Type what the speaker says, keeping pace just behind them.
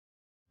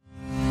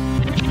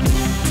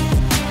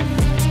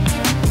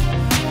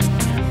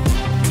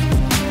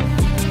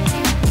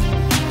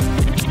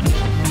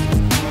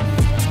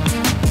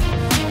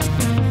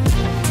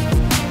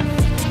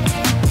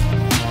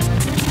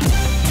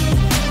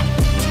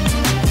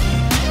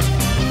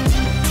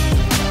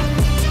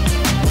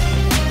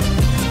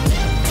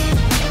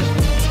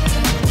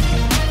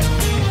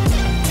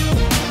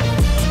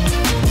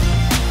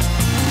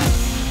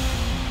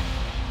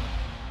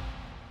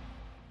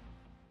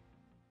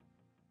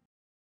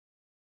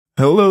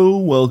Hello,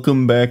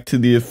 welcome back to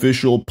the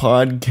official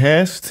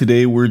podcast.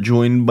 Today we're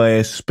joined by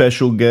a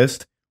special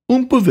guest,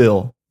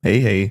 Oompaville.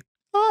 Hey.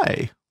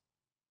 Hi.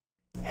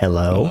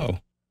 Hello.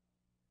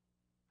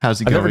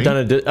 How's it I've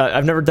going?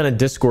 I've never done a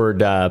Discord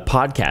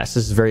podcast. This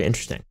is very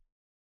interesting.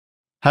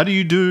 How do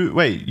you do?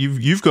 Wait,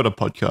 you've got a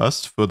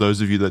podcast. For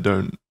those of you that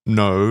don't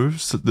know,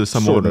 the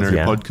Some Sort of, Ordinary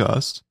yeah.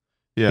 podcast.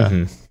 Yeah.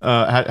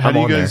 Mhm. How do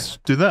you guys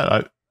do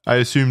that? I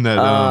assume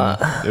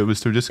that it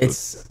was through Discord.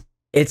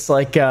 It's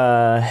like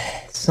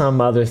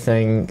some other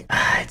thing.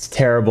 It's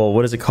terrible.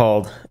 What is it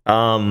called?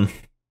 Skype.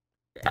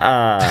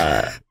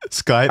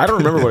 I don't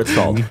remember what it's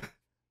called.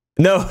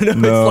 No, it's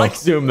like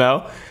Zoom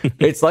though.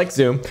 It's like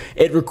Zoom.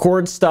 It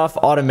records stuff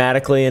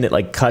automatically and it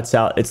like cuts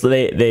out. It's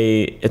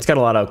got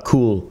a lot of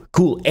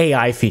cool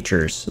AI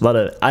features. A lot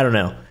of, I don't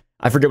know.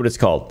 I forget what it's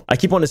called. I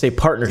keep wanting to say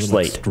Partner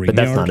Slate, but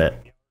that's not it.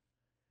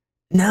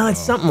 No, it's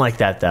something like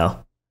that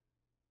though.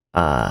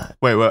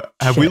 Wait, what?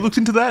 Have we looked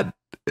into that?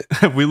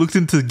 Have we looked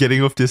into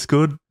getting off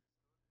Discord?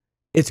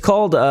 It's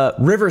called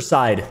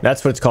Riverside.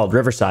 That's what it's called.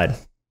 Riverside.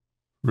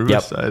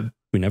 Riverside. Yep.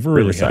 We never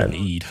really had a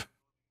need.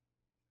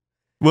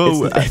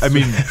 Well, I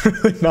mean,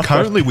 really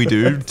currently we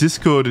do.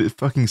 Discord, it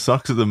fucking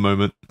sucks at the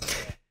moment.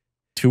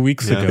 2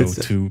 weeks Yeah. ago,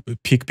 to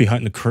peek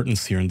behind the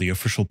curtains here in the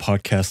official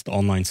podcast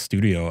online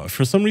studio,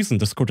 for some reason,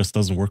 Discord just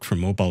doesn't work for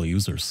mobile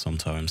users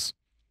sometimes,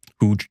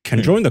 who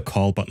can join the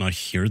call but not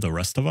hear the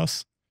rest of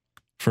us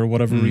for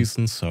whatever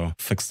reason. So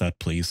fix that,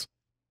 please.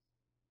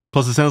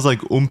 Plus, it sounds like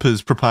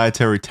Oompa's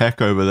proprietary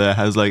tech over there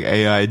has like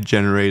AI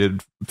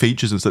generated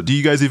features and stuff. Do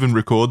you guys even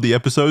record the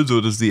episodes, or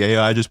does the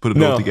AI just put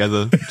them all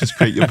together? Just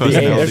create your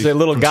personality. There's a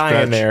little from guy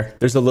scratch? in there.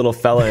 There's a little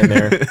fella in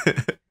there.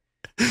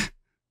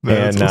 No,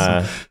 And that's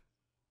awesome.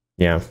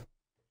 yeah.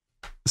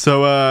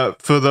 So,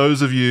 for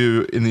those of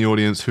you in the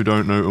audience who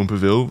don't know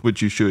Oompaville,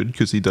 which you should,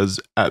 because he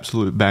does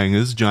absolute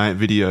bangers, giant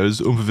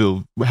videos,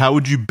 Oompaville, how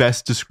would you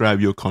best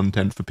describe your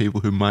content for people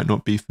who might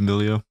not be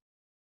familiar?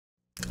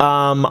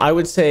 I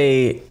would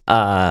say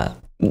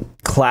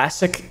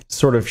classic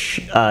sort of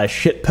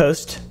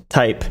shitpost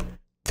type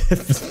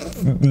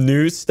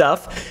news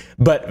stuff,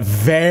 but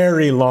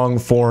very long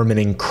form and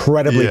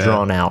incredibly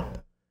drawn out.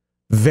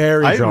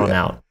 Very drawn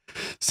out.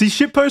 See,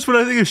 shitpost, when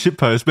I think of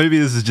shitpost, maybe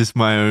this is just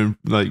my own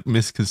like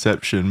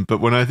misconception, but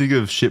when I think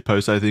of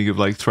shitpost, I think of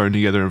like thrown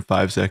together in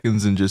 5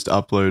 seconds and just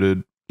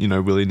uploaded,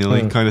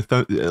 willy-nilly kind of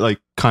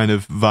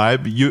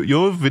vibe.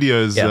 Your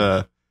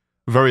videos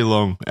very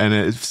long, and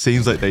it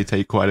seems like they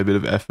take quite a bit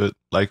of effort.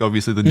 Like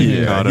obviously the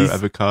Nikocado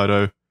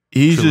avocado.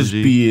 He's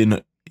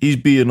trilogy. he's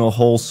being a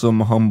wholesome,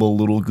 humble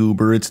little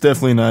goober. It's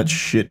definitely not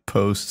shit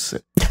posts.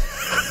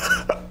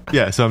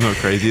 Yeah, so I'm not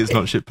crazy. It's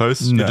not shit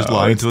posts. No, You're just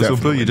lying it's to us, Oompa.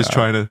 definitely You're just not.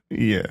 trying to.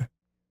 Yeah.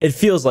 It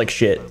feels like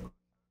shit.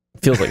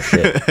 Feels like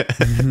shit.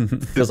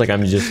 Feels like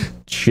I'm just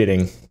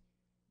shitting.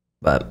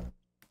 But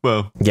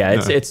Well, yeah,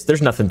 no. it's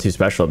there's nothing too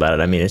special about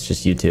it. I mean, it's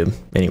just YouTube,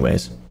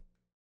 anyways.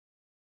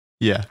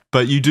 Yeah,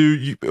 but you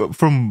do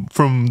from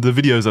the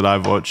videos that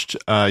I've watched,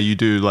 you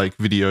do like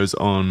videos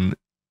on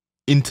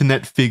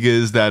internet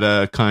figures that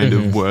are kind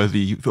of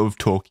worthy of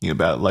talking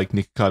about. Like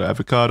Nikocado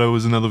Avocado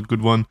was another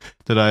good one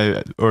that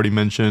I already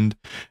mentioned,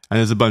 and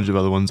there's a bunch of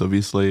other ones.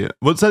 Obviously,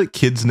 what's that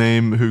kid's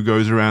name who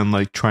goes around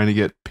like trying to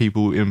get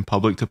people in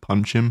public to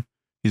punch him?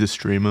 He's a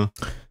streamer.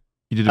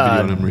 You did a video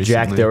on him recently.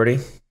 Jack Doherty.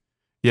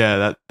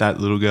 Yeah, that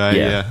little guy.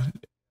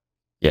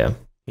 Yeah.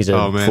 He's a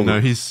Oh man,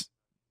 no, he's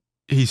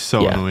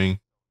so annoying.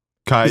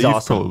 Kai, He's you've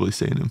awesome. probably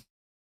seen him.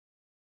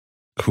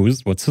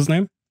 What's his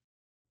name?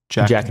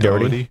 Jack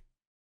Doherty.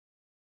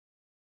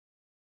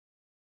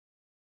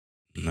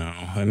 No,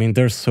 I mean,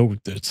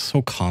 it's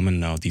so common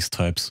now, these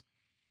types.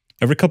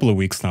 Every couple of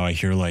weeks now, I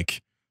hear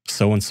like,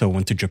 so-and-so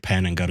went to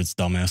Japan and got his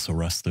dumbass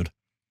arrested.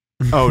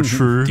 Oh,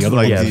 true. The other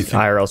Like, one, Yeah,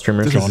 IRL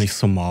streamers. Johnny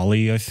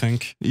Somali, I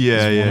think.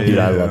 Yeah. Dude,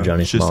 I love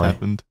Johnny It just Somali.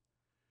 happened.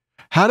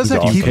 How does He's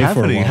that keep awesome. UK for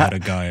a happening? while had a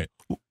guy.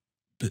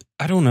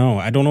 I don't know.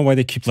 I don't know why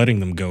they keep letting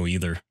them go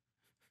either.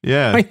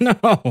 Yeah. I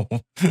know.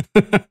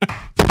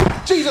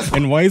 Jesus.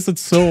 And why is it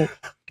so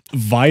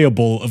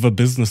viable of a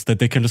business that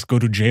they can just go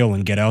to jail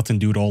and get out and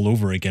do it all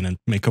over again and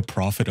make a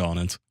profit on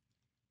it?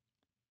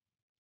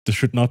 This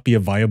should not be a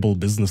viable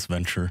business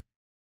venture.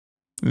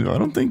 I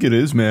don't think it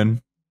is,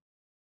 man.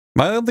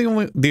 Am I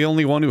the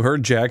only one who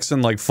heard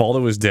Jackson like fall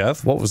to his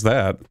death? What was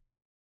that?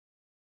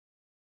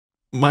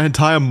 My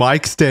entire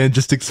mic stand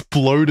just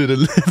exploded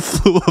and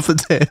flew off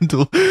its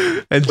handle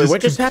and Wait, what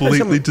just happened?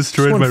 completely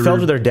destroyed Someone my fell room.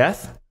 to their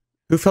death?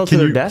 Who fell to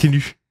their death? Can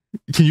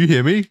you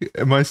hear me?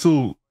 Am I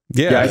still?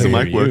 Yeah, Is the I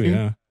mic hear you, working?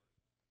 yeah.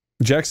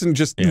 Jackson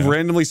just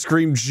randomly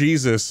screamed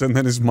Jesus, and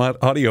then his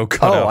audio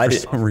cut out for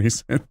some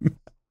reason.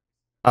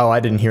 Oh, I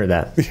didn't hear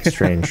that.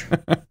 Strange.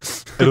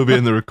 It'll be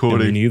in the Yeah, me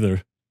recording.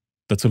 neither.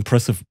 That's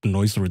impressive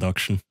noise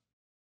reduction.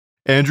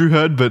 Andrew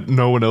heard, but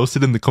no one else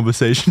did, and the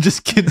conversation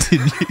just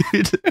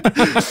continued.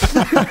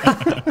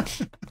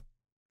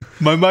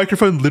 My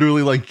microphone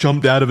literally like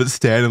jumped out of its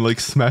stand and like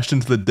smashed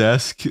into the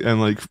desk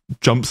and like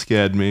jump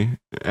scared me.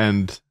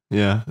 And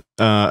yeah,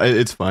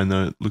 it's fine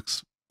though. It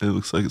looks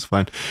like it's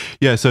fine.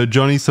 Yeah. So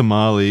Johnny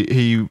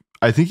Somali,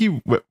 I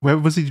think where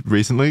was he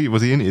recently?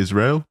 Was he in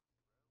Israel?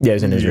 Yeah,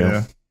 he's in Israel.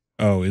 Yeah.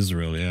 Oh,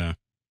 Israel, yeah.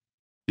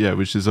 Yeah,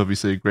 which is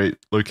obviously a great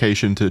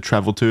location to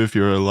travel to if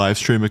you're a live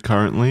streamer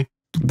currently.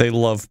 They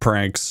love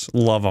pranks.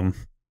 Love them.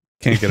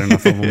 Can't get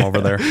enough of them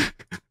over there.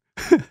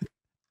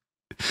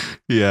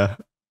 Yeah.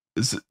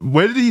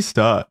 Where did he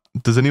start?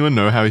 Does anyone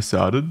know how he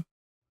started?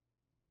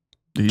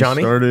 He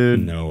Johnny? started.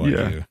 No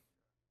yeah. idea.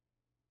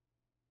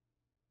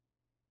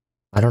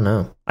 I don't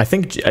know. I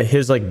think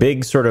his like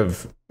big sort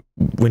of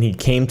when he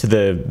came to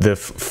the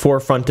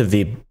forefront of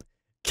the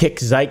kick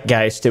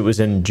zeitgeist, it was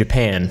in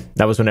Japan.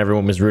 That was when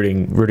everyone was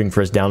rooting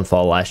for his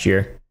downfall last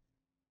year.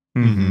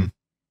 Mm-hmm.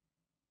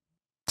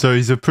 So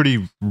he's a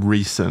pretty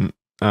recent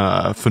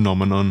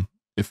phenomenon,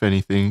 if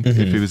anything, if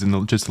he was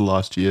in just the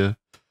last year.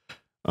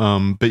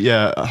 But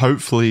yeah,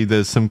 hopefully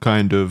there's some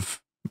kind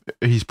of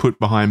he's put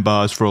behind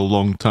bars for a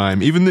long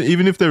time. Even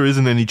if there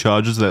isn't any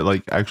charges that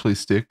like actually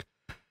stick,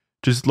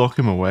 just lock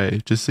him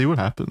away. Just see what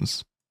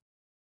happens.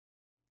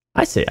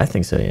 I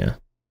think so. Yeah,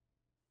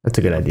 that's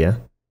a good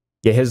idea.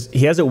 Yeah,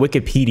 he has a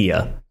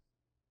Wikipedia,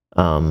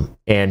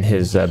 and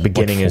his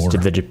beginning is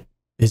to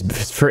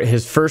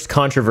his first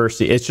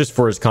controversy. It's just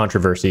for his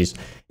controversies.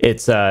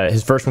 It's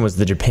his first one was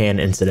the Japan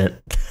incident.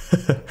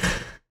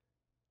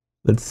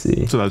 Let's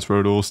see. So that's where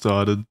it all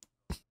started.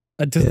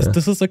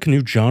 This is like a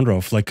new genre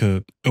of like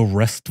a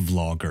arrest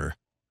vlogger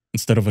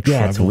instead of a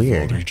travel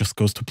vlogger. He just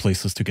goes to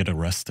places to get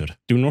arrested.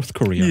 Do North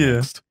Korea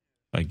next,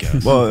 I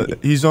guess. Well,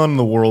 he's on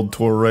the world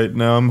tour right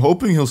now. I'm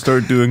hoping he'll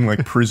start doing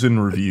like prison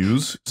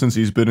reviews since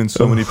he's been in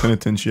so many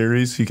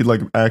penitentiaries. He could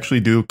like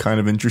actually do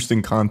kind of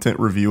interesting content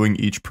reviewing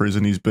each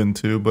prison he's been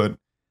to, but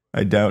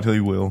I doubt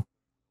he will.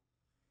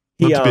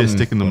 Not to be a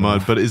stick in the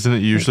mud, but isn't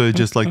it usually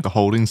just like the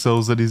holding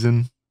cells that he's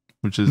in?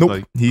 Which is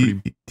like he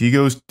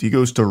goes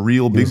to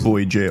real big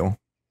boy jail.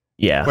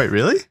 Yeah. Wait,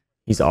 really?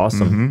 He's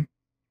awesome.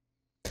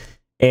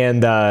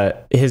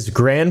 And his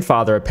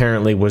grandfather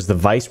apparently was the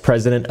vice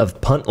president of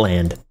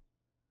Puntland.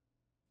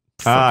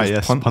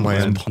 Yes,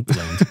 Puntland.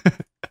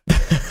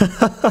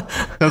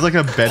 Sounds like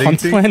a betting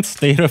thing. Puntland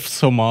state of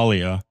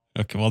Somalia.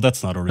 Okay, well,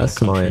 that's not a real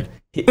country.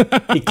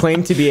 He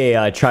claimed to be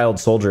a child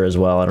soldier as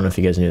well. I don't know if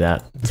you guys knew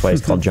that. That's why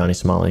he's called Johnny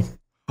Somali.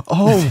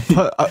 Oh,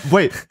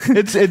 wait!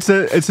 It's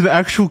an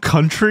actual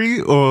country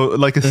or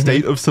like a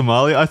state of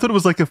Somalia? I thought it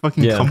was like a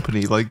fucking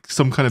company, like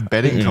some kind of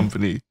betting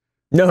company.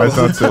 No, I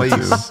thought so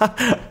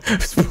too.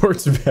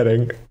 Sports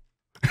betting.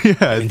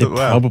 Yeah, they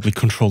probably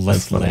control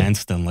less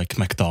lands than like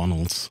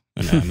McDonald's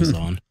and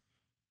Amazon.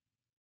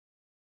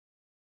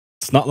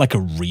 It's not like a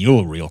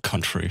real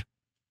country.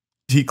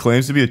 He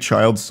claims to be a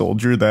child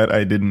soldier. That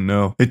I didn't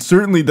know. It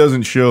certainly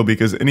doesn't show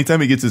because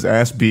anytime he gets his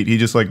ass beat, he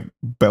just like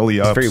belly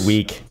ups. He's very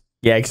weak.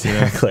 Yeah,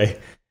 exactly.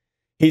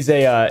 He's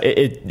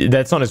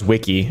that's on his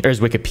wiki or his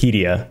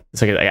Wikipedia.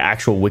 It's like an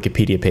actual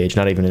Wikipedia page,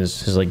 not even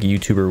his like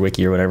YouTuber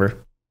wiki or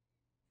whatever.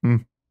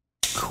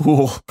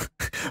 Cool.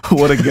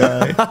 What a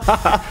guy.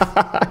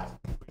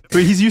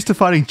 But he's used to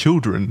fighting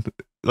children.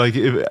 Like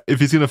if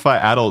he's going to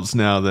fight adults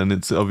now, then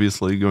it's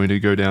obviously going to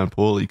go down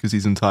poorly because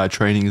his entire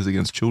training is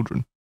against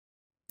children.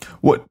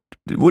 What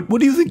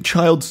do you think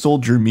child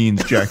soldier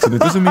means, Jackson? It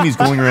doesn't mean he's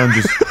going around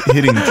just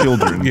hitting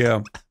children.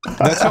 Yeah.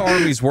 That's how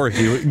armies work.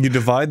 You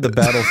divide the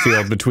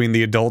battlefield between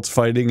the adults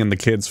fighting and the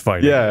kids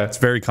fighting. Yeah. It's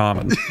very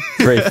common.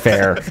 Very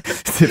fair.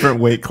 Different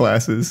weight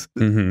classes.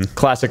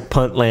 Classic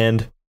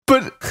Puntland.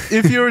 But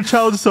if you're a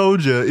child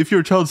soldier,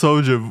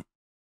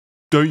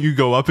 don't you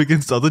go up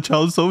against other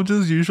child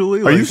soldiers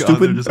usually? Are you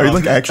stupid? Are you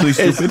like actually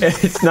stupid?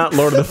 It's not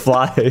Lord of the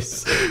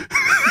Flies.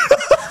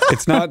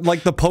 It's not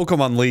like the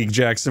Pokemon League,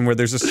 Jackson, where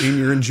there's a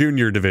senior and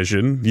junior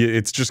division.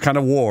 It's just kind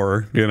of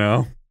war, you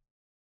know?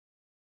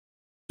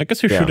 I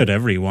guess you shoot at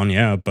everyone,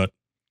 yeah, but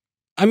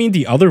I mean,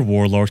 the other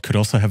warlord could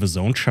also have his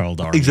own child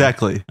army.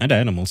 Exactly. And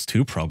animals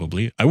too,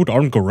 probably. I would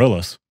arm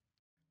gorillas.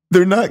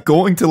 They're not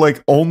going to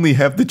like only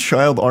have the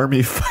child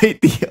army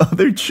fight the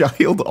other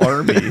child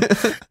army.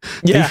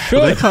 Yeah,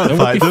 they can't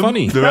fight them.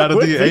 Funny. They're out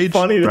of the age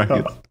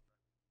bracket.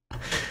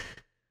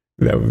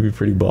 That would be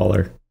pretty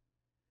baller.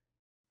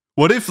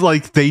 What if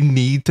like they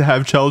need to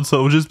have child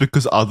soldiers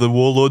because other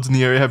warlords in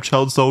the area have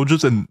child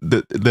soldiers and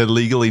they're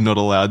legally not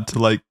allowed to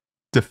like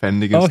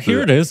defend against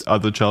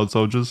other child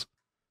soldiers?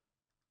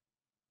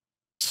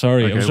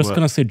 Sorry, I was just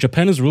going to say,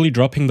 Japan is really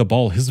dropping the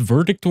ball. His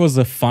verdict was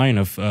a fine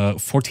of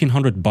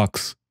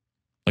 $1,400,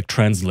 like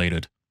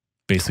translated,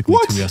 basically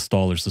to US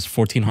dollars is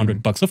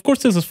 $1,400. Of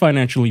course, this is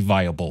financially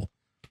viable.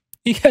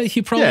 He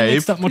probably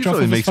makes that much off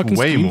of his fucking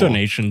stream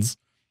donations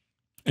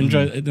in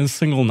a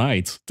single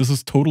night. This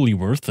is totally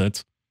worth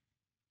it.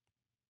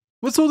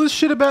 What's all this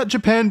shit about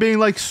Japan being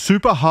like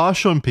super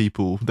harsh on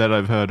people that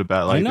I've heard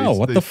about? Like, I know,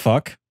 what the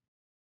fuck?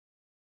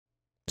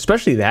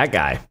 Especially that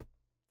guy.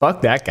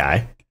 Fuck that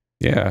guy.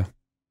 Yeah.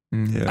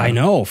 I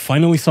know.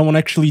 Finally, someone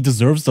actually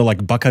deserves the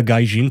like Baka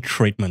Gaijin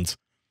treatment,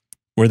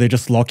 where they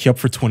just lock you up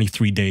for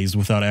 23 days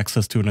without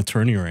access to an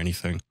attorney or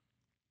anything.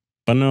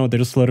 But no, they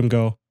just let him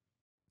go.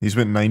 He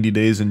spent 90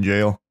 days in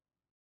jail.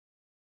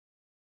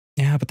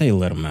 Yeah, but they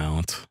let him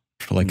out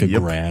for like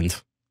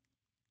 $1,000.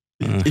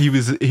 He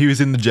was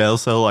in the jail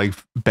cell like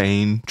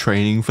Bane,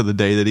 training for the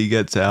day that he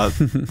gets out,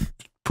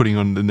 putting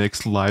on the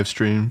next live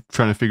stream,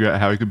 trying to figure out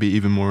how he could be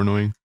even more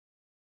annoying.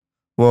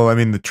 Well, I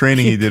mean, the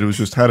training he did was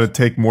just how to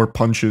take more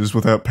punches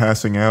without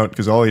passing out,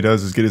 because all he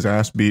does is get his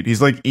ass beat.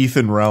 He's like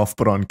Ethan Ralph,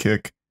 but on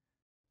Kick.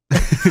 I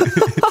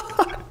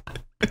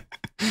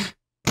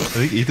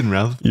think Ethan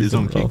Ralph is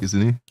on Kick,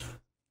 isn't he?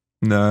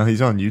 No,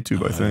 he's on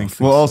YouTube, I think. think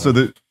Well,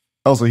 so.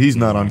 also he's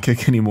not on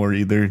Kick anymore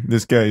either.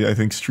 This guy, I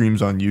think,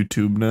 streams on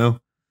YouTube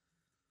now.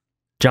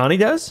 Johnny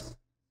does?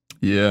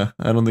 Yeah,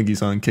 I don't think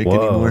he's on Kick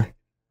Whoa. anymore.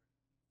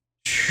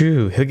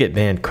 Shoo, he'll get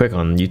banned quick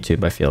on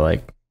YouTube, I feel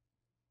like.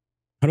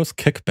 How does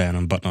Kick ban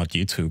him, but not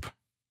YouTube?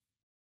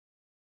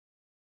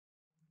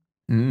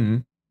 I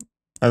think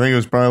it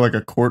was probably like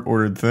a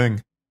court-ordered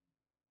thing.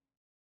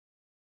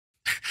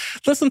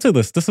 Listen to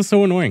this. This is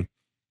so annoying.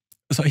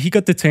 So he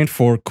got detained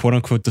for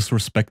quote-unquote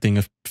disrespecting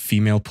a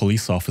female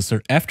police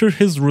officer. After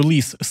his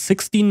release,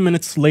 16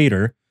 minutes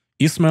later,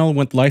 Ismail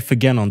went live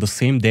again on the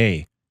same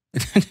day.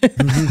 This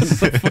is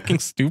so fucking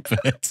stupid.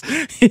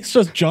 It's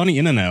just Johnny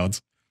in and out.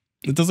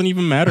 It doesn't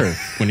even matter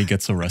when he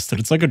gets arrested.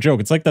 It's like a joke.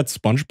 It's like that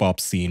SpongeBob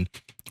scene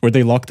where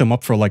they locked him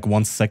up for like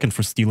 1 second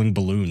for stealing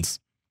balloons.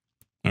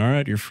 All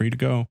right, you're free to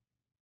go.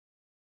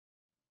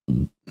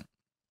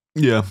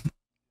 Yeah.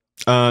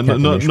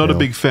 Not a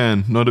big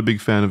fan. Not a big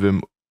fan of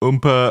him.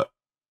 Oompa,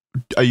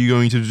 are you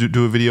going to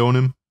do a video on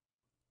him?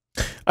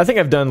 I think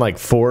I've done like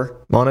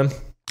 4 on him.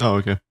 Oh,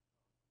 okay.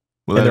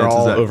 Well, And that they're answers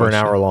all that over question.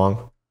 an hour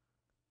long.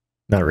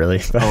 Not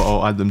really.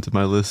 I'll add them to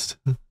my list.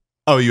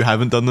 Oh, you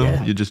haven't done them?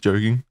 Yeah. You're just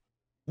joking?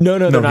 No,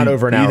 they're not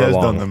over an hour He has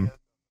long. done them.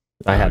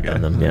 I have Okay,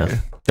 done them, yeah. okay.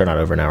 They're not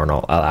over an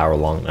hour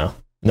long now.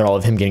 They're all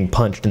of him getting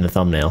punched in the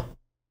thumbnail.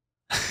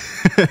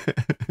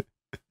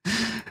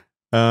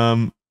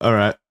 All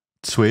right.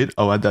 Sweet.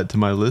 I'll add that to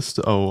my list.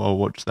 I'll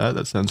watch that.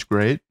 That sounds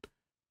great.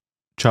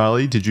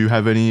 Charlie, did you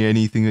have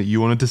anything that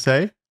you wanted to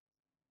say?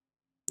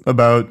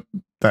 About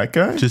that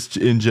guy? Just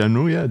in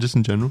general? Yeah, just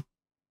in general.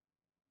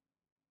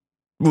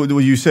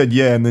 Well, you said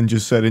yeah, and then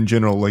just said in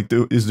general. Like,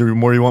 is there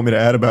more you want me to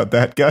add about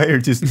that guy, or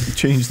just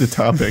change the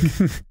topic?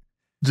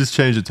 Just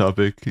change the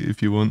topic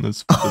if you want.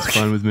 That's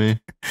fine with me.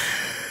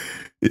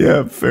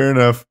 Yeah, fair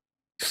enough.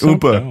 So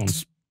Oompa,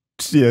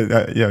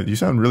 down. yeah, you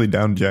sound really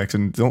down,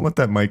 Jackson. Don't let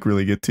that mic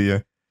really get to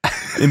you.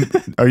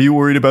 Are you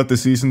worried about the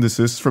cease and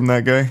desist from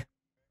that guy?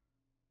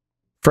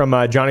 From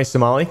Johnny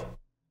Somali?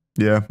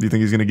 Yeah, do you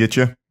think he's gonna get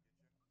you?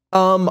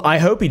 I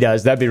hope he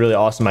does. That'd be really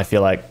awesome, I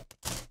feel like.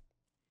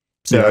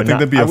 So Yeah, I think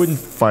that'd be I a wouldn't.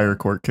 fire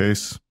court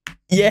case.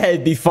 Yeah,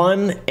 it'd be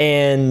fun.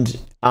 And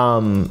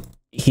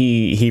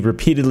he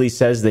repeatedly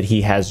says that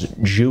he has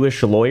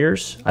Jewish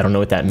lawyers. I don't know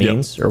what that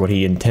means or what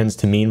he intends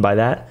to mean by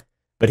that.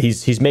 But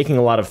he's making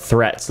a lot of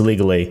threats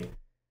legally.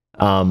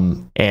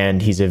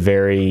 And he's a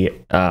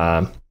very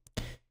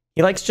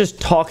he likes just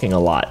talking a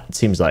lot, it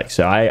seems like.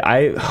 So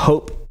I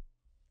hope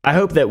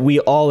that we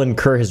all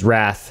incur his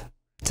wrath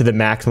to the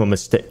maximum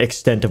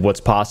extent of what's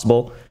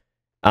possible.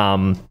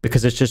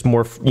 Because it's just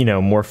more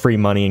free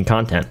money and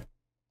content.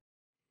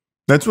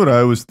 That's what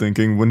I was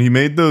thinking. When he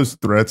made those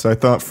threats, I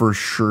thought for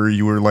sure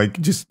you were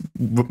like just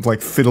like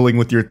fiddling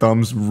with your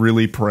thumbs,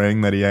 really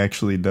praying that he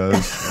actually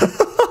does.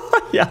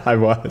 Yeah, I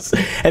was.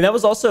 And that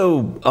was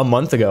also a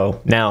month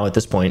ago now at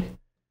this point.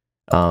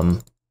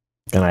 And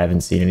I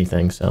haven't seen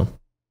anything, so.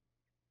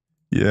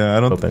 Yeah, I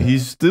don't. Open.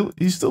 He's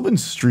still been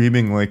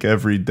streaming like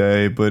every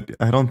day, but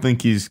I don't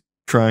think he's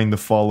trying to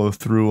follow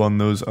through on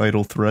those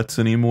idle threats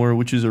anymore,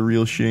 which is a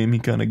real shame. He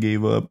kind of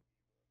gave up.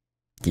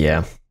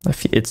 Yeah,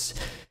 it's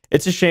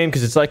a shame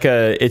because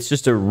it's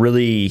just a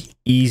really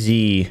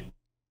easy.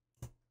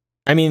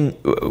 I mean,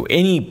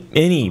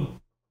 any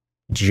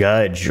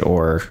judge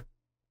or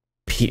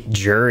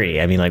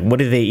jury. I mean, like,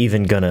 what are they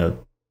even gonna?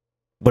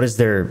 What is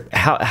their?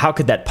 How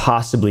could that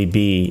possibly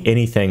be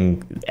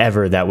anything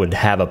ever that would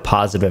have a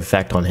positive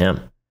effect on him?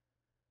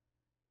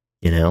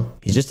 You know,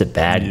 he's just a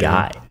bad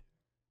guy,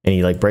 and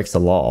he like breaks the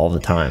law all the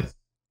time.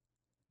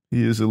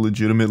 He is a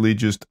legitimately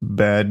just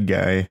bad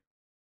guy.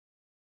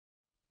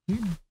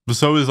 But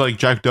so is like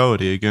Jack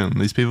Doherty again.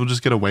 These people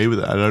just get away with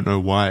it. I don't know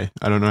why.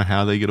 I don't know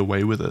how they get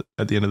away with it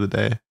at the end of the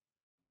day.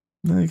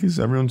 Because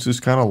everyone's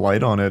just kind of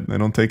light on it. They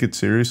don't take it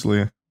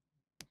seriously. I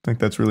think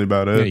that's really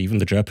about it. Yeah, even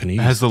the Japanese.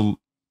 Has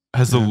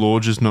the law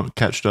just not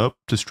catched up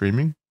to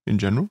streaming in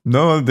general?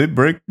 No, they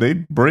break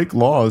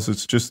laws.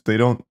 It's just they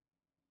don't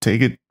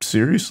take it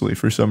seriously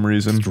for some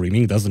reason.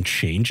 Streaming doesn't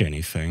change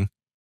anything.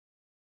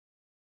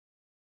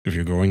 If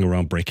you're going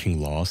around breaking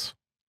laws.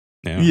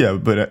 Yeah,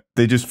 but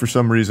they just for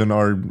some reason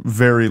are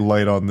very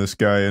light on this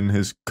guy and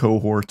his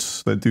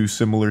cohorts that do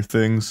similar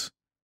things.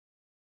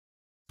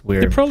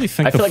 Weird. They probably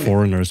think I the feel like-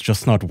 foreigner's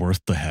just not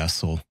worth the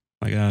hassle.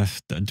 Like,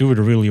 do we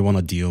really want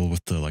to deal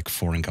with the like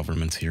foreign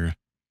governments here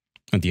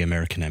and the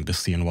American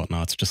embassy and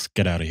whatnot? Just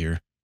get out of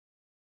here.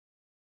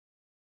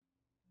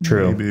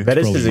 True. Maybe. That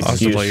is Probably his easier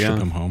excuse. to yeah.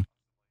 ship him home.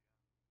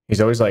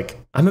 He's always like,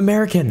 I'm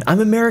American, I'm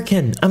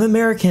American, I'm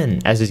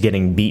American, as he's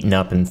getting beaten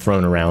up and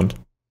thrown around.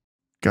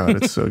 God,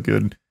 it's so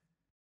good.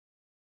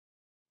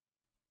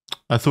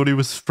 I thought he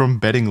was from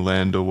Betting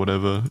Land or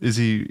whatever. Is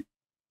he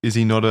is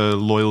he not a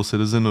loyal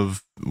citizen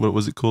of what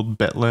was it called?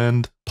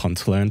 Betland?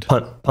 Puntland.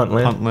 Puntland.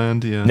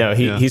 Puntland, yeah. No,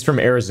 he's from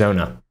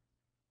Arizona.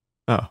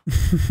 Oh.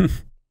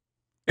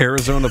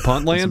 Arizona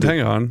Puntland?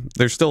 Hang on.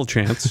 There's still a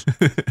chance.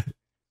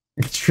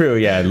 True,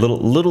 yeah. A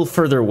little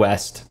further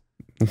west.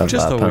 Of,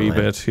 Just a wee Puntland,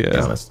 bit, to be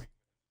yeah. honest.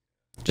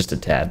 Just a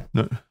tad.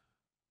 No.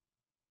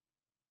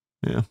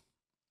 Yeah.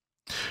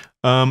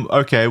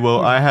 Okay,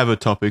 well, I have a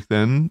topic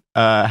then.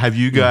 Have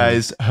you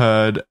guys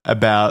heard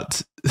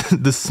about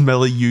the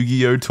smelly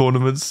Yu-Gi-Oh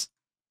tournaments?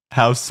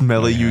 How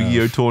smelly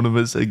Yu-Gi-Oh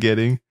tournaments are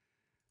getting?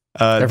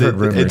 I've heard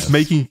rumors.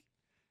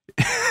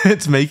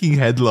 It's making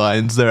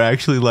headlines. They're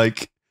actually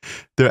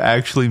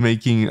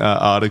making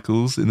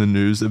articles in the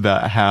news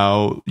about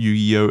how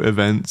Yu-Gi-Oh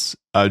events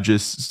are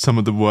just some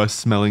of the worst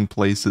smelling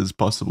places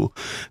possible.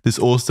 This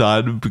all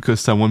started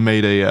because someone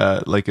made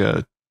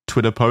a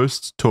Twitter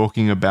post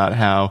talking about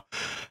how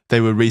they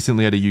were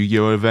recently at a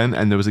Yu-Gi-Oh event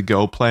and there was a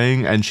girl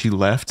playing and she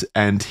left,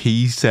 and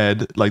he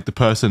said, like, the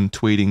person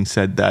tweeting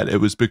said that it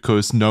was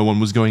because no one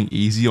was going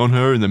easy on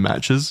her in the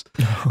matches.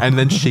 And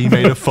then she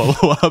made a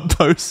follow-up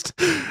post.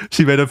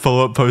 She made a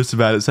follow-up post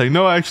about it saying,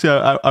 no,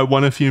 actually I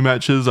won a few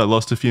matches, I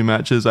lost a few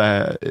matches.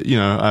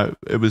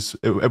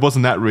 It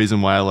wasn't that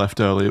reason why I left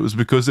early. It was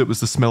because it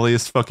was the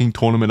smelliest fucking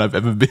tournament I've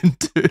ever been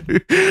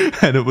to.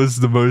 And it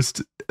was the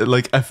most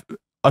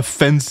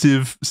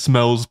offensive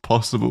smells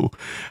possible,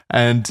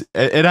 and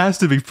it has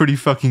to be pretty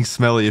fucking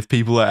smelly if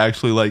people are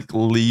actually like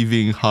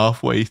leaving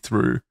halfway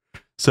through.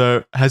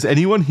 So has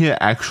anyone here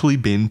actually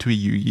been to a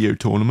Yu-Gi-Oh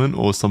tournament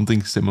or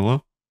something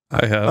similar?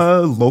 I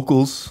have.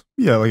 Locals.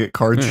 Yeah, like at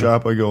card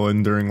shop, I go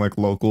in during like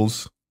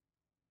locals.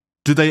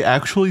 Do they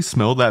actually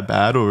smell that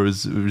bad, or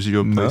is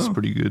your place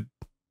pretty good?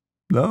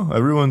 No,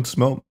 everyone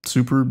smelled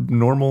super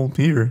normal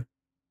here.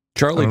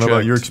 Charlie, I don't know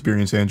about your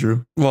experience,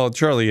 Andrew. Well,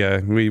 Charlie,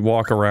 yeah, we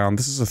walk around.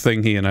 This is a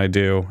thing he and I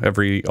do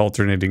every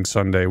alternating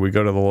Sunday. We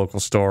go to the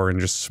local store and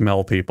just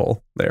smell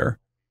people there,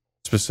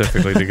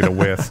 specifically to get a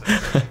whiff.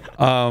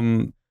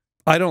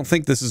 I don't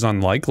think this is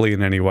unlikely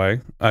in any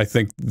way. I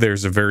think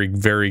there's a very,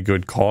 very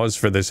good cause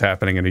for this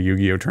happening in a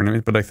Yu-Gi-Oh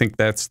tournament, but I think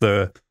that's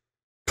the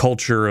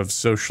culture of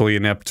socially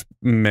inept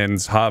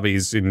men's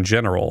hobbies in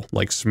general.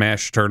 Like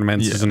Smash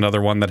tournaments is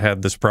another one that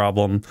had this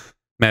problem.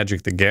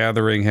 Magic the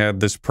Gathering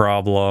had this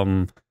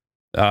problem.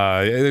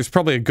 There's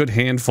probably a good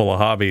handful of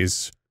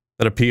hobbies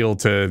that appeal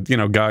to,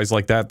 guys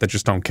like that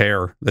just don't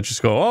care. That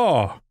just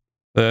go,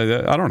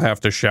 I don't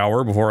have to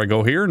shower before I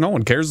go here. No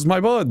one cares. It's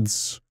my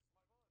buds.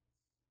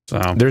 So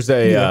there's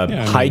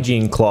a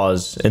hygiene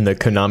clause in the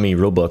Konami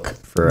rulebook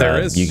for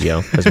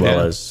Yu-Gi-Oh, as well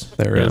as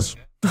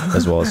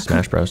as well as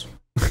Smash Bros.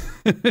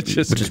 Which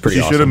is pretty awesome.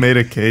 You should have made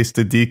a case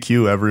to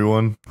DQ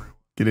everyone,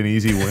 get an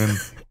easy win.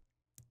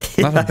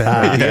 Not a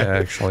bad idea,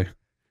 actually.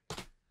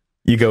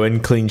 You go in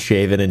clean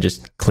shaven and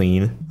just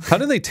clean. How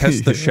do they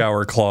test the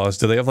shower clause?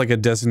 Do they have like a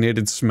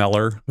designated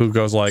smeller who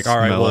goes like, all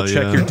right, well,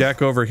 check your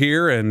deck over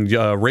here and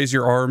raise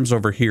your arms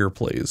over here,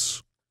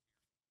 please.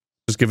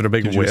 Just give it a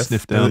big whiff.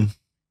 Sniff down.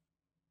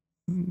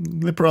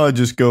 They probably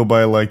just go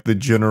by like the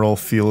general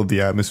feel of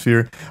the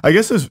atmosphere. I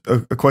guess there's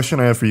a question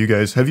I have for you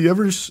guys. Have you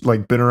ever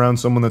like been around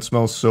someone that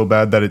smells so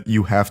bad that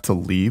you have to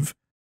leave?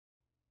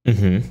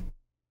 Mm-hmm.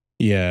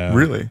 Yeah.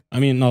 Really? I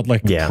mean, not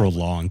like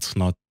prolonged,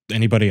 not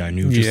anybody I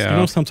knew.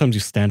 Just, sometimes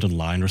you stand in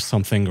line or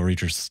something, or you're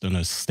just in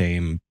the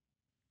same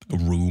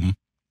room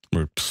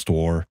or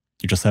store.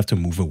 You just have to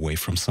move away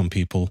from some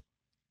people.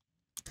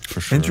 For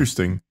sure.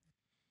 Interesting.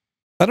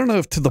 I don't know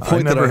if to the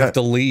point that I have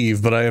to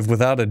leave, but I have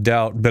without a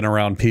doubt been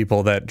around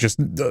people that just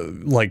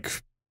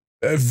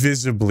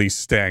visibly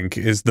stank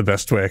is the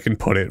best way I can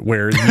put it.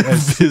 Where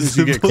as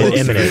you get closer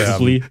to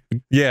them,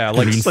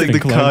 it's like the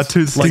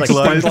cartoon stink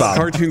lines.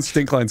 Cartoon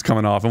stink lines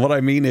coming off, and what I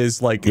mean is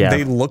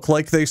they look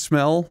like they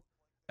smell,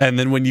 and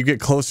then when you get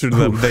closer to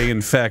them, they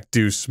in fact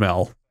do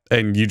smell,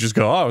 and you just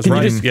go, "Oh, I was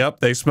right. Yep,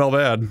 they smell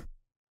bad."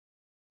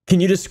 Can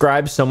you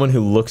describe someone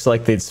who looks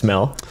like they'd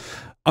smell?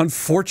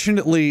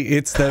 Unfortunately,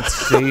 it's that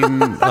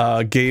same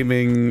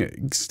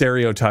gaming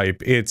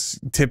stereotype. It's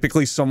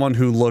typically someone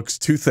who looks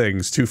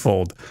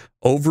twofold.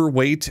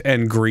 Overweight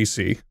and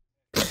greasy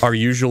are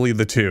usually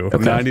the two,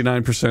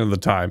 99% of the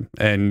time.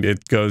 And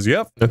it goes,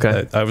 yep,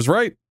 I was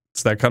right.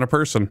 It's that kind of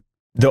person.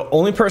 The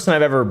only person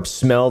I've ever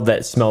smelled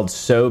that smelled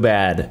so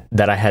bad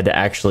that I had to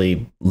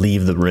actually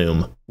leave the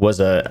room was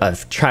a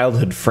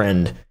childhood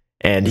friend.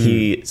 And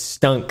he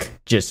stunk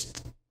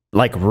just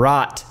like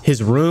rot.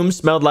 His room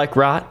smelled like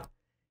rot.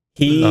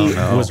 He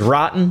was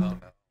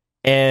rotten,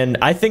 and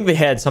I think they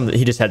had something.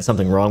 He just had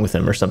something wrong with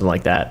him or something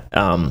like that.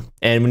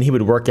 And when he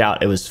would work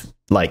out, it was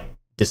like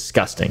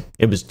disgusting.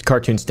 It was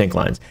cartoon stink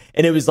lines,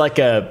 and it was like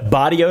a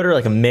body odor,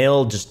 like a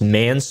male, just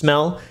man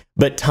smell,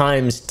 but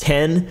times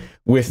 10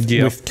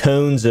 with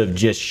tones of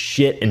just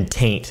shit and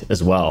taint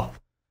as well.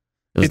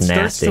 It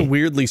starts to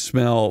weirdly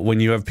smell when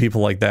you have people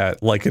like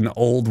that, like an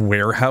old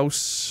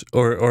warehouse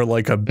or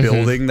like a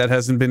building that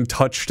hasn't been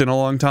touched in a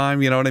long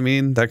time. You know what I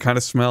mean? That kind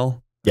of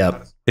smell.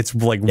 Yep. It's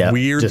like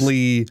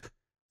weirdly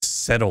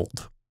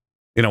settled.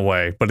 in a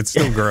way, but it's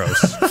still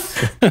gross.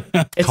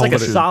 It's like a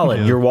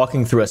solid. Yeah. You're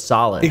walking through a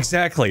solid.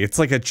 Exactly. It's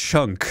like a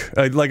chunk.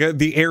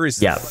 The air is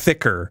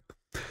thicker.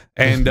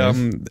 And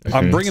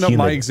I'm bringing up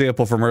my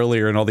example from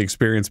earlier and all the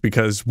experience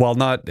because while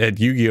not at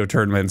Yu-Gi-Oh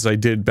tournaments, I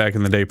did back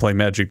in the day play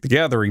Magic the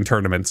Gathering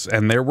tournaments,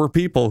 and there were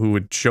people who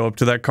would show up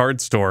to that card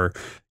store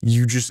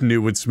you just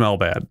knew would smell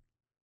bad.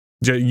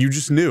 You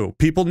just knew.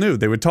 People knew.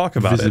 They would talk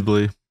about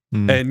Visibly. it.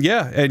 And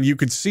and you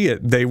could see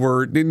it. They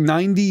were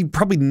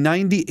probably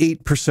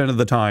 98% of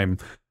the time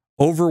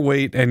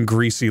overweight and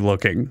greasy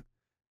looking.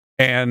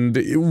 And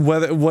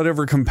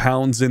whatever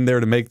compounds in there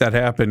to make that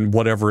happen,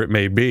 whatever it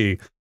may be.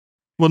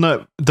 Well,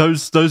 no,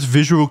 those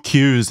visual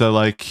cues are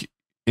like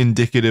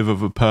indicative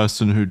of a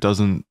person who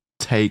doesn't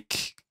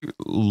take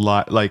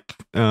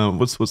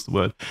what's the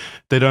word?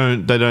 They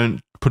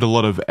don't put a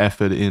lot of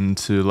effort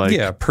into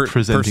like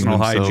presenting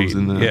themselves hygiene.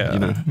 in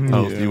the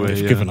healthy way.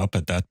 They've given up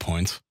at that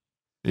point.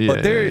 Yeah,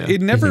 but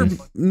it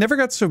never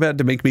got so bad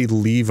to make me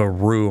leave a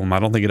room. I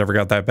don't think it ever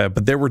got that bad.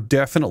 But there were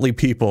definitely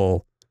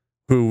people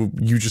who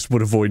you just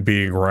would avoid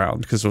being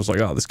around because it was like,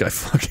 oh, this guy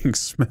fucking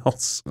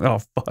smells. Oh,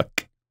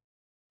 fuck.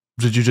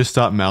 Did you just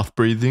start mouth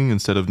breathing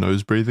instead of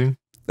nose breathing?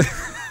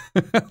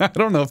 I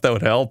don't know if that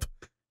would help.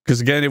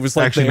 Because again, it was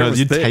like actually, the air no, was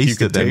you'd thick. taste You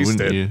could it then, taste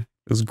wouldn't it. you?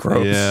 It was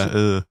gross.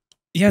 Yeah.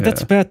 Yeah,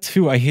 that's bad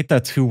too. I hate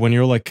that too. When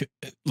you're like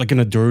in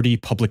a dirty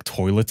public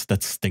toilet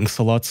that stinks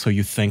a lot, so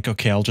you think,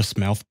 okay, I'll just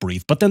mouth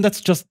breathe. But then that's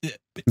just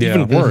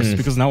even worse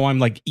because now I'm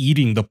like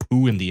eating the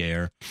poo in the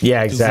air.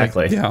 Yeah,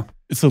 exactly.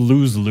 It's a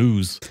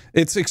lose-lose.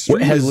 It's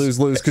extremely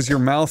lose-lose because your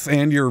mouth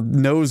and your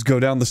nose go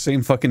down the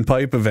same fucking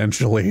pipe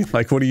eventually.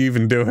 Like, what are you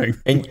even doing?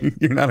 And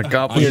you're not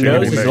accomplishing your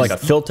nose anything. is like a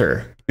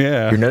filter.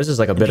 Yeah. Your nose is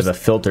like a bit of a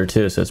filter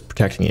too, so it's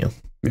protecting you.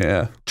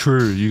 Yeah.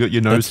 True. You got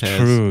your nose hairs.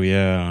 True,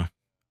 yeah.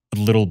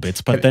 Little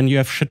bits, but then you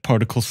have shit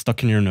particles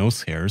stuck in your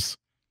nose hairs.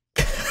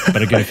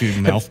 But again, if you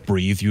mouth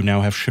breathe, you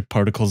now have shit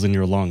particles in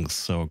your lungs.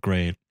 So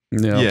great.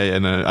 Yeah.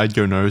 No, I'd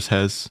go nose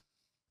hairs.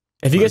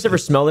 Have you guys ever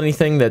smelled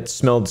anything that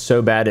smelled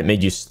so bad it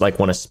made you like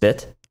want to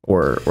spit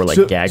or like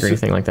gag or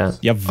anything like that?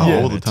 Yeah,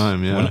 all the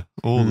time. Yeah,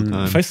 all the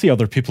time. If I see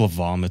other people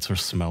vomit or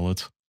smell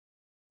it,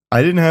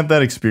 I didn't have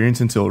that experience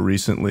until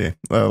recently.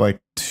 Like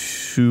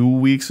 3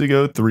 weeks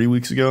ago,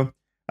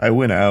 I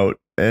went out.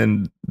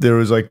 And there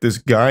was like this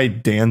guy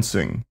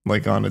dancing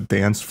like on a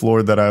dance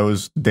floor that I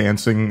was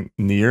dancing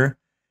near.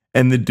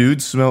 And the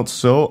dude smelled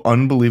so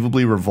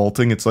unbelievably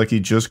revolting. It's like he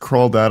just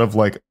crawled out of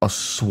like a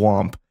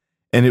swamp.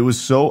 And it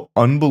was so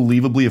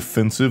unbelievably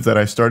offensive that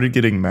I started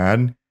getting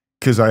mad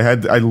because I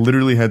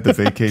literally had to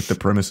vacate the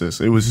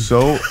premises. It was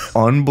so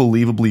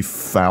unbelievably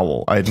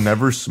foul. I had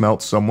never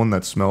smelt someone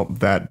that smelled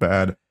that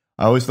bad.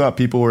 I always thought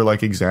people were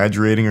like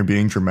exaggerating or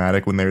being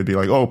dramatic when they would be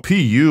like, "Oh, PU,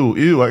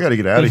 ew, I got to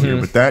get out of here."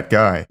 But that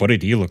guy, what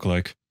did he look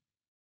like?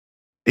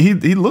 He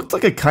looked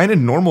like a kind of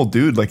normal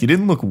dude. Like he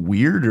didn't look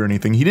weird or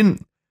anything. He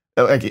didn't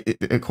like,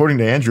 according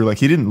to Andrew, like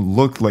he didn't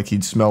look like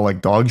he'd smell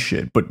like dog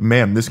shit. But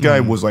man, this guy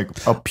was like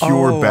a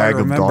pure bag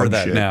of dog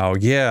shit. Now,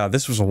 yeah,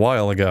 this was a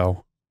while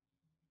ago.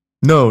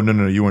 No,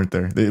 you weren't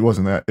there. It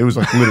wasn't that. It was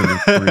like literally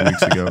 3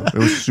 weeks ago. It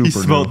was super. He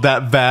smelled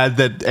that bad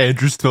that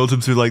Andrew smelled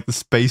him through like the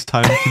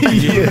space-time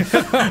continuum.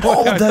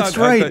 Oh, that's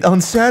right.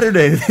 On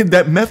Saturday,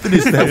 that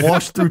Methodist that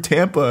washed through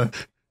Tampa.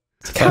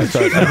 I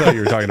thought you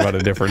were talking about a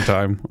different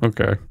time.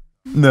 Okay.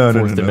 No.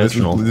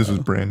 Dimensional. This was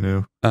brand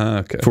new.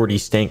 Okay. 4D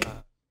stink.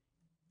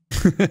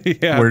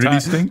 Yeah. Where did he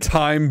stink?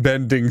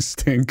 Time-bending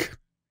stink.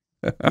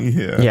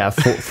 Yeah,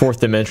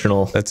 fourth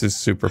dimensional. That's his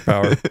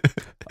superpower.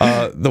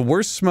 The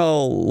worst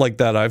smell like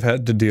that I've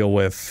had to deal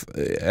with,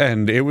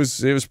 and it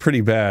was pretty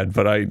bad,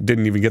 but I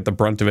didn't even get the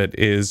brunt of it,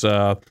 is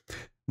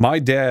my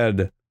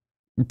dad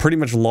pretty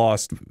much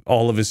lost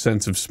all of his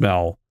sense of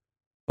smell,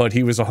 but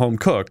he was a home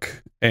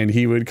cook, and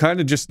he would kind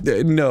of just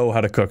know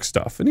how to cook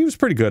stuff, and he was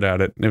pretty good at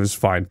it, and it was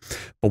fine.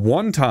 But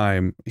one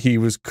time, he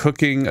was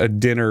cooking a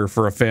dinner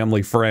for a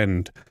family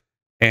friend,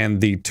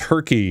 and the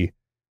turkey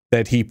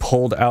that he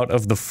pulled out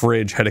of the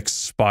fridge had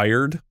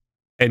expired,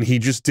 and he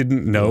just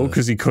didn't know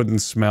because he couldn't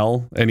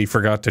smell, and he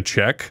forgot to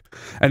check.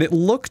 And it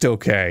looked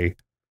okay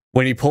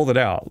when he pulled it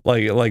out.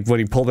 Like when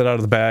he pulled it out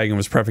of the bag and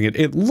was prepping it,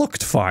 it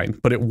looked fine,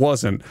 but it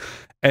wasn't.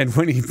 And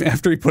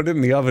after he put it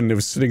in the oven, it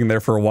was sitting in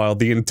there for a while,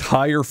 the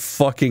entire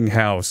fucking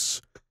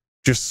house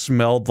just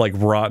smelled like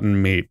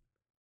rotten meat.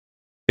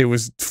 It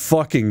was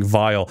fucking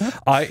vile.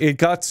 It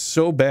got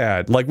so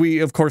bad. Like, we,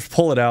 of course,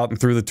 pull it out and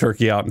threw the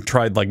turkey out and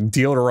tried, like,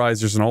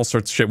 deodorizers and all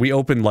sorts of shit. We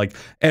opened, like,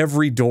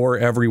 every door,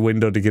 every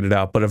window to get it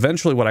out. But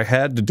eventually what I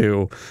had to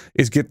do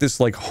is get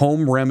this, like,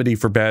 home remedy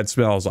for bad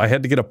smells. I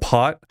had to get a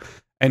pot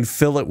and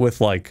fill it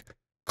with, like,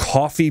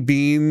 coffee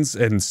beans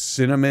and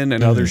cinnamon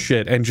and other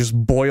shit and just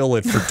boil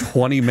it for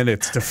 20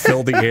 minutes to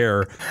fill the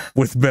air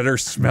with better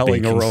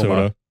smelling Baking aroma.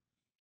 soda.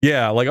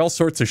 Yeah, like all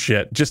sorts of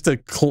shit, just to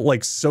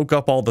like soak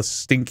up all the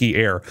stinky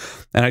air.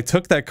 And I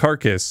took that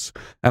carcass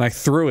and I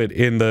threw it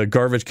in the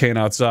garbage can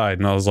outside.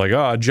 And I was like,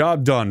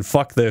 job done,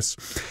 fuck this.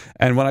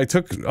 And when I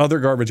took other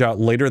garbage out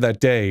later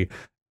that day,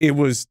 it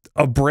was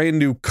a brand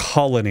new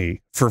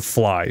colony for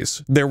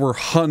flies. There were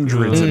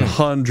hundreds and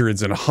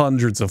hundreds and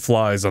hundreds of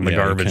flies on the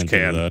garbage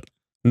can.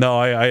 No,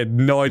 I had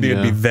no idea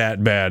it'd be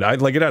that bad.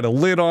 It had a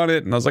lid on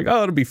it, and I was like,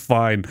 oh, it'll be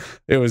fine.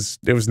 It was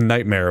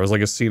nightmare. It was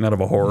like a scene out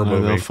of a horror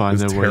movie. They'll find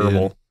it was their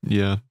terrible. way in.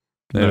 Yeah.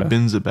 No,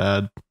 bins are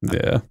bad.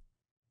 Yeah.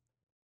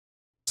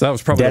 So that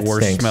was probably That the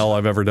worst stinks. smell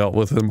I've ever dealt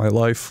with in my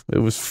life. It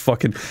was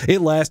fucking...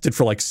 It lasted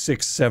for like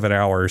 6-7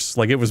 hours.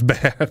 Like, it was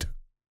bad.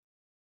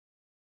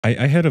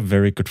 I had a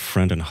very good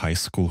friend in high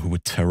school who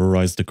would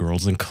terrorize the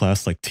girls in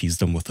class, like tease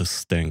them with his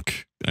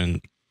stink. And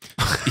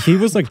he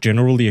was like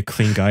generally a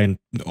clean guy and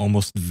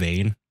almost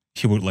vain.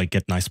 He would like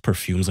get nice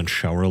perfumes and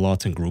shower a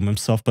lot and groom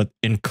himself. But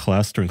in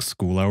class during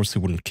school hours, he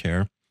wouldn't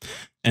care.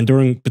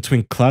 And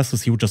between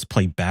classes, he would just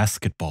play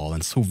basketball,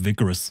 and so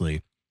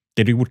vigorously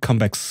that he would come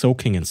back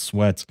soaking in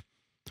sweat.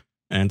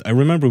 And I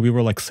remember we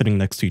were like sitting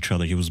next to each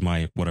other. He was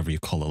my, whatever you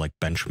call it, like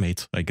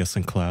benchmate, I guess,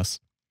 in class.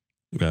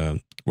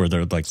 Where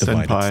they're like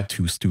divided Senpai.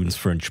 2 students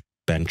for each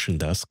bench and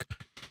desk.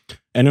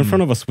 And in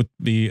front of us would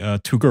be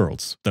 2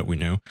 girls that we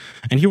knew.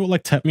 And he would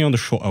like tap me on the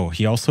shoulder. Oh,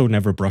 he also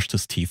never brushed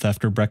his teeth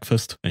after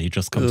breakfast. And he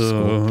just comes to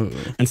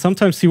school. And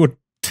sometimes he would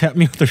tap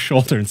me on the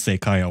shoulder and say,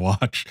 Kaya,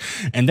 watch.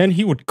 And then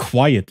he would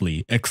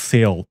quietly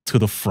exhale to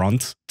the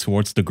front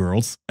towards the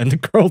girls. And the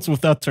girls,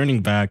 without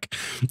turning back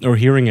or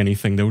hearing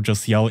anything, they would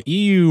just yell,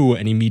 ew,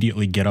 and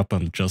immediately get up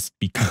and just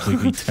be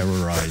completely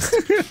terrorized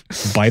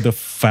by the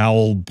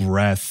foul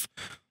breath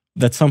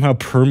that somehow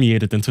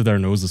permeated into their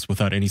noses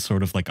without any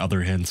sort of like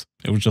other hint.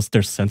 It was just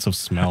their sense of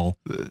smell.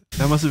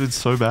 That must have been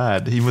so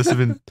bad. He must have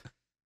been...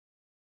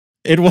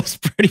 It was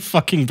pretty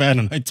fucking bad,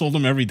 and I told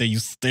him every day, you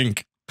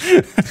stink.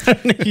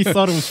 And he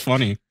thought it was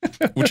funny,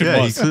 which it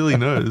Yeah, was. he clearly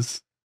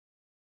knows.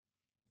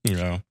 You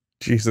know,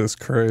 Jesus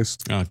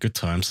Christ. good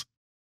times.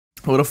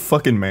 What a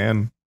fucking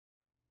man.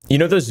 You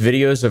know those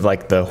videos of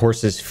like the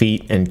horse's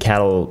feet and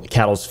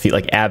cattle's feet,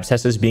 like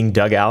abscesses being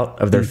dug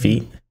out of their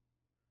feet?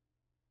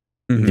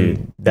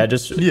 Dude, that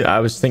just,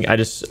 I was thinking,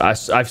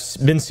 I've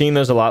been seeing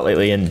those a lot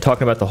lately, and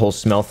talking about the whole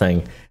smell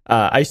thing.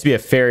 I used to be a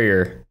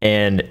farrier,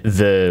 and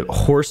the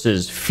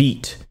horse's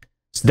feet,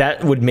 so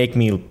that would make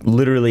me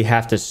literally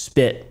have to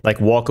spit, like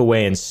walk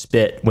away and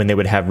spit when they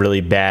would have really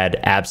bad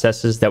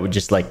abscesses that would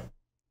just like,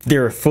 they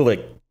were full of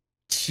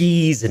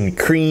cheese and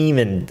cream,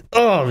 and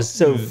oh, it was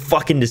so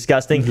fucking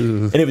disgusting.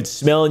 And it would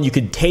smell, and you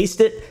could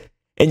taste it,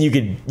 and you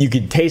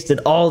could taste it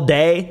all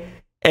day,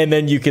 and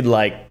then you could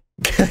like,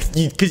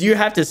 because you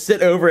have to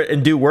sit over it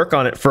and do work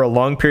on it for a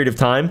long period of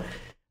time,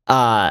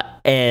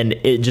 and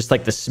it just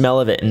like the smell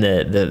of it and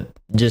the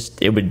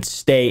just, it would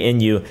stay in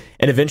you,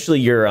 and eventually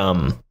you're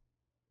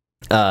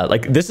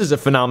like, this is a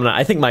phenomenon.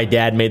 I think my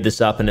dad made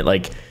this up, and it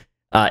like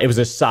it was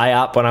a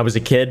psyop when I was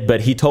a kid,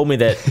 but he told me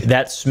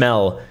that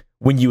smell,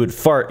 when you would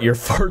fart, your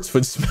farts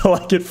would smell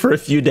like it for a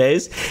few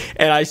days.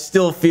 And I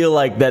still feel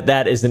like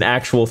that is an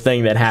actual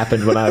thing that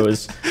happened when I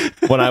was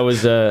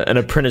an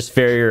apprentice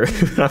farrier.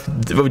 I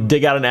would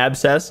dig out an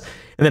abscess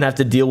and then have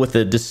to deal with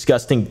the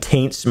disgusting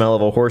taint smell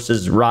of a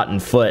horse's rotten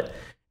foot.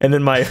 And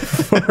then my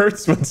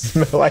farts would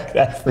smell like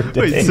that for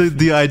days. Wait, so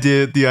the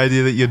idea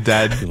that your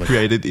dad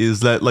created is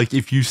that like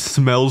if you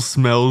smell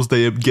smells,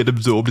 they get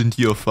absorbed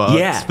into your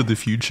farts for the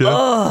future.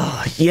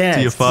 Oh, yeah.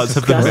 So your farts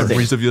have the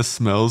memories of your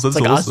smells. That's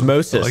like awesome.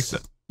 osmosis. I like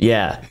that.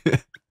 Yeah.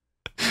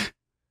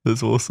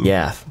 That's awesome.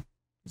 Yeah.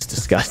 It's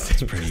disgusting.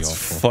 It's pretty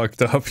awful.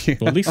 Fucked up. Yeah.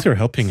 Well, at least you're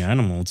helping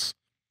animals.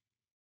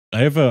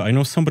 I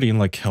know somebody in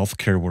like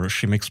healthcare where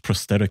she makes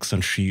prosthetics,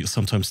 and she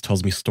sometimes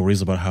tells me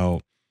stories about how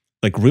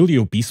like really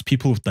obese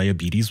people with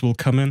diabetes will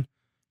come in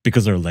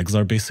because their legs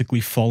are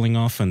basically falling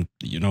off, and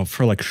you know,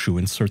 for like shoe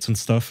inserts and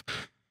stuff.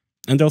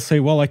 And they'll say,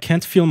 well, I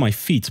can't feel my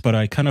feet, but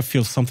I kind of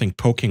feel something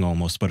poking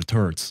almost, but it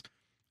hurts.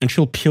 And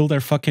she'll peel their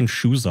fucking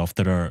shoes off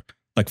that are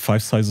like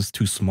 5 sizes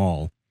too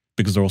small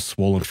because they're all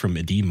swollen from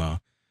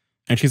edema.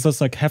 And she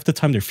says like half the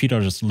time their feet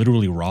are just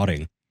literally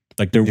rotting.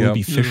 Like there will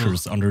be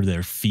fissures under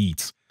their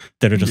feet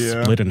that are just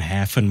split in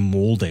half and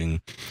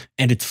molding.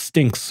 And it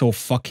stinks so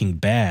fucking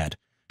bad.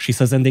 She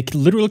says, and they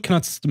literally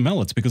cannot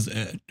smell it because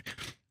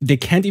they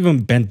can't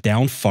even bend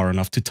down far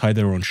enough to tie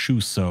their own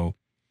shoes. So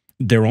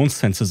their own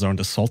senses aren't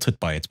assaulted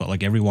by it, but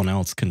like everyone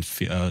else can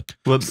smell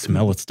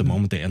it the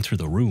moment they enter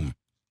the room.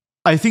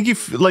 I think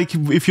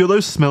if you're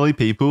those smelly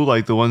people,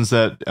 like the ones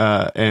that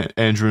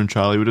Andrew and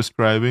Charlie were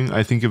describing,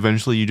 I think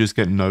eventually you just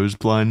get nose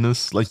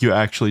blindness. Like you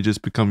actually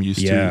just become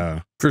used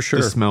to for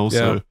sure the smell,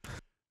 so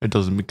it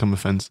doesn't become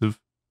offensive.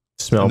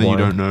 Smell and then blind.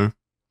 you don't know.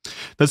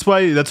 That's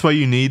why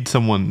you need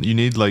someone. You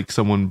need like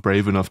someone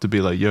brave enough to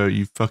be like, "Yo,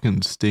 you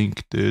fucking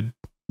stink, dude."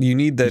 You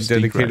need that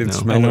dedicated right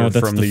smeller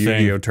from the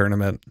Yu-Gi-Oh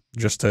tournament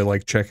just to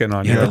like check in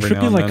on you that every should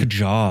now be and like then. a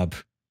job.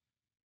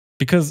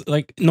 Because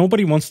like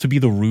nobody wants to be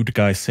the rude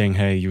guy saying,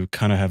 "Hey, you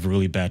kind of have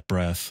really bad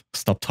breath.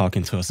 Stop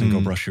talking to us and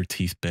go brush your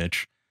teeth,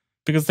 bitch."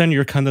 Because then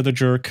you're kind of the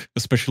jerk,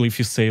 especially if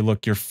you say,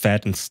 "Look, you're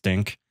fat and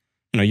stink."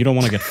 You know, you don't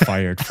want to get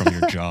fired from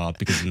your job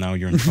because now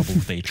you're in trouble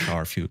with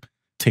HR if you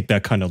take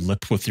that kind of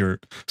lip with your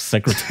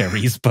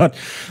secretaries. But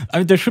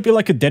there should be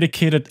like a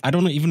dedicated, I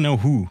don't even know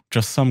who,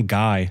 just some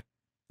guy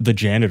the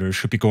janitor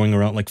should be going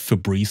around like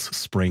Febreze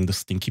spraying the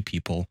stinky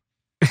people.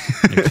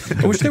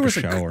 I wish there was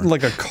a shower.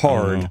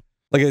 card,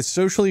 like a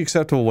socially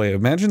acceptable way.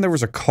 Imagine there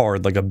was a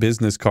card, like a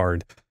business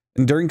card,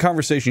 and during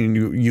conversation,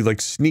 you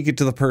like sneak it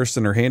to the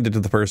person or hand it to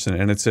the person,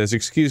 and it says,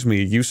 "Excuse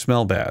me, you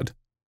smell bad.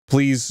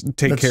 Please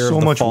take care of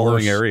the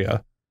following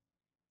area."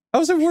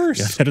 How is it worse?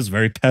 Yeah, that is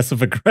very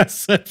passive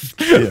aggressive.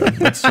 Yeah,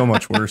 that's so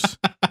much worse.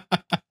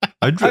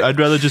 I'd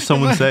rather just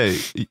someone say,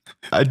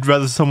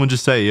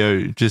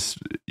 yo, just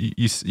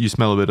you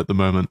smell a bit at the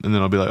moment, and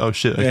then I'll be like, oh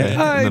shit, okay,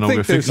 Yeah. and then I'll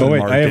go fix it. Oh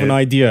wait, I have an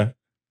idea.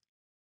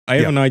 I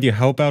have an idea.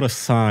 How about a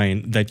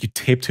sign that you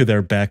tape to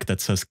their back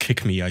that says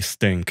 "Kick me, I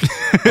stink"?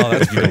 Oh,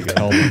 that's you don't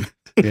tell them.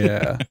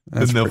 Yeah,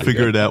 And they'll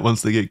figure it out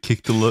once they get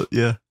kicked a lot.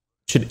 Yeah,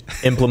 Should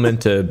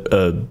implement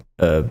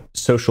a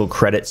social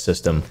credit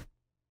system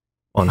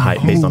on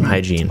based on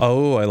hygiene.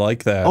 Oh, I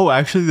like that. Oh,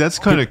 actually, that's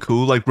kind of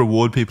cool. Like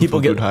reward people for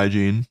good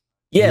hygiene.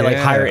 Yeah, like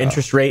higher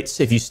interest rates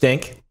if you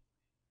stink.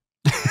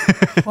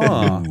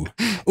 Huh.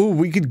 Ooh,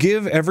 we could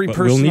give every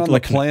person on the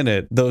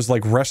planet those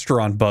like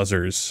restaurant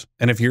buzzers,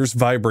 and if yours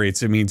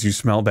vibrates, it means you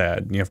smell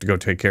bad, and you have to go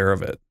take care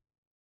of it.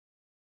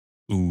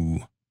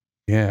 Ooh.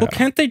 Yeah. Well,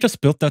 can't they just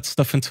build that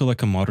stuff into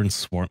like a modern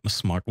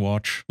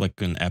smartwatch,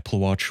 like an Apple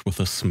Watch with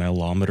a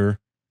smellometer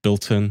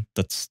built in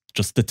that's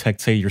just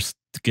detects, hey, your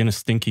skin is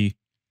stinky,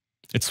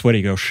 it's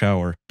sweaty, go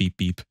shower, beep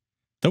beep.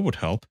 That would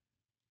help.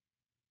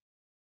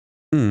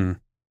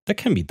 That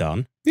can be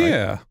done.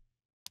 Yeah. Right?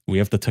 We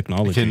have the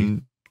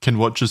technology. Can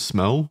watches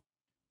smell?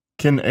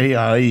 Can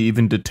AI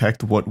even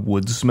detect what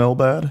would smell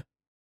bad?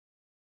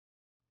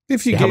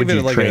 If you gave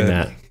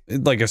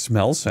it like a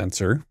smell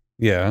sensor,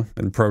 yeah,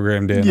 and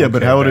programmed in. Yeah,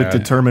 but how would it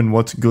determine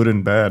what's good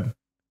and bad?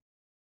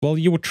 Well,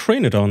 you would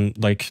train it on,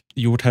 like,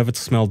 you would have it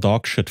smell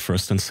dog shit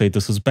first and say,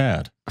 this is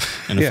bad.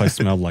 And if I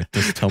smell like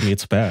this, tell me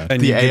it's bad.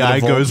 And the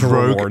AI goes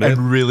rogue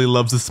and really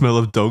loves the smell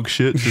of dog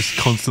shit, just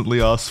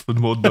constantly asks for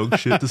more dog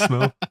shit to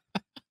smell.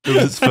 It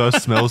was its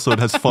first smell, so it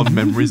has fond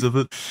memories of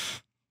it.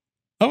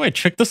 Oh, wait,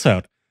 check this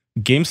out.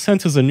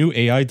 GameSense is a new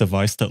AI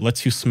device that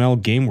lets you smell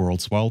game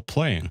worlds while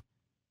playing.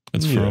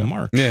 It's from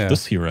March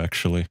this year,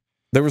 actually.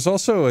 There was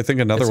also, I think,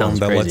 another one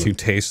that lets you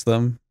taste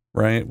them,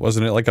 right?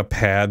 Wasn't it like a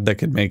pad that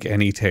could make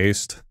any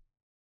taste?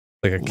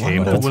 Like a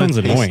cable? That sounds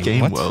annoying.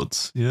 Game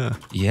worlds, yeah.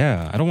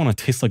 Yeah, I don't want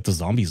to taste like the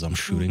zombies I'm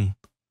shooting.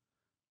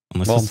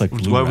 Unless it's like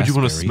blue why would you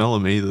want to raspberry. smell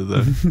them either,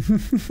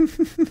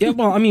 though? Yeah,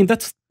 well, I mean,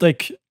 that's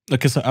like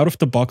I said, out of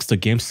the box, the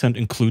game scent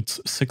includes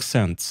 6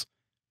 scents.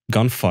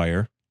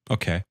 Gunfire,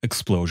 okay.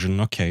 Explosion,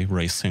 okay.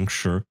 Racing,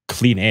 sure.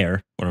 Clean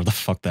air, whatever the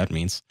fuck that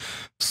means.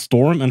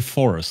 Storm and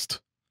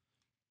forest.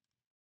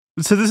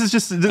 So this is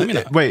just,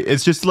 wait,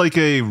 it's just like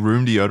a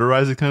room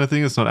deodorizer kind of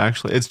thing? It's not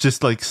actually, it's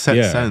just like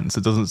set scents.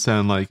 It doesn't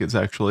sound like it's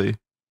actually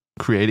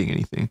creating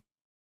anything.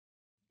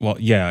 Well,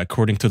 yeah,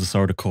 according to this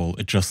article,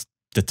 it just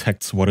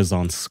detects what is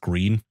on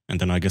screen, and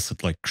then I guess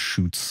it like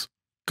shoots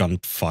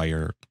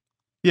gunfire.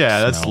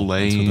 Yeah, that's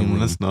lame.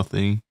 That's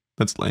nothing.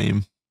 That's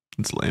lame.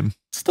 It's lame.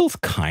 Still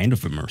kind of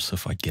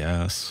immersive, I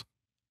guess.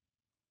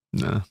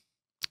 Nah.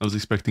 I was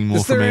expecting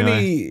more from AI.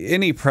 Is there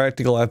any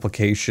practical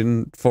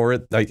application for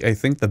it? I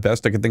think the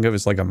best I could think of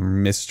is like a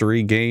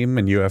mystery game,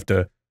 and you have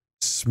to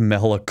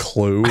smell a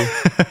clue,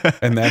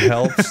 and that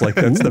helps. Like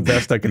that's the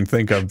best I can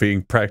think of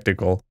being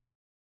practical.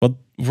 But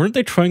weren't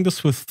they trying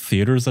this with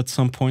theaters at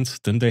some points?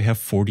 Didn't they have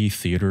 4D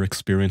theater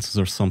experiences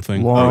or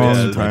something?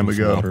 Long time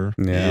ago.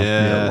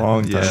 Yeah,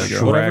 long time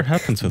ago. Whatever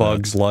happened to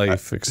Bugs that?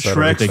 Life,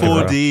 etc. Shrek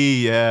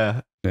 4D,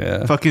 yeah.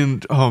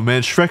 Fucking, oh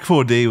man, Shrek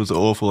 4D was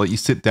awful. Like you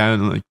sit down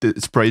and like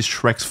it sprays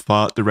Shrek's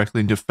fart directly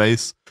into your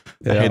face.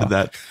 I hated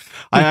that.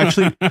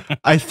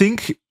 I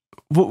think,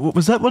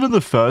 was that one of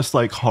the first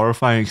like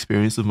horrifying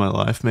experiences of my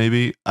life?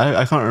 Maybe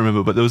I can't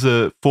remember, but there was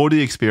a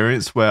 4D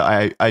experience where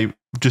I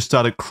just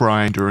started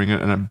crying during it,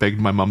 and I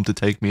begged my mum to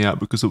take me out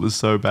because it was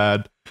so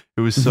bad.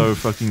 It was so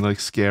fucking like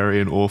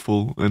scary and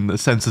awful, and the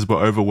senses were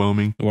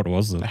overwhelming. What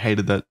was it? I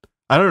hated that.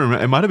 I don't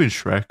remember. It might have been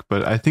Shrek,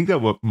 but I think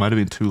that might have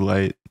been too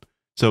late.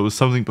 So it was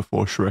something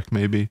before Shrek,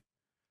 maybe.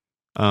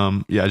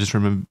 Yeah, I just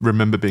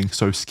remember being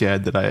so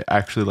scared that I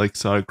actually like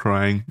started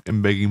crying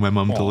and begging my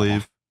mum to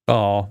leave.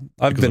 Oh,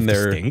 I've been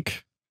there.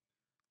 Stink?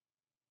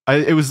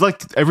 It was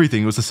like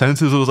everything. It was the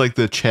senses. It was like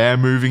the chair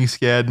moving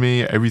scared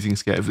me. Everything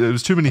scared. It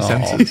was too many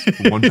senses.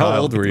 One How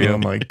old were you? Oh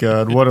my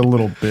god, what a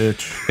little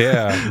bitch.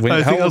 Yeah.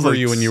 How old were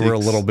you when you were a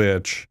little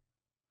bitch?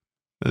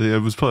 Yeah,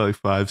 it was probably like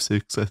 5,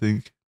 6, I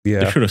think.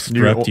 Yeah. They should have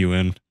strapped you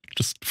in.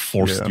 Just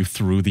forced you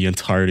through the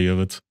entirety of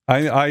it.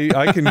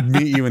 I can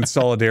meet you in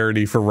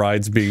solidarity for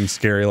rides being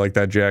scary like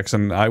that,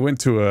 Jackson. I went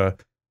to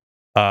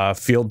a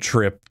field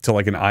trip to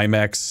like an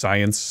IMAX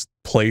science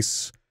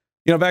place.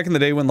 You know, back in the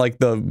day when like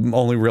the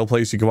only real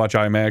place you could watch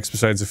IMAX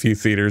besides a few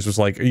theaters was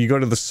like you go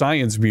to the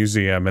science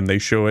museum and they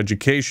show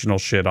educational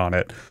shit on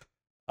it.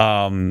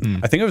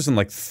 I think I was in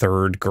like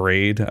 3rd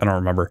grade. I don't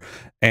remember.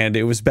 And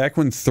it was back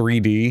when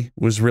 3D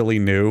was really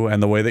new.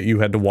 And the way that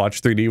you had to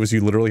watch 3D was you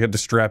literally had to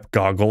strap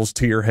goggles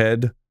to your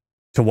head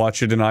to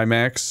watch it in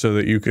IMAX so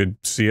that you could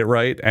see it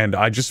right. And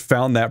I just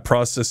found that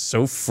process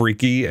so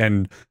freaky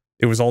and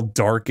it was all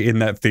dark in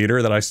that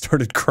theater that I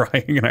started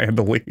crying and I had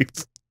to leave.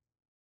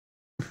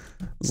 I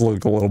was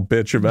like a little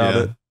bitch about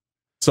it.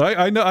 So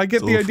I know I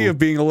get the idea of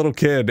being a little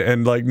kid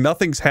and like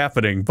nothing's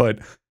happening, but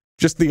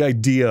just the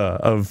idea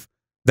of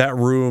that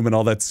room and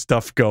all that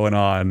stuff going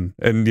on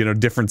and, you know,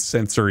 different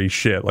sensory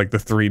shit like the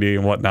 3D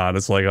and whatnot.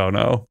 It's like, oh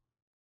no,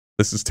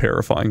 this is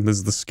terrifying. This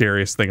is the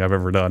scariest thing I've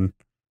ever done.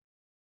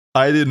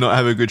 I did not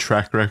have a good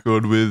track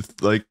record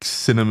with like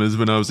cinemas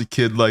when I was a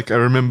kid. Like I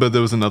remember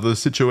there was another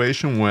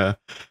situation where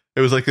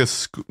it was like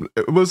it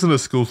wasn't a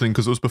school thing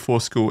because it was before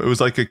school. It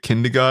was like a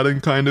kindergarten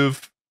kind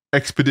of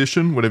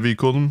expedition, whatever you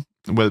call them,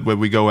 where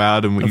we go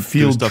out and we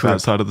do stuff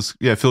outside of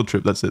the field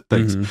trip. That's it.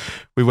 Thanks.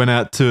 We went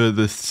out to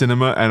the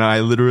cinema and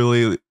I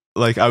literally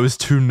like I was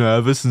too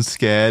nervous and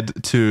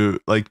scared to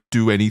like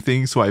do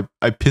anything, so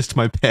I pissed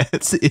my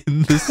pants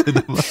in the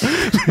cinema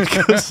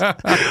because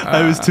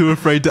I was too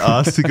afraid to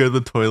ask to go to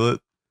the toilet.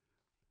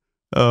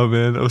 Oh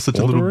man, I was such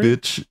a little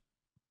bitch.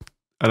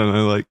 I don't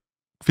know, like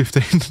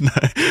 15. No.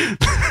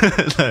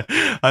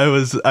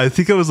 I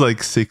think I was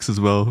like 6 as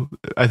well.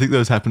 I think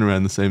those happened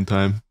around the same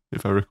time,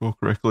 if I recall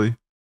correctly.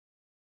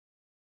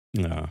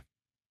 No.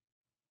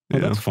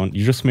 Well, that's fun.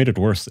 You just made it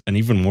worse and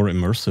even more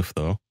immersive,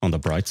 though, on the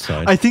bright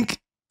side. I think,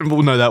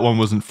 well, no, that one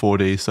wasn't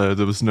 4D, so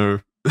there was no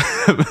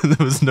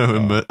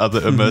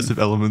other immersive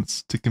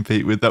elements to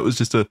compete with. That was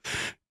just a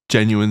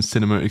genuine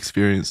cinema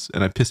experience,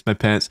 and I pissed my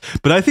pants.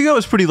 But I think I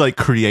was pretty like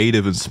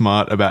creative and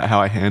smart about how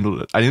I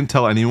handled it. I didn't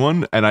tell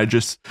anyone, and I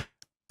just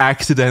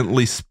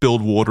accidentally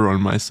spilled water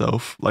on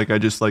myself. Like I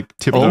just like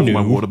tipped over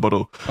my water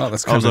bottle. Oh,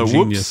 that's kind of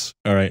genius.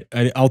 All right,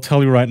 I'll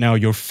tell you right now,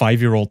 your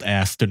 5-year-old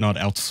ass did not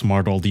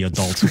outsmart all the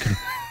adults who can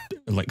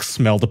like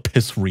smell the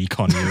piss reek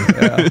on you.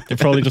 They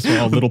probably just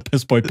a little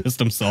piss boy pissed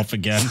himself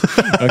again.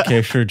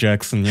 Okay, sure,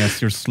 Jackson.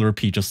 Yes, your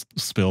Slurpee just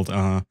spilled.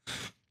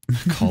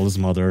 Call his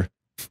mother.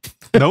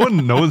 No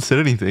one said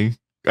anything.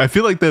 I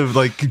feel like they're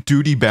like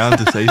duty bound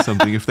to say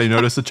something if they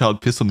notice a child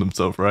piss on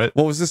themselves, right?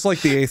 Well, was this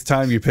like the 8th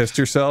time you pissed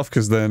yourself?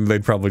 Because then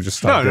they'd probably just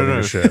stop giving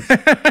a shit.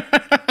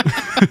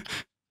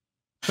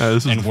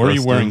 And were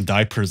you wearing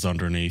diapers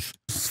underneath?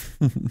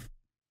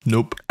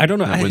 Nope. I don't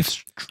know.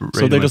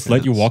 So they just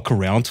let you walk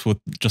around with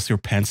just your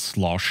pants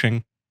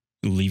sloshing,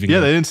 leaving.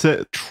 Yeah, they didn't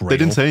say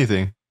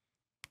anything.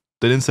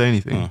 They didn't say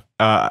anything.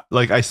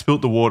 Like I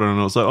spilt the water, and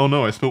I was like, "Oh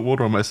no, I spilt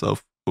water on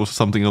myself," or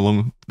something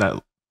along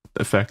that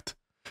effect.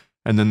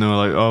 And then they were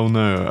like, "Oh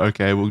no,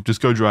 okay, well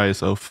just go dry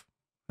yourself."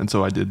 And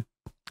so I did.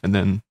 And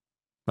then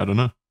I don't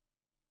know.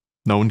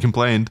 No one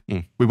complained.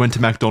 We went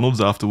to McDonald's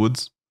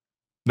afterwards.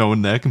 No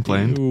one there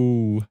complained.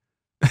 Ooh.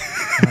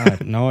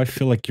 God, now I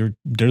feel like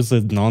there's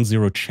a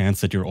non-zero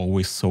chance that you're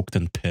always soaked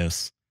in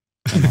piss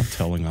and not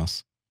telling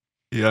us.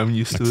 Yeah, I'm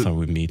used to it. Next time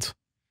we meet.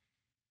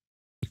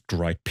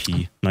 Dried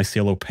pee. Nice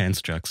yellow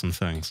pants, Jackson.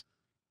 Thanks.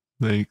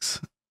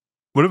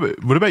 What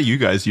about you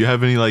guys? Do you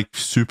have any like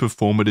super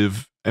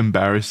formative,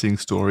 embarrassing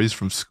stories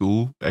from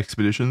school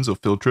expeditions or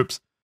field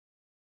trips?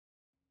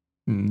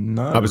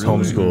 I was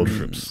homeschooled.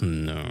 Trips.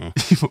 No.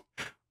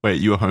 Wait,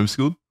 you were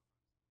homeschooled?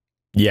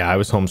 Yeah, I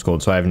was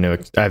homeschooled, so I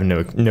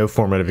have no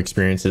formative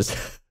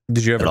experiences.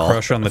 Did you have a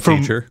crush on the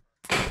teacher?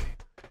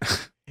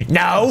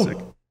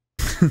 No.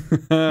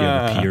 You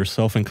ever pee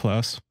yourself in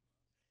class?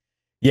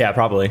 Yeah,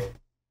 probably.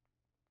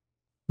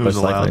 It was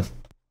allowed.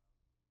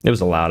 It was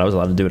allowed. I was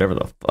allowed to do whatever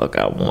the fuck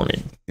I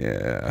wanted.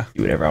 Yeah.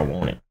 Do whatever I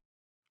wanted.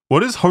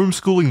 What is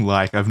homeschooling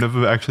like? I've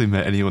never actually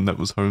met anyone that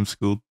was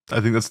homeschooled. I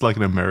think that's like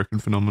an American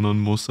phenomenon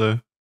more so.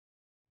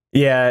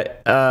 Yeah,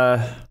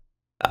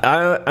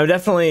 I'm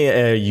definitely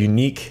a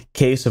unique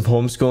case of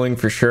homeschooling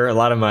for sure. A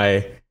lot of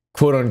my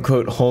quote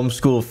unquote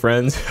homeschool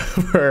friends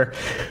were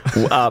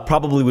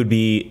probably would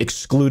be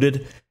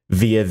excluded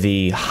via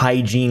the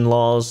hygiene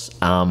laws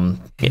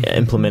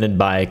implemented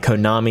by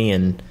Konami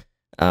and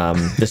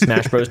the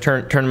Smash Bros.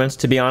 Tournaments,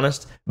 to be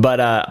honest.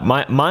 But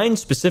mine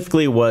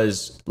specifically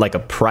was like a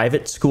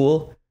private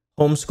school,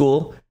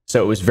 homeschool.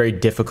 So it was very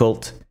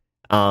difficult.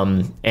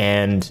 And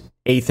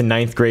 8th and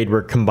 9th grade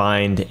were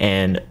combined,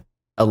 and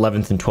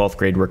 11th and 12th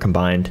grade were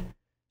combined.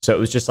 So it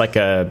was just like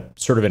a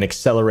sort of an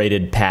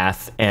accelerated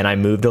path, and I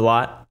moved a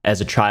lot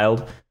as a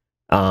child.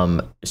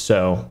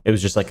 So it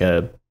was just like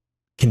a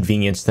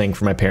convenience thing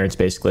for my parents,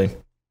 basically.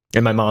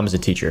 And my mom is a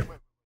teacher.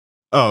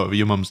 Oh,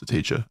 your mom's a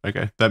teacher.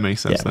 Okay, that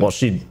makes sense. Yeah, then. well,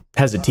 she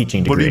has a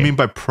teaching degree. What do you mean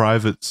by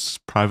private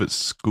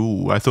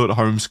school? I thought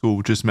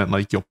homeschool just meant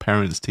like your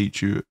parents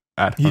teach you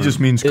at home. He just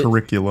means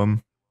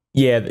curriculum.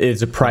 Yeah,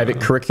 it's a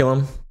private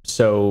curriculum.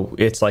 So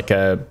it's like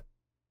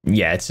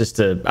it's just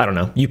I don't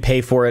know. You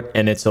pay for it,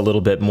 and it's a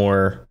little bit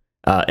more,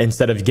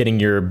 instead of getting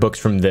your books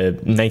from the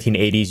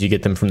 1980s, you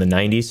get them from the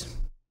 90s.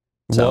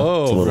 So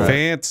whoa,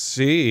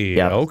 fancy.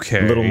 Yeah,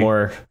 okay. A little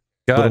more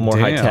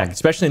high tech,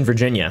 especially in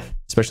Virginia.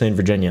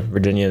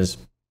 Virginia's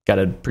got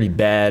a pretty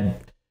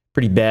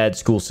bad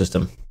school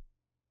system.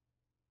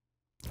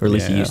 Or at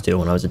least it used to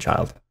when I was a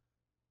child,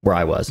 where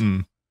I was.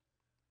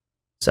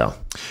 So,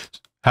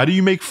 how do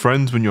you make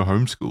friends when you're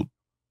homeschooled?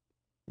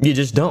 You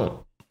just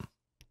don't.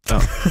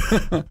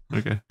 Oh,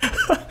 okay.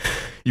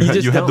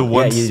 You had the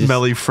one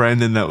smelly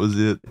friend, and that was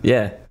it.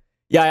 Yeah.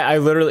 Yeah,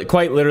 I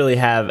quite literally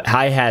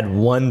I had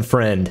one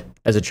friend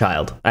as a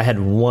child. I had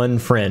one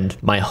friend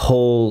my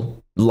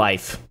whole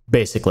life,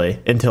 basically,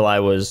 until I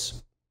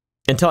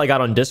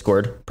got on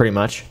Discord, pretty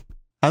much.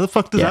 How the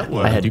fuck does that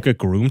work? Did you get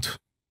groomed?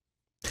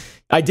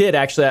 I did,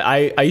 actually.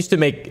 I used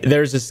to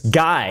there's this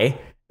guy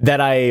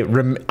that I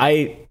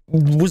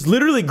was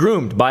literally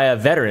groomed by a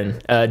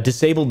veteran, a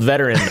disabled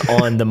veteran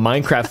on the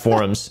Minecraft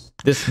forums.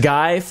 This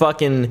guy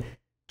fucking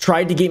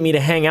tried to get me to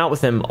hang out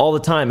with him all the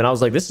time. And I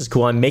was like, this is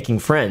cool. I'm making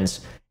friends.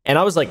 And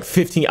I was like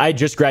 15. I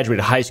just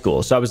graduated high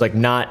school. So I was like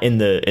not in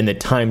the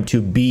time to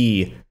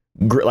be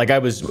like, I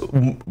was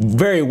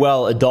very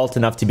well adult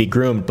enough to be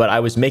groomed, but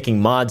I was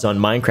making mods on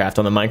Minecraft,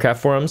 on the Minecraft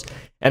forums.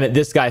 And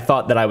this guy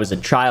thought that I was a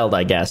child,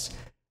 I guess.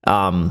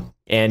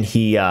 And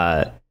he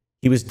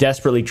was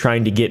desperately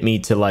trying to get me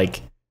to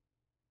like,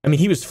 I mean,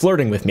 he was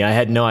flirting with me. I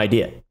had no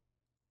idea.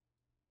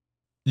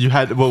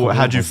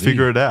 How'd you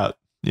figure it out?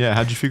 Yeah,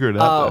 how'd you figure it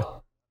out?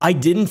 I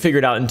didn't figure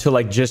it out until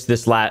like just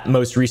this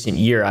most recent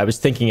year. I was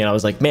thinking and I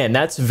was like, man,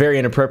 that's very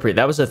inappropriate.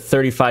 That was a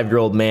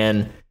 35-year-old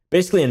man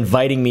basically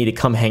inviting me to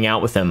come hang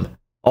out with him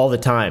all the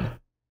time.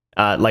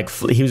 Like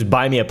he was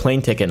buying me a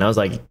plane ticket and I was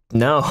like,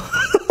 no.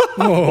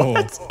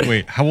 Whoa.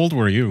 Wait, how old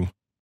were you?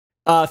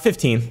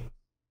 15.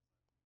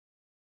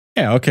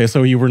 Yeah, okay,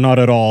 so you were not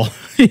at all.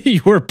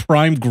 You were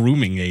prime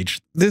grooming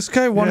age. This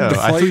guy wanted to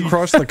fly you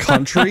across the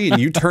country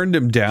and you turned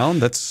him down?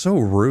 That's so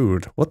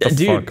rude. What the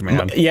fuck,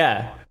 man?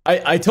 Yeah.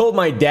 I told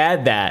my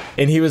dad that,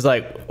 and he was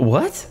like,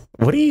 "What?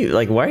 What are you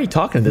like? Why are you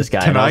talking to this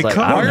guy?" Can I was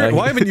come? Like,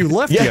 why haven't you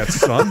left yet,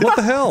 son? What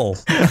the hell?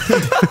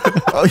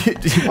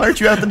 Why aren't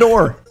you at the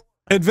door?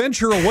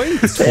 Adventure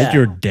awaits. Told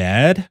your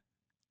dad?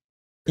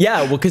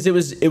 Yeah, well, because it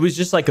was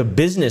just like a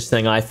business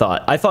thing. I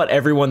thought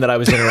everyone that I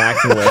was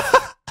interacting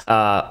with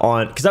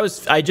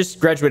because I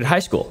just graduated high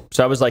school,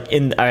 so I was like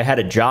I had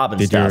a job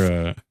and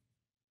stuff.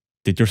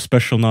 Did your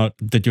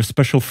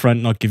special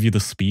friend not give you the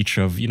speech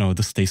of,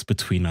 this stays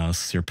between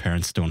us, your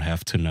parents don't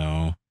have to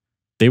know,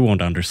 they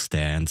won't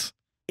understand?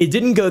 It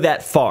didn't go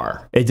that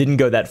far.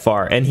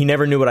 And he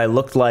never knew what I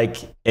looked like,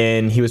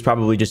 and he was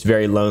probably just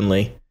very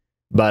lonely.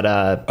 But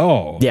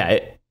yeah,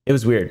 it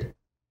was weird.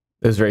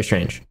 It was very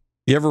strange.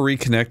 You ever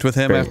reconnect with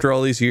him after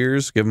all these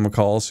years? Give him a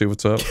call, see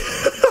what's up.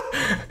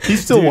 He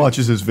still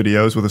watches his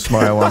videos with a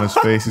smile on his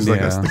face. He's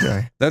like, that's the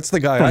guy. That's the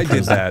guy. I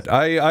did that.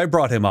 I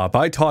brought him up.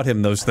 I taught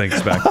him those things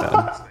back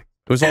then.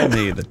 It was all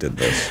me that did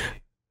this.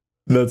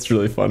 That's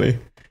really funny.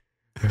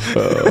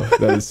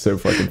 That is so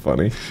fucking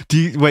funny.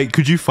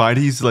 Could you find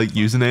his like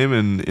username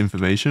and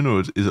information,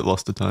 or is it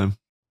lost to time?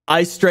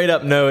 I straight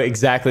up know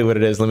exactly what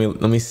it is. Let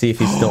me see if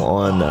he's still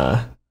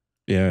on.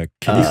 Yeah,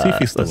 can you see if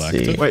he's still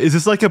active? Wait, is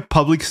this like a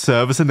public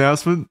service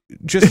announcement?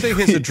 Just say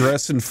his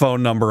address and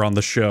phone number on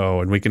the show,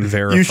 and we can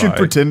verify. You should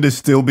pretend to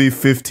still be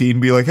 15.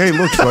 Be like, hey,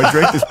 look, so I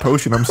drank this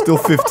potion. I'm still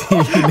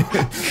 15.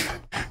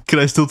 Can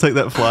I still take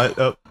that flight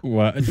up?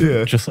 Well,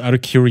 yeah. Just out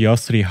of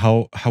curiosity,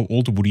 how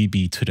old would he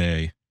be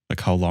today? Like,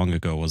 how long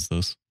ago was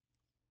this?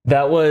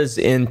 That was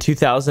in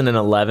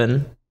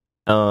 2011.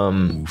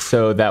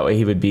 So that way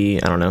he would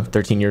be, I don't know,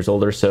 13 years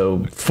older.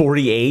 So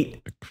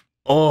 48.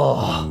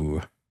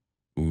 Oh.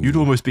 Ooh. You'd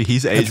almost be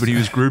his age when he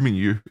was grooming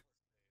you.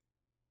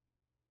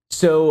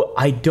 So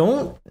I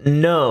don't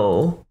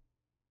know.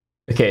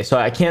 Okay, so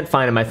I can't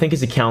find him. I think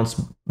his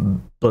account's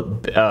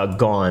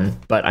gone,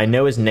 but I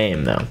know his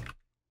name though.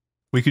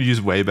 We could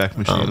use Wayback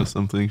Machine or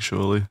something,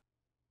 surely.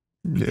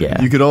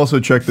 Yeah. You could also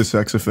check the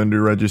sex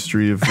offender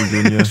registry of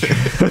Virginia.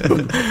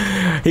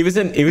 He was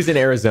in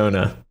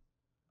Arizona.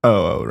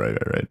 Oh,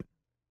 right.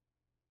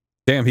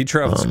 Damn, he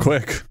travels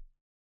quick.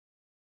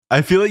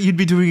 I feel like you'd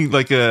be doing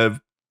like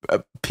a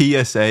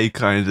PSA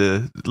kind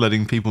of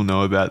letting people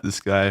know about this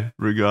guy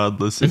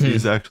regardless if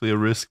he's actually a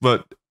risk,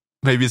 but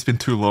maybe it's been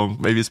too long.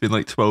 Maybe it's been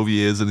like 12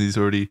 years and he's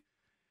already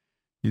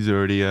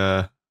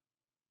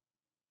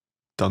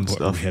done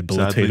stuff.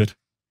 Rehabilitated? Sadly.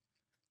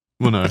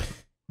 Well, no.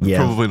 Yeah.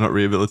 Probably not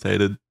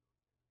rehabilitated.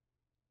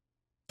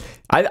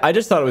 I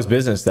just thought it was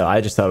business though. I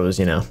just thought it was,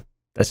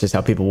 that's just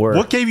how people work.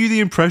 What gave you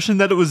the impression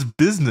that it was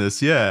business?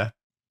 Yeah.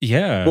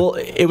 Well,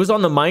 it was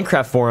on the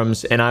Minecraft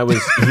forums and he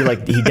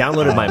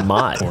downloaded my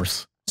mod. Of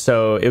course.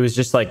 So it was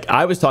just like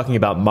I was talking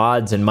about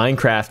mods and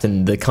Minecraft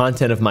and the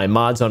content of my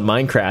mods on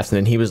Minecraft, and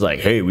then he was like,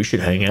 "Hey, we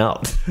should hang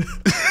out."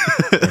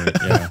 Right,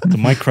 yeah. The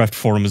Minecraft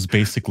forum is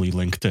basically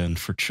LinkedIn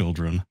for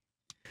children.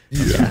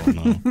 Yeah.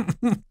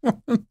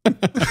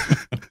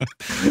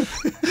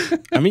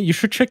 I mean, you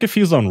should check if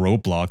he's on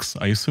Roblox.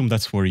 I assume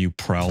that's where you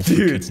prowl for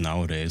kids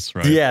nowadays,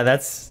 right? Yeah,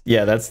 that's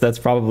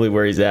probably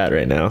where he's at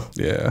right now.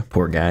 Yeah.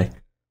 Poor guy.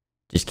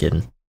 Just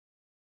kidding.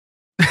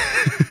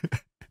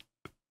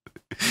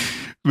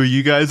 Were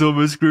you guys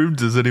almost groomed?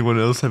 Does anyone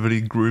else have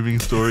any grooming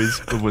stories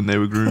of when they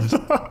were groomed?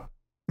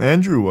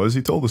 Andrew was.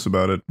 He told us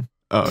about it.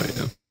 Oh,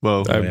 yeah.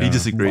 Well, he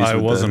disagrees I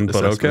with wasn't,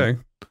 but assessment.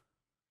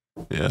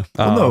 okay. Yeah.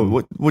 Well,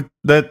 no, what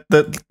that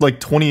like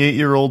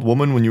 28-year-old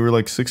woman when you were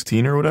like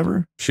 16 or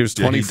whatever? She was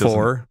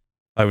 24.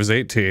 I was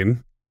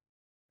 18.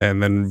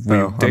 And then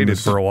we dated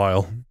for a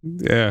while.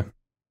 Yeah.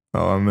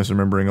 Oh, I'm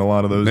misremembering a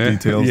lot of those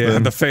details. Yeah,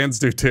 then. the fans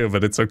do too,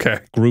 but it's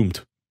okay.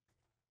 Groomed.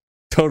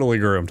 Totally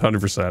groomed,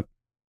 100%.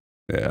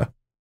 Yeah.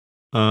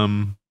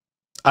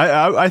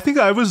 I think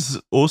I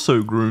was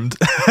also groomed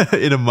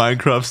in a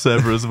Minecraft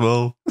server as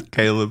well,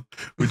 Caleb,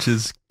 which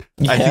is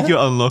I think you're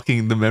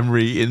unlocking the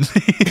memory in me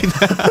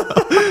now.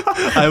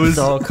 I would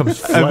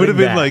have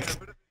been like,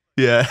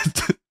 yeah,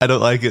 I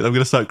don't like it. I'm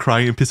gonna start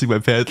crying and pissing my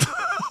pants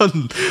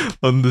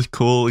on this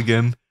call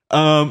again.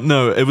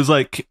 No, it was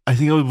like I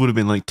think I would have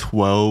been like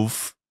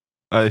 12.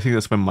 I think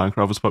that's when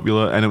Minecraft was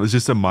popular, and it was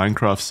just a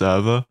Minecraft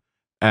server,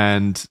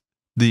 and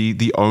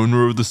the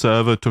owner of the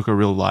server took a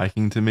real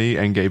liking to me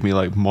and gave me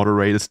like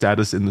moderator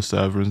status in the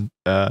server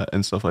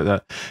and stuff like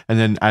that, and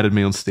then added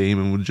me on Steam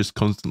and would just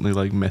constantly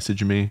like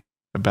message me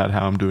about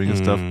how I'm doing and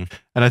stuff. And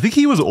I think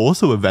he was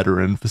also a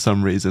veteran for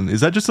some reason.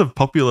 Is that just a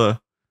popular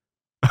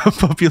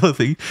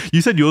thing?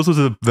 You said yours was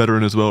a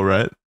veteran as well,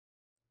 right?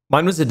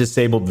 Mine was a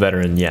disabled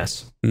veteran,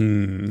 yes.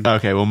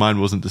 Okay, well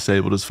mine wasn't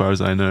disabled as far as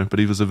I know, but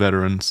he was a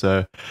veteran,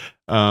 so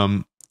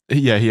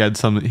yeah, he had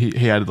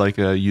he had like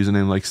a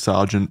username like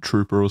Sergeant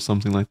Trooper or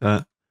something like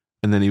that,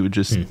 and then he would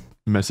just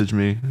message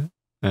me.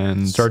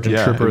 And Sergeant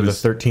Trooper of the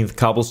 13th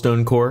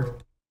Cobblestone Corps.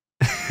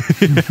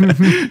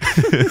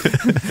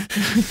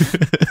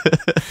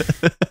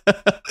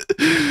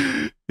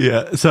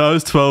 Yeah, so I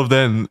was 12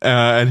 then,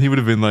 and he would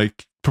have been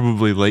like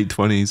probably late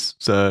 20s.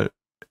 So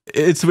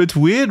it's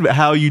weird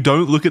how you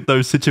don't look at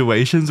those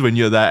situations when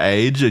you're that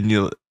age, and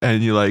you're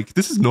like,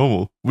 this is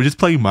normal. We're just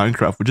playing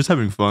Minecraft. We're just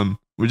having fun.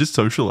 We're just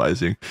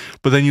socializing.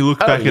 But then you look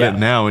back at it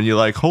now, and you're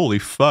like, holy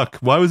fuck!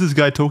 Why was this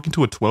guy talking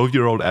to a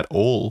 12-year-old at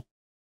all?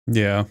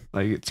 Yeah,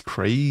 like it's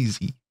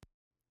crazy.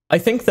 I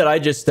think that I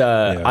just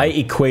I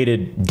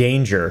equated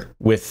danger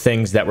with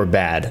things that were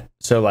bad.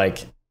 So like,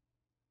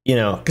 you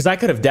know, because I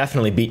could have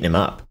definitely beaten him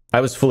up. I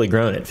was fully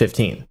grown at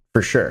 15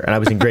 for sure, and I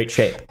was in great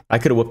shape. I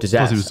could have whooped his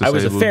ass. I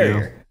was a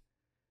farrier.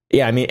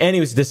 Yeah, I mean, and he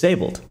was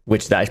disabled,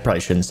 which I probably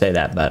shouldn't say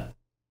that, but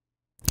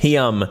he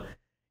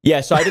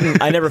yeah. So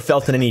I never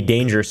felt in any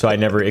danger, so I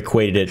never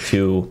equated it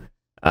to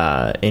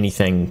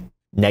anything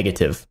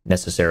negative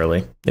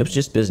necessarily. It was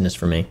just business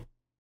for me.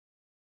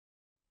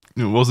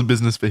 It wasn't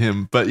business for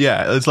him, but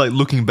yeah, it's like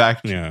looking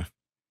back. Yeah,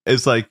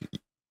 it's like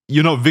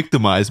you're not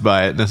victimized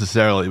by it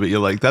necessarily, but you're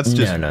like, that's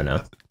just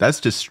no. That's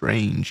just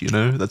strange, you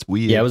know? That's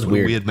weird. Yeah, it was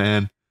weird. Weird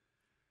man.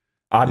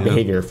 Odd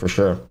behavior for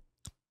sure.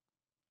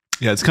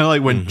 Yeah, it's kind of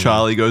like when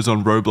Charlie goes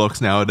on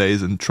Roblox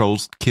nowadays and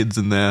trolls kids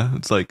in there.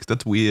 It's like,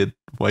 that's weird.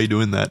 Why are you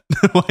doing that?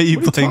 Why are you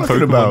playing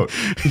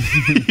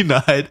Pokemon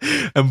Unite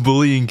and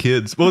bullying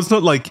kids? Well, it's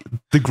not like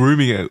the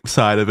grooming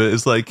side of it.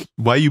 It's like,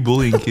 why are you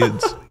bullying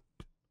kids?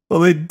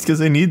 Well, because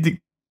they need to.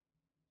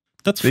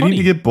 That's they funny. need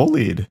to get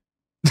bullied.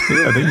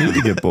 Yeah, they need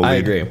to get bullied. I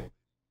agree.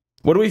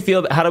 What do we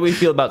feel? How do we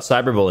feel about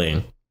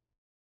cyberbullying?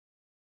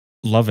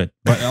 Love it.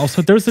 But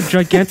also, there's a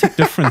gigantic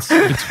difference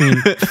between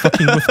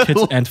fucking with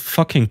kids and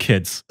fucking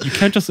kids. You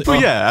can't just.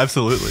 Well, yeah,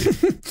 absolutely.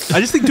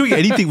 I just think doing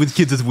anything with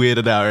kids is weird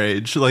at our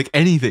age. Like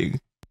anything.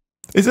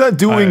 It's not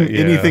doing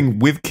anything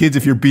with kids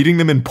if you're beating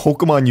them in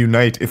Pokemon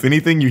Unite. If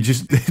anything, you're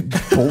just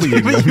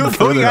bullying them you're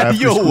before going their out of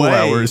after your school way.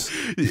 hours.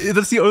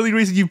 That's the only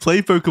reason you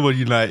play Pokemon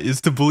Unite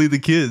is to bully the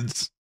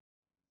kids.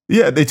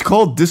 Yeah, it's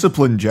called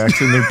discipline,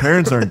 Jackson. Their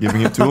parents aren't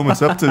giving it to them.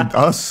 It's up to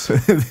us,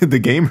 the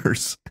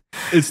gamers.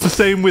 It's the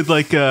same with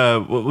like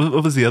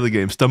what was the other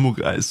game? Stumble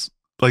Guys.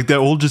 Like they're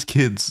all just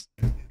kids.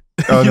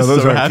 Oh no,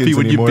 those aren't kids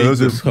anymore.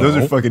 Those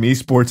are fucking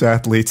esports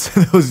athletes.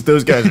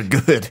 those guys are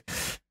good.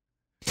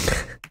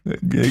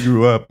 They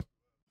grew up.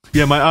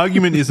 Yeah, my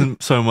argument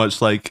isn't so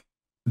much like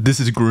this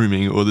is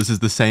grooming or this is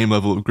the same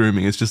level of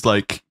grooming. It's just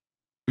like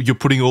you're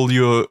putting all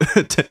your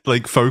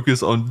like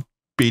focus on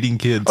beating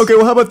kids. Okay,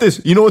 well, how about this?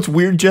 You know what's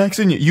weird,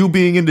 Jackson? You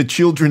being into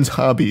children's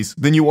hobbies.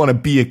 Then you want to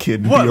be a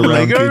kid and be around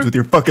Lego? kids with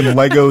your fucking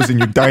Legos and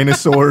your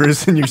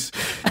dinosaurs and your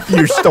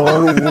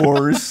Star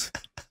Wars.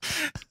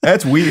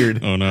 That's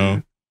weird. Oh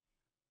no.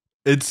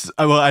 It's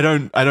well, I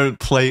don't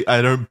play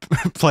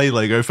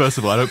Lego. First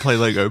of all, I don't play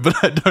Lego, but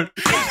I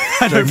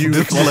don't you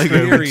mix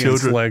Lego with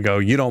children. Lego.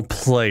 You don't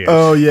play it.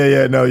 Oh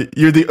yeah, no,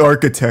 you're the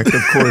architect,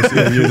 of course.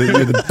 Yeah, you're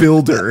the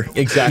builder.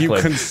 Exactly. You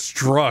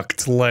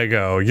construct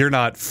Lego. You're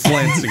not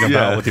flancing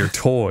about with your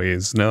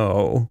toys.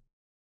 No,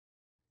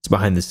 it's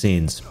behind the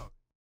scenes.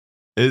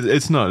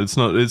 It's not.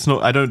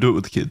 I don't do it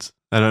with kids.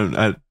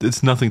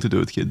 It's nothing to do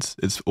with kids.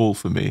 It's all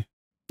for me.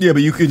 Yeah,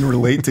 but you can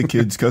relate to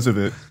kids because of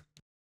it.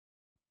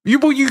 You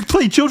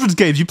play children's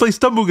games. You play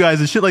Stumble Guys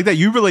and shit like that.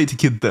 You relate to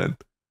kids then.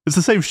 It's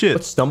the same shit.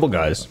 What's Stumble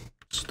Guys?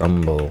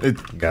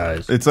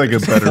 Guys. It's like a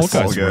better Fall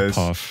Fall Guys.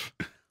 Tough.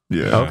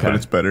 Yeah, okay. But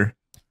it's better.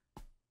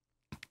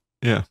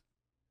 Yeah.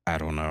 I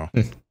don't know.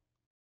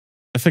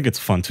 I think it's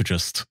fun to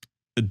just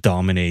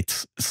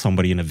dominate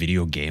somebody in a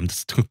video game.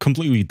 It's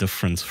completely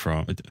different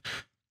from it.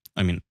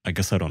 I mean, I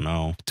guess I don't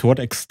know. To what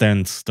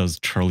extent does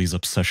Charlie's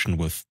obsession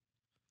with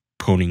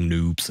poning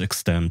noobs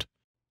extend?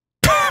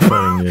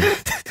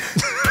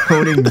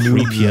 Poning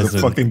noobs is a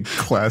fucking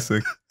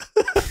classic.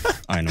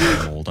 I know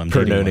I'm old. I'm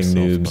dating myself,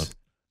 noobs.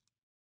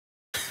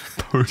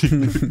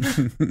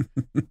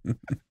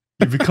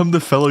 You become the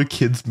fellow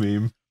kids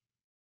meme.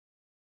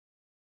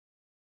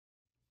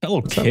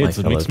 Fellow What's up, kids.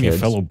 my It makes fellow me a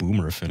kids? fellow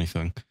boomer, if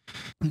anything.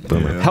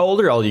 Boomer. Yeah. How old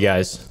are all you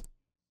guys?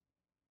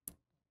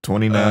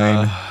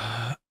 29.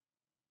 How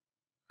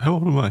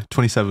old am I?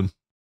 27.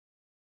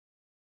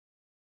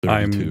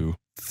 32.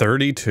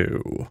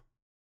 32.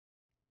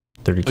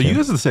 32. Are you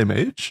guys the same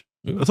age?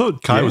 I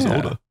thought Kai was Yeah.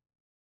 older.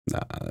 Nah,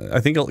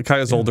 I think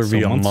Kaya's Yeah, older so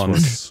via months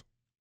months.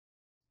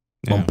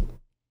 Yeah. I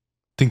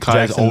think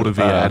Kai is Jackson, older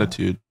via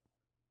attitude.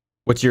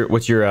 What's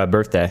your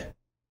birthday?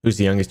 Who's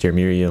the youngest here,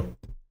 me or you?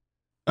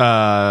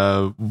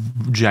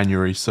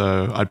 January,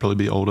 so I'd probably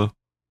be older.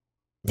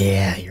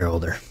 Yeah, you're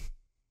older.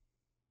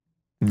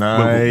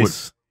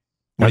 Nice.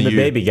 What I'm are the you?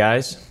 baby,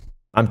 guys.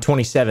 I'm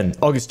 27,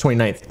 August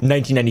 29th,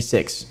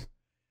 1996.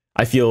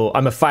 I feel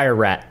I'm a fire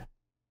rat.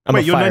 I'm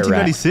Wait, a you're fire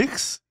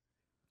 1996?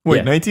 Wait,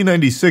 Yeah.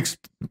 1996.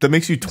 That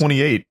makes you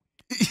 28.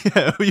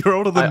 Yeah, you're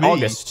older than rat. me.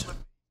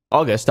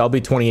 August. I'll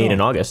be 28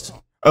 in August.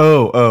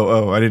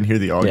 Oh. I didn't hear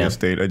the August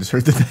date. I just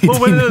heard the Well,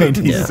 wait, no, no,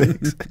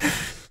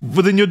 1996.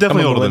 Well, then you're I'm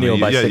definitely a older than millennial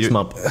me. by Yeah, 6 you-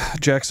 months.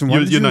 Jackson, why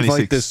You're- did you're you invite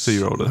 96, this? so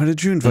you're older. Why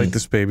did you invite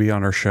this baby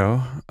on our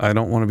show? I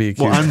don't want to be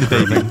accused. Well, I'm the of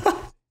baby. grooming.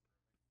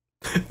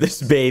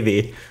 This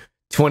baby,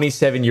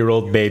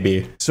 27-year-old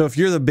baby. So if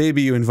you're the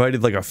baby, you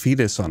invited like a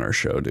fetus on our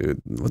show,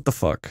 dude. What the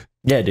fuck?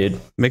 Yeah, dude.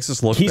 Makes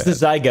us look He's bad.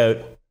 the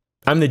zygote.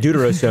 I'm the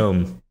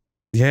deuterosome.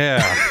 Yeah.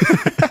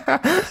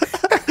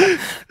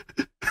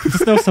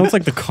 This now sounds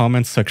like the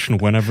comment section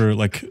whenever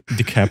like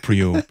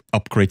DiCaprio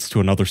upgrades to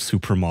another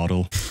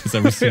supermodel. Because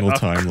every single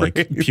time, like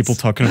Upgrades. people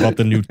talking about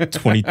the new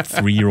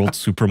 23-year-old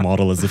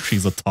supermodel as if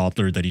she's a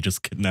toddler that he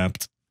just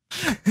kidnapped.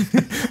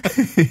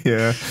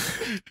 Yeah.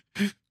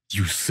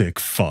 You sick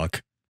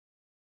fuck.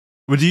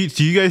 But do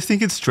you guys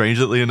think it's strange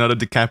that Leonardo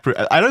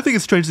DiCaprio? I don't think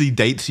it's strange that he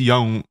dates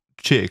young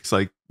chicks,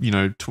 like, you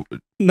know,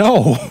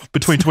 No,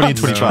 between 20 and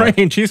it's not 25.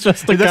 strange. He's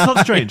just a That's guy. not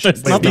strange.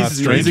 That's not not He's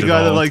strange a at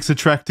guy that all. likes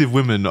attractive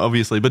women,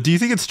 obviously. But do you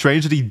think it's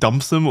strange that he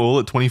dumps them all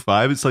at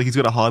 25? It's like he's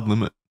got a hard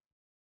limit.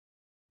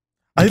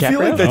 I feel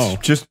like DiCaprio? that's No.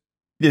 just.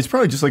 Yeah, it's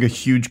probably just like a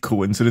huge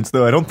coincidence,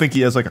 though. I don't think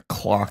he has like a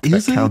clock that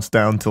Is it? counts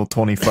down till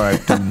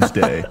 25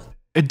 doomsday.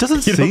 It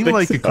doesn't You don't seem think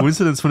like a so?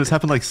 coincidence when it's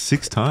happened like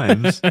 6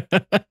 times.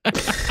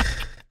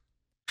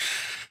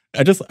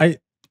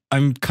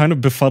 I'm kind of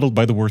befuddled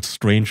by the word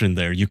strange in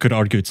there. You could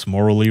argue it's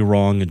morally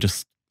wrong and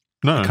just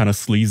No. kind of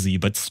sleazy,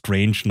 but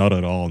strange, not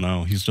at all.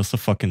 No, he's just a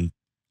fucking,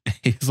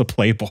 he's a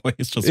playboy.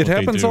 It's just It what they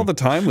happens do. all the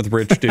time with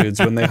rich dudes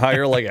when they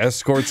hire like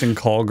escorts and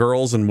call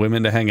girls and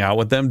women to hang out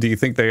with them. Do you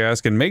think they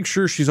ask and make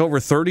sure she's over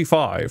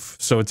 35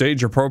 so it's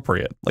age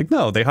appropriate? Like,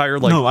 no, they hire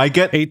like no, I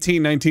get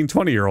 18, 19,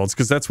 20-year-olds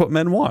because that's what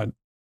men want.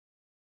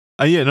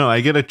 I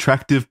get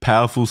attractive,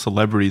 powerful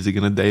celebrities are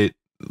going to date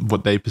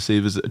what they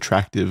perceive as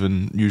attractive,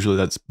 and usually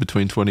that's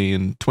between 20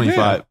 and 25.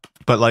 Yeah.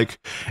 But like,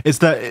 it's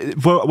that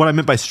what I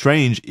meant by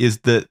strange is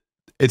that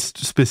it's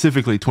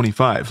specifically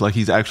 25. Like,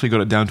 he's actually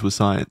got it down to a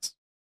science.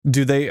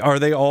 Are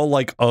they all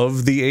like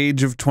of the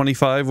age of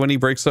 25 when he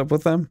breaks up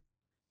with them?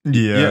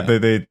 Yeah,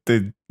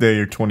 Yeah. they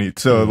are 20.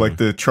 So Mhm. like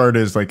the chart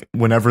is like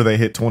whenever they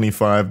hit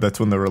 25, that's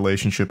when the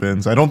relationship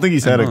ends. I don't think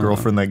he's had a Oh.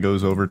 girlfriend that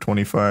goes over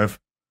 25.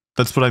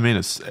 That's what I mean.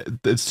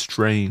 It's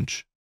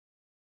strange.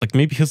 Like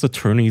maybe his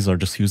attorneys are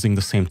just using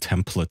the same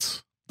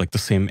templates, like the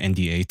same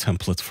NDA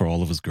templates for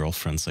all of his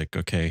girlfriends. Like,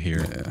 okay,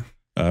 here,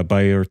 Yeah.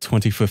 by your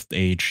 25th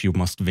age, you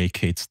must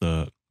vacate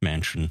the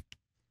mansion,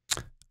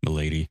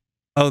 milady.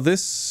 Oh,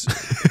 this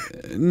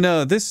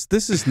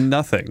is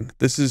nothing.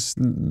 This is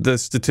the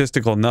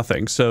statistical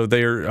nothing. So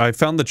I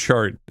found the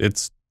chart.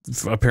 It's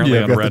apparently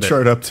Yeah, on I've got Reddit. the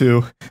chart up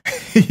too.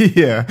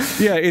 Yeah.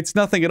 Yeah, it's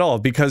nothing at all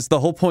because the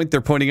whole point they're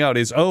pointing out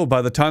is, oh,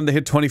 by the time they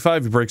hit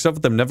 25, he breaks up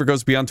with them, never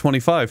goes beyond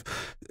 25.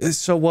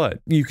 So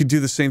what? You could do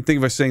the same thing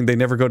by saying they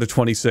never go to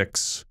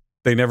 26.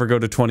 They never go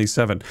to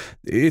 27.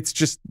 It's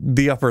just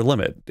the upper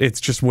limit.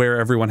 It's just where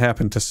everyone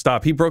happened to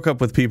stop. He broke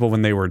up with people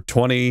when they were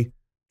 20,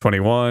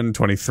 21,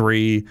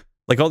 23,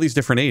 like all these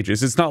different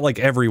ages. It's not like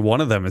every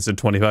one of them is at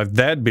 25.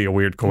 That'd be a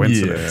weird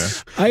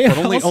coincidence.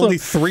 But only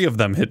 3 of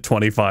them hit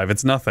 25.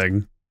 It's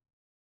nothing.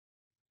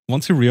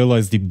 Once you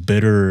realize the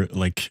bitter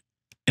like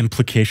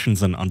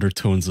implications and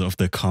undertones of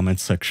the comment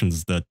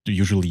sections that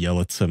usually yell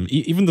at him,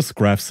 even this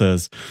graph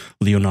says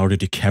Leonardo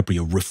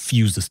DiCaprio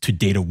refuses to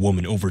date a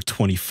woman over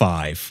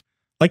 25.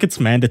 Like it's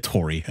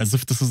mandatory, as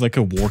if this is like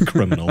a war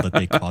criminal that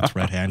they caught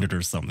red-handed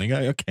or something.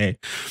 Okay,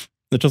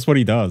 that's just what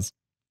he does.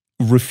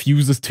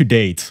 Refuses to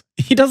date.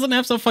 He doesn't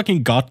have some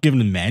fucking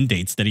God-given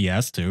mandates that he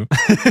has to.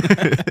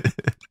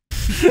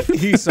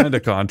 He signed a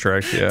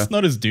contract, yeah. It's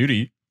not his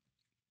duty.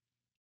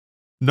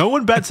 No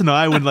one bats an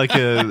eye when like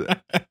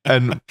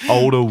an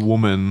older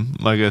woman,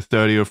 like a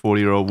 30 or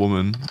 40-year-old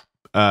woman,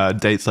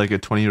 dates like a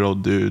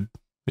 20-year-old dude.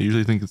 I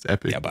usually think it's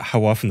epic. Yeah, but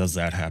how often does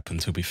that happen,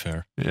 to be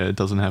fair? Yeah, it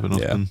doesn't happen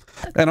Yeah. often.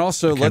 And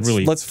also, I can't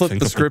really let's flip think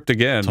the of script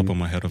again. Top of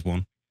my head of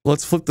one.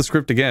 Let's flip the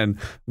script again.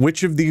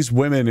 Which of these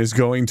women is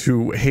going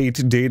to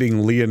hate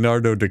dating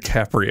Leonardo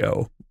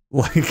DiCaprio?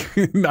 Like,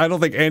 I don't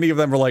think any of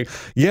them are like,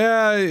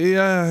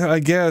 yeah, I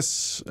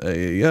guess.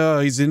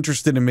 Yeah, he's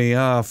interested in me.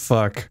 Ah,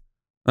 fuck.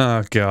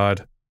 Oh,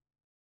 God.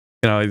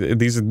 You know,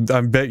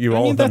 I bet you I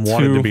all mean, of them that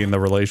wanted to too. be in the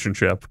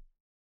relationship.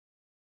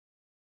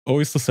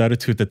 always this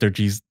attitude that they're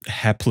these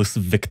hapless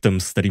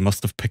victims that he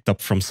must have picked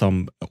up from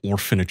some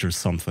orphanage or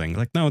something.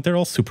 Like, no, they're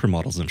all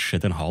supermodels and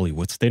shit in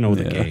Hollywood. They know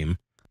the game.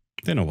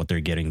 They know what they're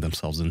getting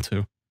themselves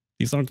into.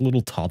 These aren't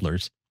little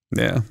toddlers.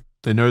 Yeah.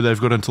 They know they've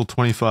got until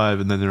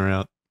 25 and then they're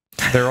out.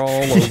 They're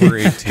all over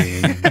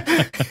 18.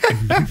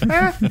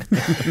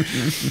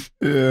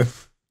 Yeah.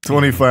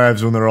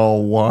 25's when they're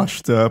all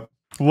washed up.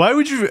 Why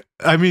would you?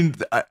 I mean,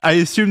 I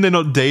assume they're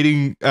not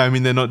dating. I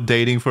mean, they're not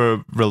dating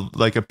for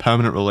a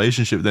permanent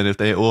relationship. Then, if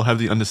they all have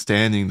the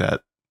understanding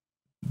that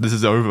this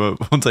is over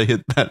once I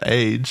hit that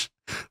age,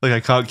 like I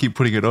can't keep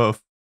putting it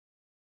off.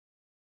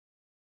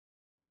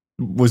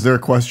 Was there a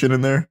question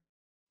in there?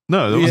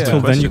 No, that was Until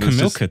the then you question.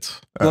 can It's milk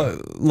just-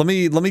 it. Let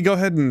me go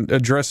ahead and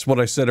address what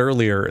I said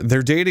earlier.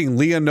 They're dating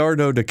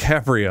Leonardo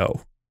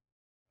DiCaprio.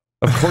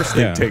 Of course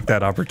they Yeah. take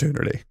that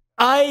opportunity.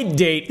 I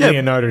date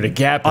Leonardo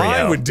DiCaprio.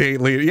 I would date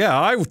Leo. Yeah,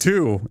 I would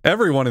too.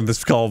 Everyone in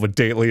this call would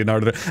date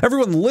Leonardo.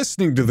 Everyone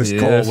listening to this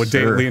call would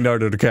date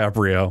Leonardo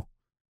DiCaprio.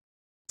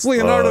 It's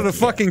Leonardo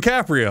fucking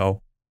Caprio.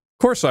 Of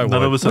course I would.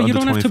 None of us are Well, you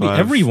under don't have to be 25.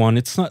 everyone.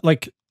 It's not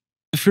like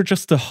if you're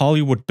just a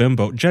Hollywood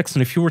bimbo. Jackson,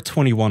 if you were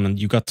 21 and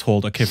you got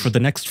told, okay, for the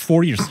next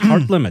 4 years,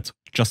 hard limit,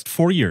 just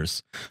 4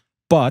 years,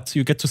 but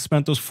you get to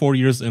spend those 4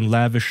 years in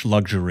lavish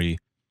luxury,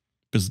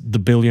 because the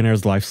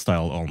billionaire's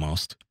lifestyle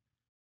almost.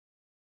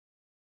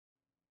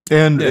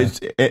 And Yeah.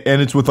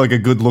 it's with like a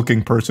good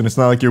looking person. It's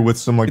not like you're with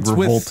some like It's with-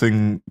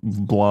 revolting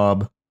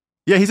blob.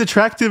 Yeah, he's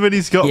attractive and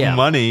he's got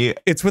money.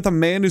 It's with a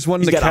man who's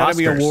won an He's got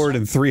Academy Oscars. Award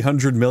and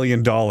 $300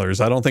 million.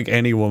 I don't think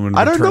any woman would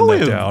I don't turn know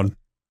that him. down.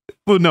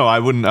 Well, no, I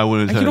wouldn't. I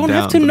wouldn't. Like, turn you it don't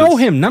have down, to but know it's-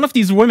 him. None of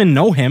these women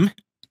know him.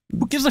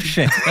 Who gives a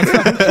shit? That's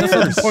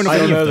not the point of I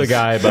don't any of know the this.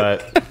 guy,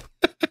 but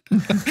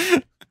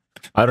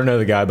I don't know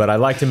the guy, but I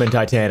liked him in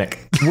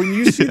Titanic. When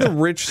you see the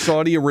rich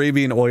Saudi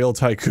Arabian oil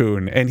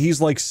tycoon and he's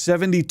like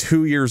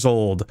 72 years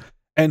old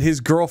and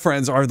his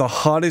girlfriends are the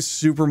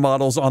hottest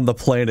supermodels on the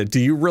planet, do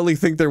you really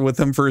think they're with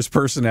him for his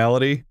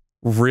personality?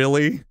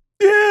 Really?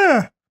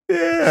 Yeah.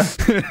 Yeah.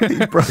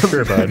 He's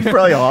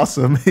probably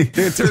awesome. It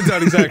turns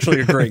out he's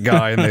actually a great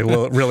guy and they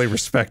really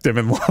respect him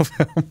and love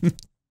him.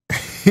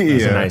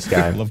 He's a nice I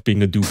guy. love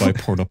being a Dubai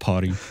porta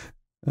potty.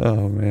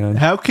 Oh, man.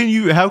 How could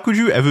you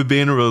ever be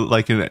in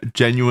a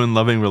genuine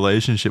loving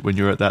relationship when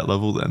you're at that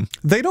level? Then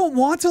They don't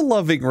want a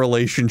loving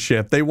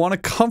relationship. They want a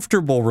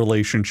comfortable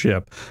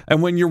relationship.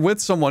 And when you're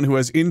with someone who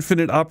has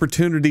infinite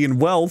opportunity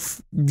and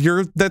wealth,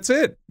 that's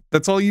it.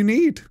 That's all you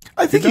need.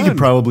 I think You're you could done.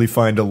 probably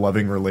find a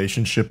loving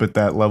relationship at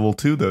that level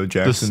too, though,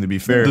 Jackson, to be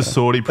fair. the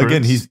Saudi prince.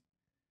 Again, he's...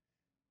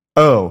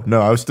 Oh, no,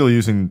 I was still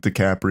using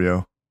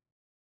DiCaprio.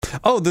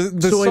 Oh, the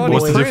So Saudi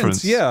what's the prince,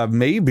 difference? yeah,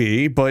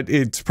 maybe, but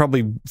it's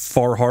probably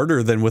far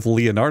harder than with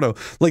Leonardo.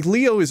 Like,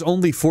 Leo is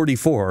only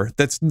 44.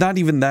 That's not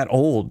even that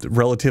old,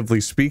 relatively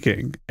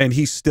speaking. And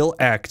he's still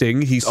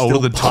acting. He's Older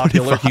still than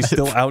popular. 25. He's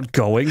still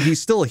outgoing. He's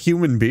still a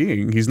human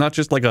being. He's not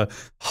just like a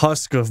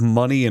husk of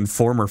money and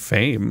former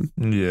fame,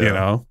 Yeah. you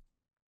know?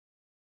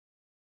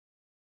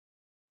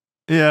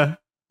 Yeah.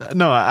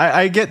 No,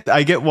 I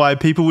get why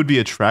people would be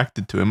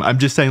attracted to him. I'm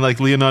just saying, like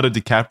Leonardo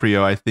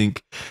DiCaprio, I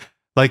think,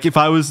 like if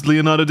I was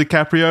Leonardo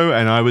DiCaprio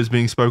and I was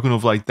being spoken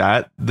of like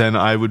that, then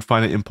I would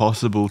find it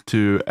impossible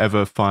to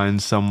ever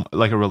find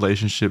a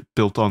relationship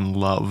built on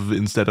love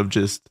instead of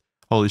just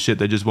holy shit,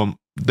 they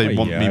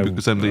want Yeah, me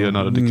because I'm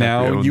Leonardo DiCaprio.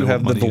 Now and you they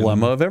have want the money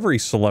dilemma and- of every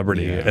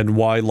celebrity and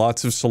why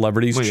lots of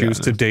celebrities Well, yeah, choose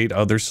to no. date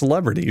other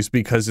celebrities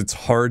because it's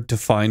hard to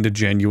find a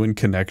genuine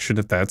connection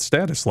at that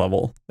status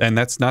level. And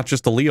that's not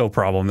just a Leo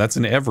problem. That's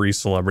an every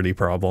celebrity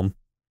problem.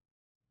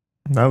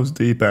 That was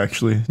deep,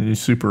 actually. You're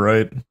super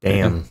right.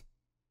 Damn.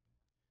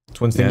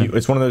 It's one thing. Yeah.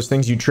 It's one of those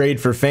things you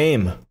trade for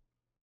fame.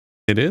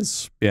 It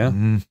is. Yeah.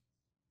 Mhm.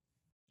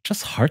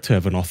 Just hard to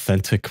have an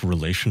authentic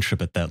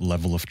relationship at that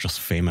level of just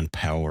fame and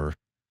power.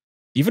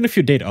 Even if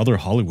you date other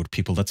Hollywood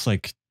people, that's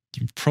like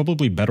you're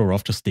probably better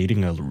off just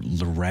dating a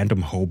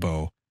random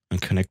hobo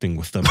and connecting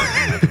with them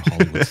than another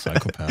Hollywood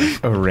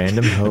psychopath. A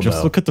random hobo.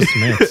 Just look at the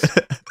Smiths.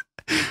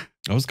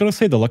 I was gonna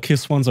say the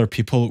luckiest ones are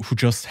people who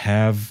just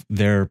have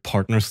their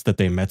partners that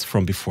they met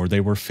from before they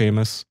were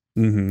famous,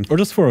 Mm-hmm. or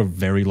just for a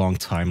very long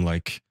time.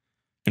 Like,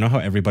 you know how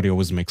everybody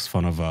always makes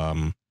fun of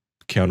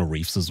Keanu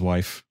Reeves'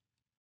 wife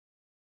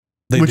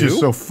They Which do? is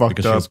so fucked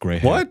because she up. has gray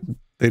hair. What?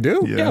 They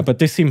do? Yeah, but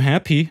they seem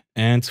happy.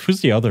 And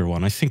who's the other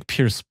one? I think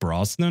Pierce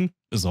Brosnan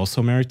is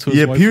also married to his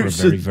Yeah, wife Pierce-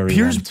 for a very, very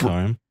Pierce long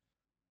time.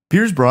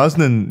 Pierce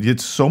Brosnan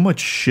gets so much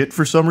shit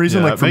for some reason,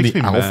 Yeah, like it from makes the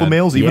me alpha mad.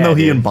 males, even Yeah, though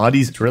he dude.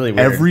 embodies It's really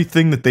weird.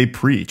 everything that they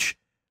preach.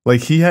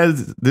 Like he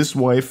has this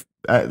wife,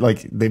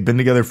 like they've been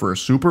together for a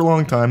super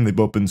long time. They've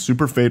both been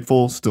super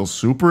faithful, still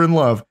super in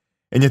love.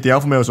 And yet the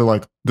alpha males are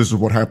like, this is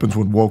what happens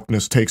when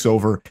wokeness takes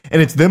over. And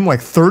it's them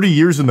like 30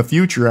 years in the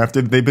future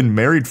after they've been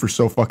married for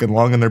so fucking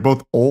long and they're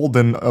both old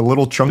and a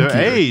little chunky.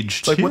 They're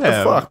aged. It's like, what the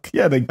yeah. fuck?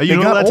 Yeah, they Are you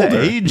they not got allowed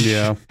older. to age?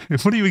 Yeah.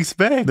 What do you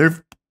expect?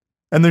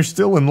 They're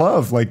still in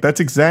love. Like that's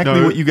exactly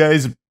No. what you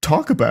guys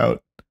talk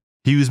about.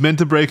 He was meant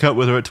to break up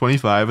with her at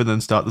 25 and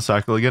then start the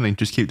cycle again and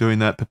just keep doing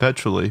that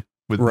perpetually.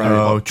 With Right. very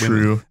Oh, hot women.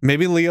 true.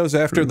 Maybe Leo's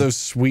after True. those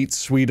sweet,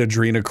 sweet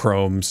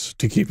adrenochromes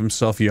to keep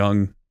himself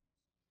young.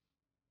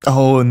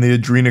 Oh, and the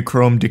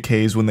adrenochrome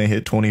decays when they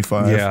hit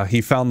 25. Yeah,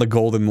 he found the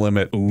golden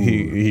limit. Ooh.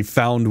 He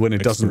found when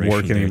it doesn't work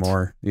Expiration date.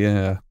 anymore.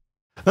 Yeah.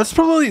 That's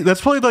probably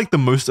like the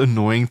most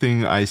annoying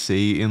thing I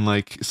see in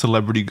like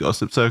celebrity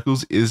gossip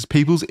circles is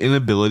people's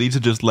inability to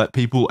just let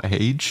people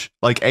age.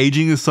 Like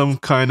aging is some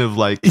kind of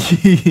like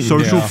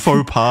social Yeah.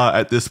 faux pas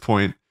at this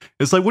point.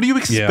 It's like, what do you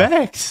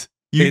expect?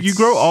 You It's-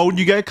 grow old,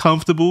 you get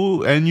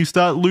comfortable, and you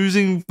start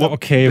losing.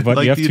 Okay, but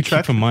like, you have the to keep in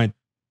attraction. mind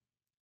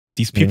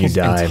these Then you people's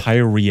die.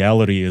 entire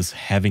reality is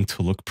having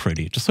to look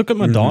pretty. Just look at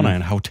Madonna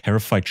and how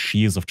terrified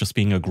she is of just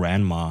being a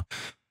grandma.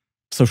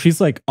 So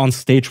she's like on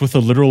stage with a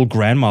literal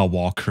grandma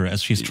walker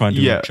as she's trying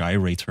to Yeah.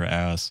 gyrate her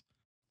ass.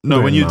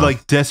 No, when you're Grandma.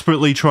 like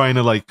desperately trying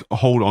to like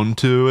hold on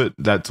to it,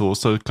 that's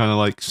also kind of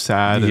like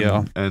sad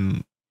Yeah.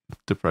 and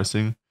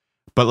depressing.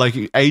 But like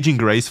aging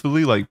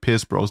gracefully, like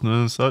Pierce Brosnan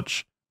and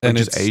such, And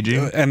just it's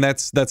aging. and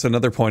that's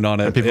another point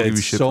on it. And people give you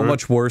It's shit so for it.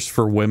 much worse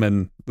for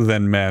women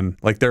than men.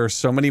 Like there are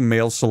so many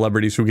male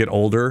celebrities who get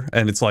older,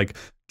 and it's like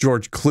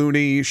George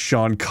Clooney,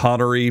 Sean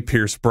Connery,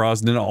 Pierce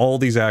Brosnan, all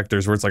these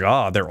actors where it's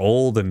like, they're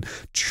old and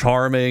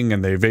charming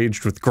and they've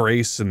aged with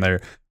grace and they're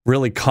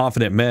really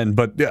confident men.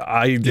 But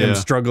I am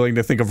struggling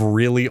to think of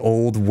really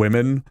old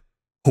women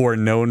who are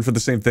known for the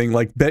same thing.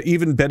 Like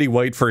even Betty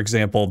White, for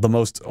example, the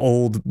most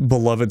old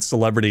beloved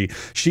celebrity.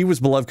 She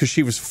was beloved because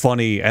she was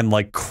funny and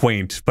like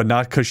quaint, but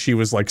not because she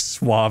was like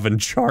suave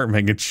and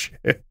charming and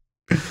shit.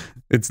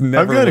 It's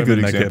never. I've got a women good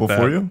that get example that.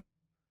 for you.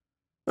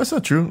 That's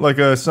not true. Like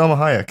Salma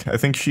Hayek. I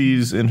think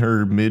she's in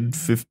her mid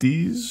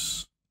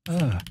 50s.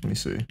 Let me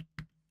see.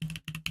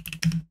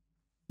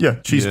 Yeah,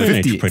 she's Yeah.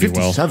 50, Aged pretty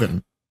well.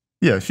 57.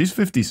 Yeah, she's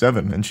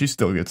 57 and she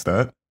still gets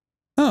that.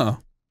 Oh,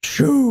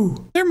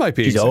 Shoo. there might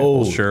be She's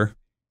examples, old. sure.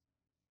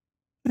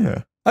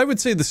 Yeah. I would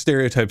say the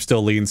stereotype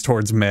still leans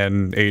towards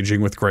men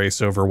aging with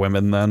grace over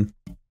women then,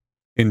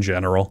 in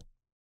general.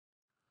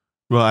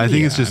 Well, I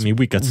think it's Yeah, just I mean,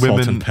 we get salt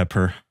women- and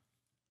pepper.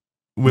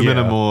 women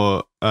Yeah. are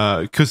more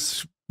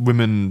because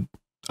women,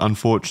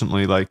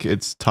 unfortunately, like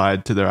it's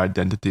tied to their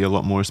identity a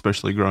lot more,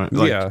 especially growing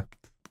like yeah,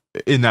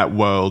 in that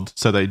world.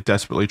 So they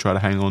desperately try to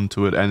hang on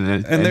to it, and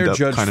and they're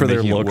judged kind for of their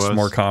making it looks worse.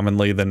 more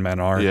commonly than men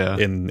are Yeah.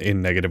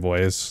 in negative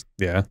ways.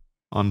 Yeah.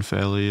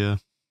 Unfairly. Yeah.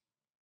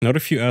 Not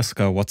if you ask,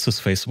 what's his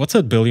face? What's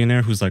that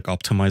billionaire who's like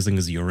optimizing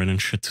his urine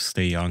and shit to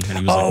stay young? And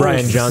he was like,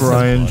 Brian Johnson.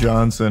 Brian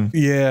Johnson.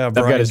 Yeah, I've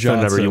got his phone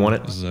number. You want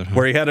it? Is that-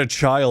 Where he had a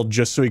child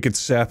just so he could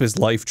sap his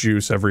life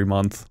juice every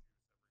month.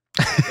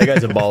 That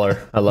guy's a baller.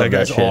 I love That that,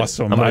 guy's shit.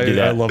 awesome. I'm gonna do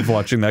that. I love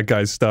watching that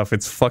guy's stuff.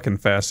 It's fucking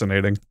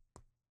fascinating.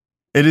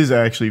 It is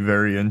actually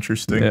very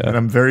interesting. Yeah. And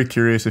I'm very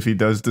curious if he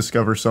does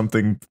discover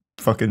something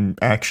fucking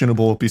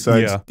actionable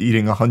besides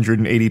eating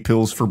 180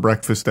 pills for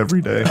breakfast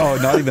every day. Oh,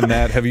 not even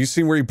that. Have you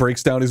seen where he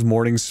breaks down his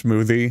morning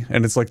smoothie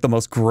and it's like the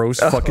most gross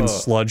fucking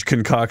sludge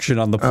concoction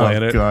on the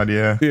planet? Oh, God,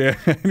 yeah. Yeah,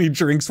 and he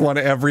drinks one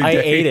every day.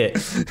 I ate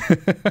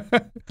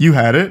it. You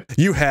had it?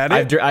 You had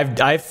it?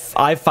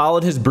 I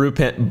followed his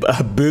blueprint.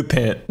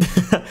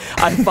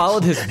 I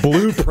followed his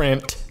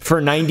blueprint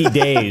for 90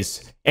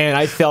 days, and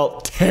I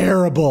felt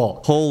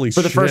terrible Holy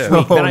for the shit. first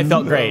week. Then I Oh,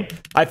 felt no. great.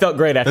 I felt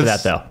great after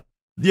That's- that, though.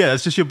 Yeah,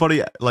 it's just your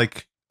body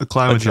like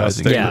acclimatizing.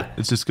 Adjusting. Yeah.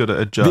 It's just got to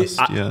adjust.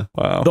 The- yeah.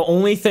 Wow. The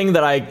only thing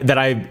that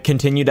I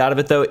continued out of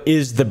it though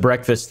is the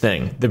breakfast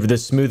thing. The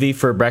smoothie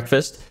for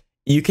breakfast.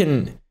 You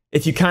can,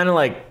 if you kind of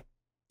like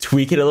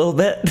tweak it a little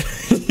bit,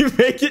 you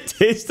make it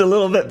taste a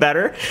little bit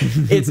better.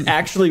 It's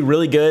actually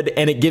really good,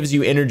 and it gives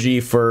you energy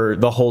for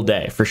the whole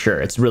day for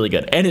sure. It's really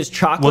good. And his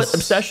chocolate What's-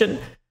 obsession,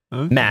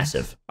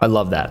 massive. I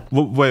love that.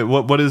 Wait,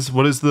 what is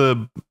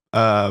the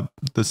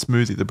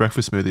smoothie, the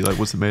breakfast smoothie? Like,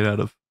 what's it made out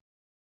of?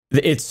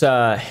 It's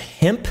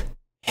hemp.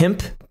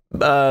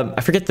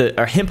 I forget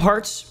hemp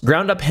hearts,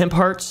 ground up hemp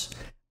hearts,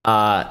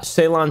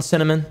 Ceylon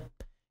cinnamon.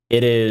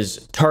 It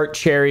is tart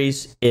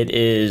cherries. It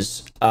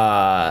is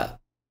this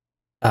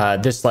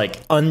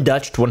like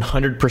undutched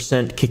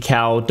 100%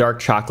 cacao dark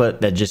chocolate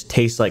that just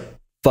tastes like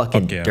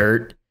fucking Fuck yeah.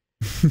 dirt.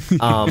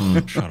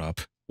 Shut up.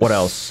 What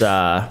else?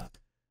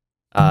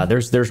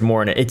 There's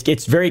more in it.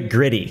 It's very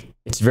gritty.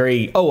 It's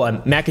very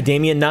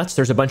macadamia nuts.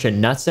 There's a bunch of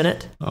nuts in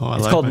it. Oh, I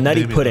It's like called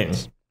Nutty macadamia Pudding.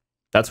 nuts.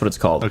 That's what it's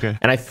called. Okay.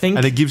 And I think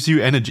And it gives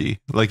you energy.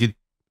 Like it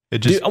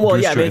just well,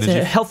 boosts yeah, your it's a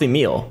energy. healthy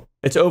meal.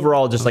 It's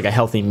overall just like a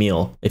healthy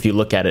meal if you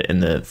look at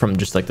it from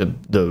just like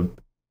the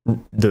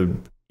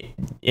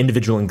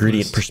individual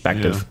ingredient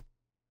perspective.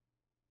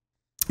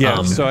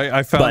 Yeah, so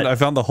I found but- I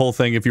found the whole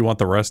thing. If you want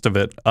the rest of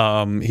it,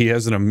 he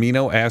has an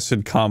amino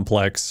acid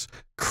complex,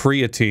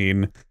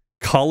 creatine,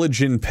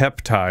 collagen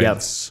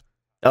peptides,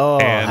 Oh,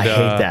 And, I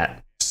hate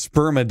that.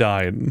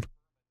 spermidine.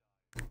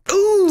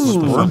 Ooh,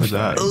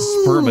 Spermidine.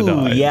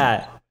 Spermidine.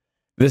 Yeah,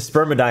 the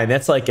spermidine.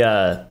 That's like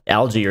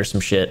algae or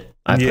some shit.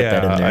 I put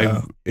that in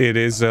there. it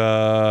is.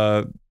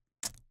 Yeah,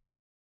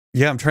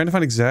 I'm trying to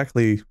find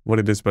exactly what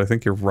it is, but I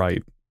think you're right.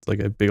 It's like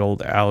a big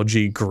old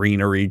algae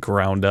greenery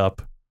ground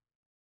up.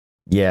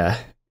 Yeah.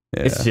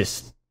 Yeah. It's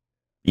just,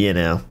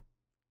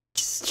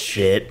 just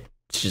shit.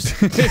 It's just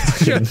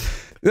It's just-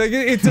 Like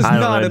it does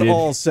not at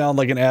all sound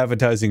like an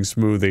advertising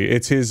smoothie.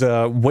 It's his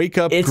wake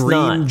up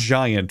green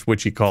giant,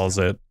 which he calls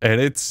it,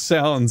 and it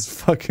sounds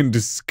fucking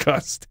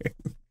disgusting.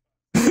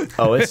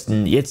 Oh, it's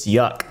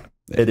yuck.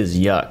 It is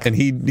yuck. And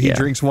he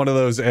drinks one of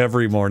those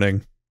every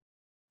morning.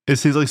 It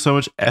seems like so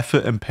much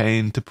effort and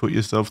pain to put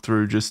yourself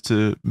through just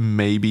to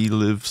maybe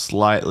live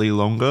slightly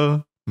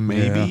longer.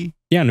 Maybe.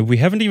 Yeah, and we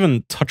haven't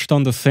even touched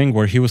on the thing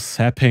where he was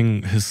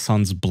sapping his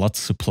son's blood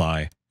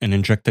supply and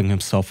injecting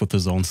himself with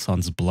his own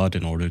son's blood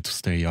in order to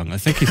stay young. I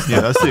think he's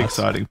that's the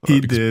exciting part.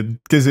 He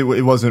did, because it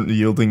wasn't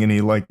yielding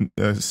any like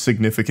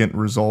significant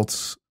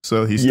results,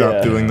 so he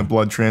stopped doing the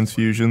blood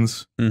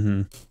transfusions.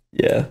 Mm-hmm.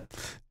 Yeah.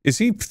 Is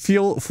he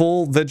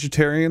full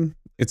vegetarian?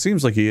 It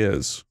seems like he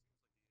is.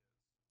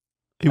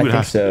 He would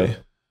have so. to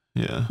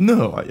be. Yeah.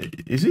 No,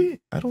 is he?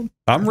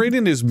 I'm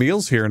reading his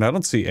meals here, and I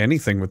don't see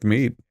anything with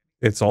meat.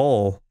 It's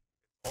all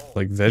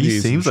like veggies. He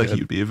seems like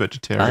he'd be a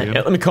vegetarian.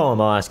 Let me call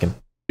him. I'll ask him.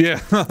 Yeah,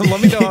 let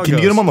me know how it Can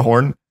you get him on the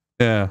horn?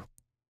 Yeah.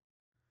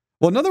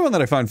 Well, another one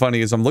that I find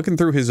funny is I'm looking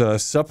through his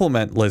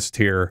supplement list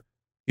here.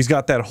 He's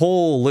got that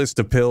whole list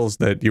of pills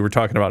that you were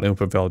talking about,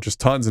 Oompaville, just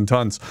tons and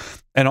tons.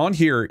 And on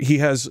here, he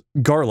has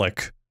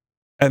garlic.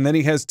 And then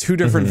he has two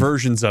different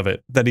versions of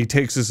it that he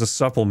takes as a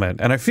supplement.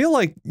 And I feel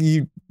like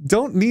you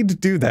don't need to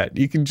do that.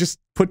 You can just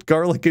put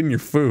garlic in your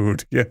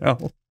food, you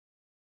know?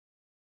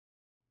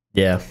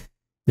 Yeah.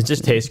 It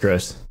just tastes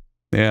gross.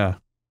 Yeah.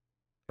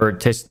 Or it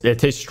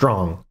tastes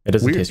strong. It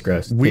doesn't taste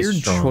gross. Weird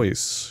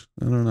choice.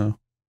 I don't know.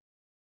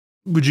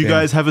 Would you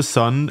guys have a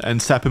son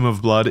and sap him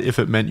of blood if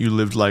it meant you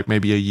lived like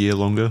maybe a year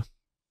longer?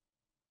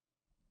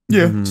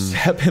 Yeah.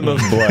 Sap him of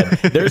blood.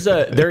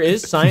 There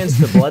is science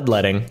to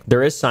bloodletting.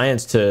 There is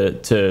science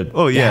to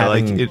Oh yeah,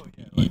 having,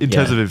 like in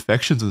terms of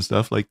infections and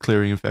stuff, like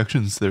clearing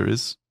infections, there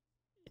is.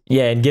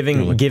 Yeah, and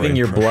giving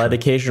your pressure. blood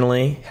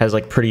occasionally has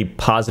like pretty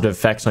positive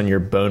effects on your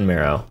bone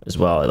marrow as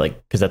well,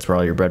 like because that's where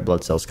all your red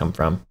blood cells come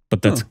from.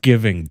 But that's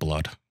giving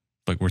blood.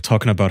 Like we're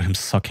talking about him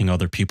sucking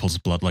other people's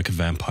blood like a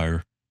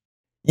vampire.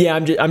 Yeah,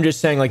 I'm just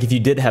saying, like if you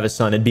did have a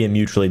son, it'd be a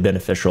mutually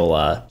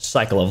beneficial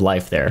cycle of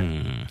life there.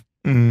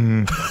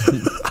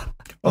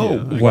 Oh,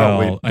 Yeah. wow, Well,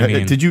 wait. I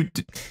mean-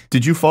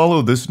 did you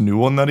follow this new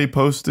one that he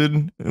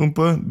posted,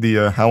 Oompa?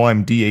 The how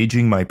I'm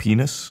de-aging my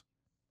penis.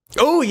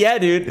 Oh yeah,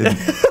 dude.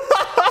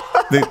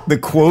 The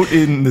quote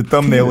in the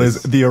thumbnail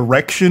is the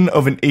erection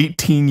of an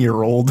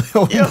 18-year-old.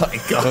 Oh my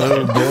god!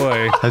 Oh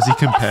boy. Has he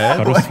compared?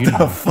 How does he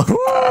know?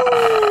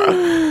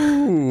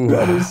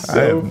 That is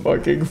so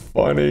fucking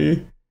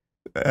funny.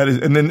 That is,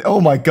 and then oh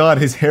my god,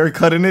 his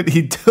haircut in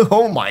it.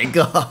 Oh my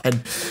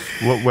god.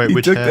 Wait, He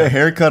which took hair? the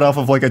haircut off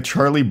of like a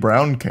Charlie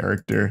Brown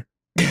character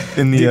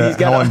in the Dude, he's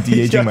got how a- I'm he's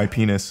de-aging got- my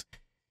penis.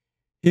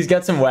 He's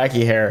got some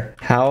wacky hair.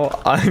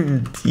 How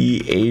I'm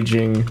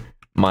de-aging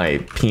my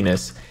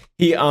penis.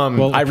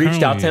 I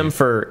reached out to him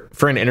for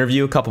an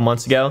interview a couple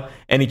months ago,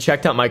 and he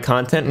checked out my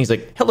content, and he's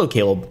like, "Hello,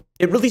 Caleb.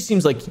 It really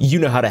seems like you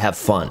know how to have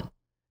fun."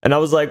 And I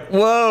was like,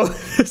 "Whoa,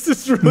 this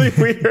is really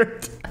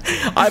weird.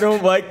 I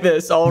don't like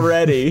this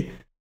already."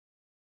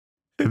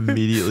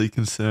 Immediately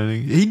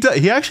concerning.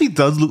 He actually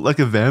does look like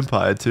a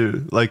vampire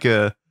too, like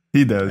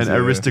He does. an yeah.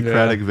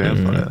 aristocratic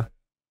vampire.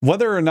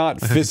 Whether or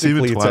not I can see him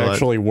in physically it's Twilight.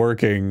 actually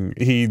working,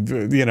 he,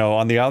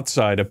 on the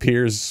outside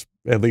appears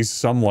at least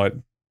somewhat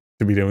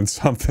to be doing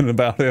something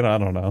about it. I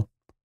don't know.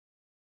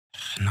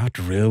 Not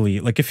really.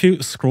 Like if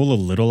you scroll a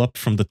little up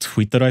from the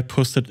tweet that I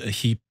posted,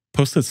 he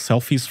posted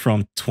selfies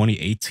from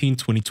 2018,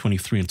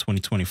 2023, and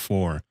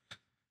 2024.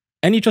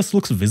 And he just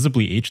looks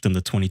visibly aged in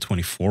the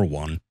 2024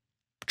 one.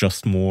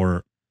 Just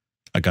more,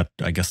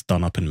 I guess,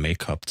 done up and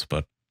makeup,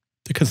 but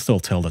you can still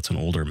tell that's an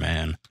older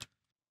man.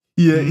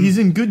 Yeah, he's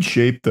in good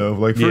shape though.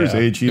 Like for his Yeah.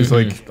 age, he's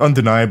like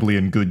undeniably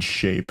in good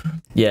shape.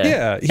 Yeah,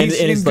 Yeah, he's and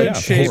in it's good like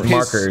shape. his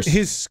markers.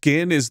 His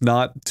skin is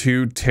not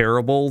too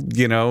terrible.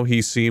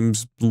 He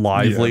seems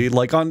lively.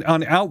 Like on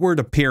outward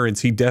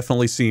appearance, he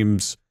definitely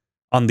seems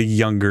on the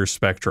younger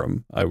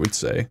spectrum, I would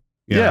say.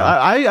 Yeah,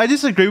 I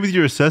disagree with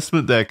your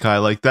assessment there, Kai.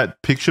 Like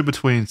that picture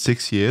between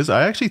 6 years,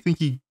 I actually think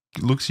he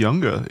looks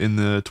younger in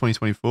the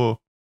 2024.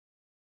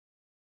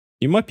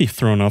 You might be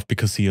thrown off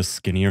because he is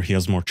skinnier. He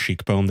has more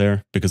cheekbone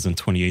there. Because in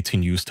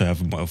 2018, he used to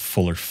have a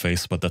fuller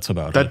face, but that's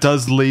about That it.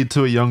 does lead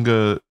to a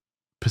younger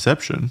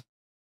perception.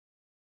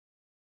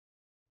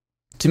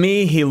 To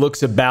me, he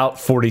looks about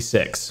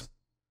 46.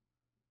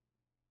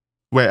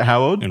 Wait,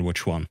 how old? In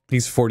which one?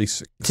 He's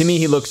 46. To me,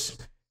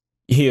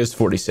 he is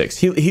 46.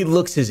 He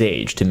looks his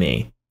age to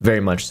me, very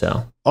much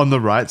so. On the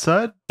right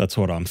side? That's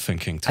what I'm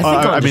thinking too. I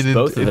think on I just mean,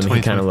 both in of them,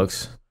 he kind 2020. of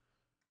looks.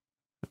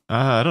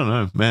 I don't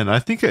know, man. I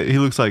think he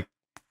looks like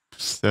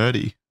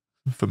 30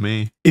 for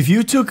me. If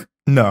you took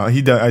I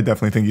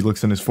definitely think he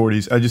looks in his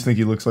 40s. I just think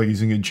he looks like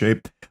he's in good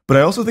shape. But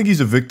I also think he's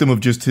a victim of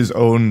just his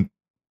own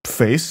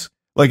face.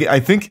 Like I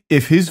think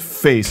if his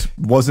face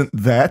wasn't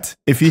that,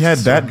 if he had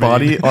that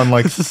body on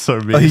like This is so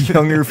mean. a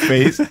younger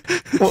face,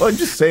 well, I'm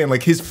just saying,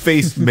 like his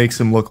face makes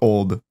him look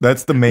old.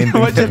 That's the main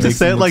thing. Why'd you have to makes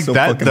say him it look like so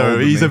that fucking though? old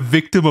to He's me. a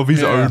victim of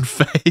his Yeah. own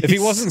face. If he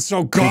wasn't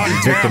so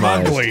goddamn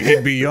Victimized. ugly,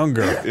 he'd be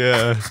younger.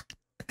 Yeah.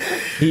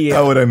 He,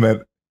 How would I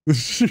meant? I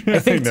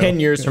think 10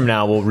 years from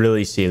now we'll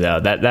really see though.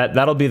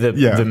 That'll be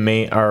the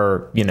main,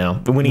 or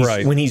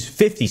when he's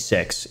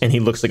 56 and he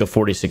looks like a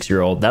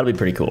 46-year-old, that'll be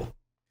pretty cool.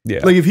 Yeah.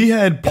 Like if he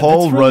had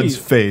Paul Rudd's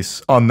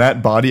face on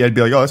that body, I'd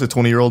be like, oh, that's a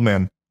 20-year-old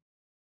man.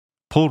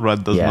 Paul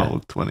Rudd does not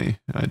look 20.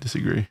 I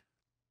disagree.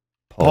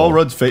 Paul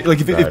Rudd's face,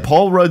 like if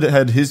Paul Rudd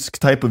had his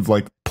type of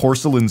like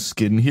porcelain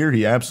skin here,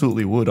 he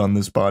absolutely would on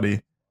this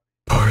body.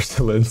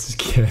 Porcelain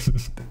skin.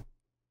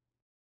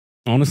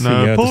 Honestly,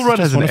 no, yeah, Paul Rudd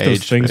has one an of those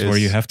age things face. where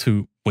you have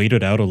to wait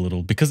it out a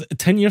little, because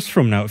 10 years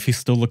from now, if he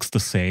still looks the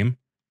same,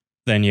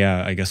 then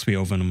yeah, I guess we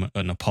owe him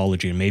an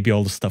apology, and maybe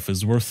all the stuff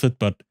is worth it.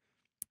 But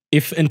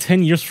if in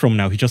 10 years from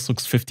now he just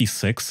looks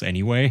 56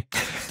 anyway,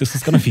 this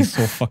is gonna be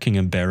so fucking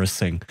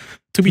embarrassing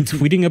to be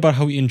tweeting about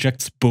how he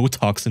injects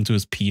Botox into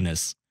his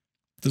penis.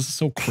 This is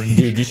so cringe.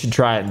 Dude, you should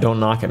try it. Don't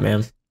knock it,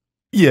 man.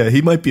 Yeah,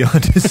 he might be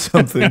onto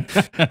something.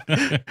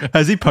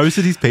 Has he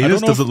posted his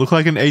penis? Does it look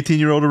like an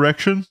 18-year-old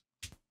erection?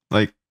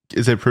 Like,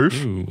 is there proof?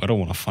 Ooh, I don't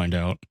want to find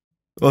out.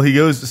 Well, he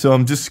goes, so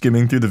I'm just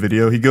skimming through the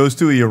video. He goes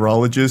to a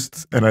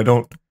urologist, and I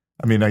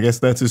guess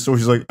that's his source.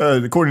 He's like,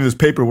 according to this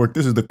paperwork,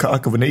 this is the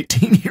cock of an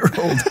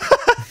 18-year-old.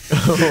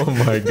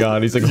 Oh my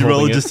God. He's like,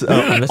 urologist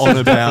on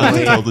the bound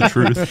to tell the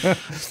truth.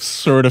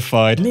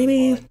 Certified.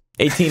 Maybe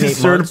 18,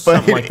 8 months,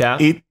 something like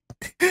that.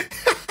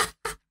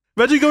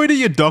 Imagine going to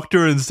your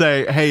doctor and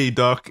say, hey,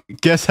 doc,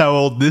 guess how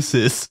old this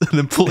is? And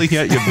then pulling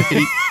out your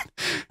meat.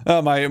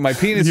 My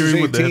penis is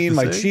 18,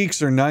 my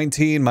cheeks are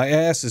 19, my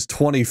ass is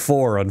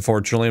 24,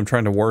 unfortunately. I'm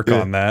trying to work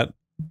on that.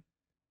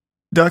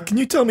 Doc, can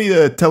you tell me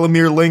the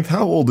telomere length?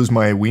 How old is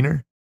my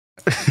wiener?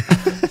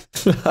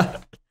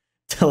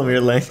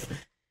 Telomere length.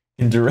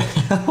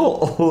 How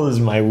old is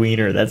my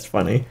wiener? That's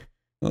funny.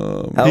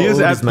 How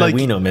old is my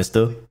wiener,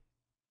 mister?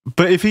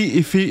 But if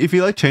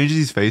he like changes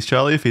his face,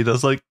 Charlie, if he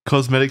does like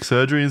cosmetic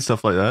surgery and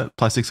stuff like that,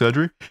 plastic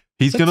surgery,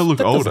 he's gonna look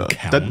older.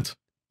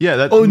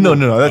 No,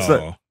 that's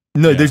not.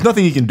 No, there's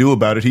nothing he can do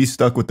about it. He's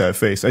stuck with that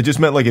face. I just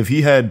meant like if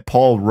he had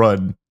Paul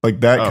Rudd, like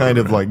that kind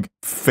of like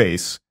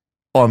face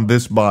on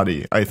this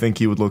body, I think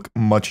he would look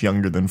much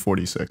younger than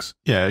 46.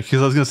 Yeah,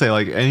 because I was gonna say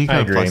like any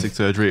kind of plastic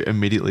surgery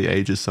immediately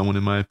ages someone,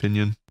 in my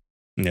opinion.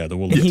 Yeah, that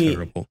will look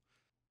terrible.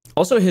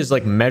 Also, his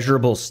like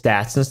measurable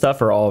stats and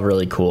stuff are all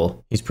really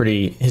cool. His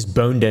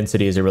bone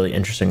density is a really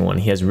interesting one.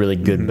 He has really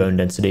good bone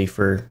density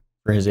for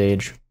his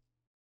age.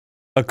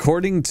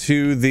 According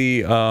to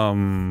the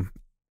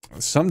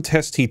some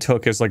test he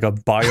took as like a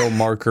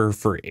biomarker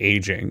for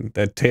aging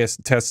that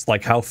tests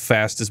like how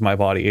fast is my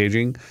body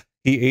aging.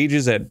 He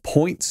ages at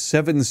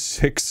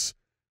 0.76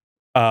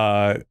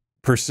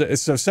 percent,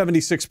 so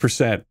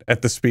 76%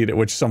 at the speed at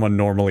which someone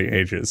normally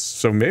ages.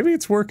 So maybe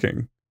it's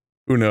working.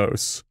 Who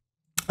knows?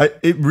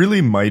 It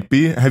really might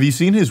be. Have you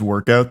seen his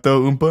workout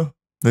though, Oompa?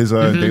 His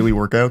daily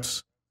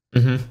workouts?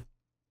 Mm-hmm.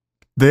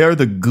 They are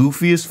the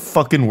goofiest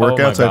fucking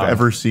workouts I've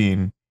ever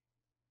seen.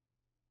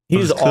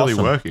 He's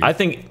awesome. Working. I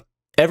think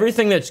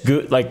everything that's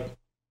good, like,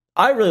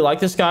 I really like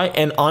this guy.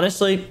 And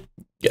honestly,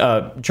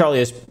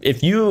 Charlie,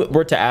 if you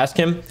were to ask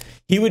him,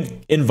 he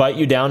would invite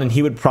you down and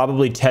he would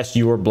probably test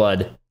your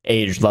blood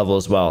age level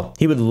as well.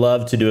 He would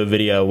love to do a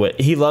video.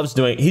 He's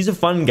a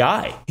fun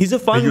guy. He's a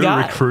fun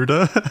guy. A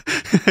recruiter?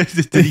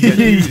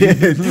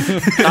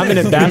 I'm an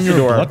ambassador.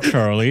 Blood,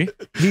 Charlie.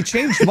 He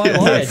changed my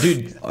life. Yeah,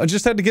 dude. I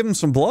just had to give him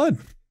some blood.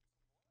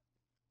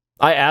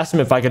 I asked him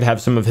if I could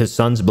have some of his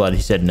son's blood.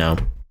 He said no.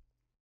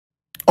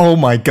 Oh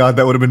my God,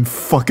 that would have been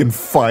fucking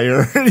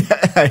fire.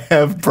 I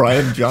have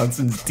Brian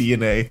Johnson's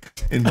DNA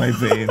in my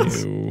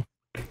veins. Ew.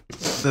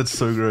 That's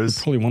so gross.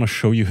 I probably want to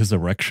show you his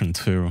erection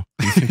too.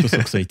 Do you think this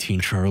looks 18,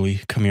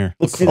 Charlie? Come here.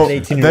 Let's see an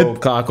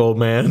 18-year-old cock, old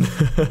man.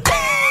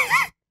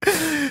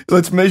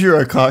 Let's measure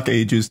our cock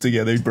ages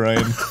together,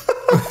 Brian.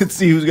 Let's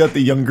see who's got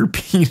the younger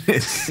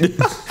penis.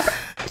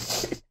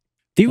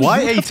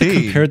 Why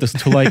 18? Compare this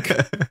to like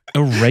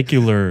a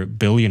regular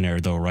billionaire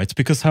though, right?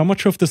 Because how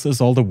much of this is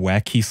all the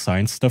wacky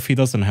science stuff he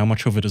does and how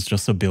much of it is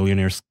just a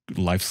billionaire's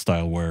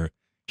lifestyle where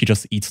he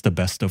just eats the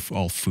best of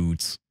all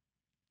foods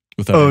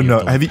without any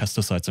of the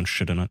pesticides and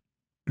shit in it?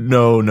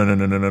 No.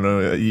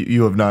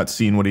 You have not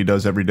seen what he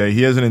does every day.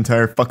 He has an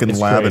entire fucking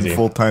lab and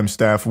full-time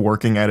staff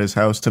working at his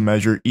house to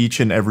measure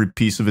each and every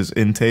piece of his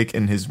intake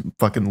and his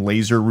fucking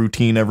laser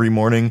routine every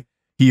morning.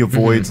 He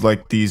avoids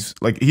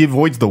he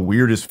avoids the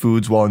weirdest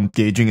foods while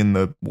engaging in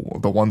the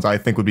ones I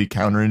think would be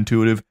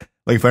counterintuitive.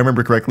 Like if I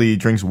remember correctly, he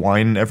drinks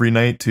wine every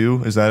night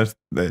too. Is that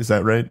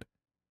right?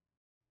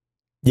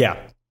 Yeah.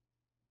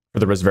 For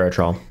the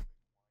resveratrol.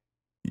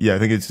 Yeah, I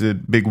think it's a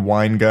big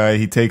wine guy.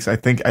 He takes I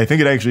think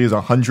it actually is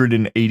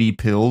 180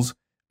 pills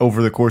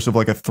over the course of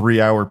like a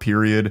 3-hour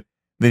period.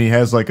 Then he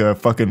has like a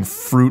fucking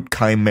fruit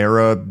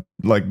chimera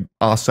like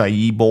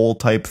acai bowl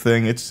type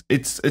thing. It's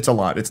a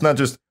lot. It's not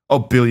just a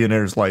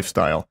billionaire's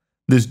lifestyle.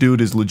 This dude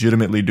is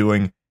legitimately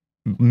doing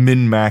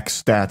min-max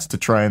stats to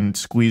try and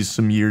squeeze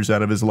some years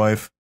out of his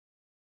life.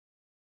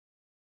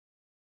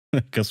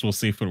 I guess we'll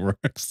see if it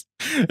works.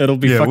 It'll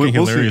be fucking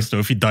hilarious though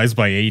if he dies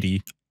by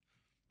 80.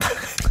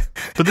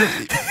 But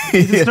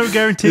there's no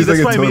guarantee. He's That's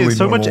like why a I mean, totally it's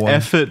so much normal one.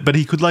 effort. But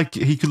he could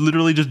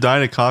literally just die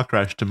in a car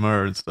crash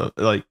tomorrow and stuff.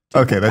 Like,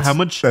 Okay, that's how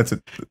much? That's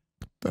a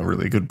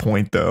really good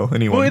point, though.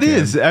 Anyone Well, it can.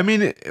 is. I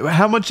mean,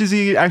 how much is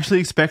he actually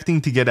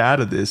expecting to get out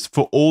of this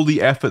for all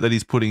the effort that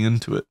he's putting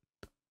into it?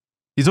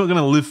 He's not going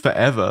to live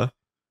forever.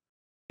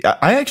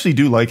 I actually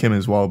do like him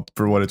as well,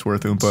 for what it's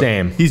worth. But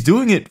Same. He's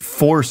doing it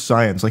for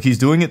science. Like, he's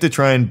doing it to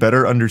try and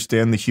better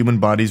understand the human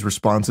body's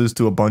responses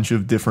to a bunch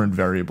of different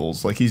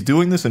variables. Like, he's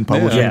doing this and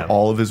publishing Yeah.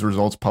 all of his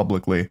results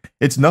publicly.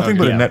 It's nothing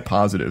but a net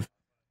positive.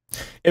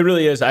 It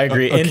really is. I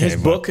agree. In his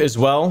book as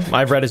well,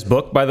 I've read his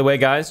book, by the way,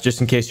 guys,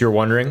 just in case you're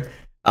wondering.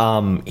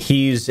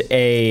 He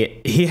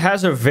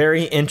has a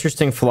very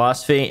interesting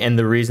philosophy, and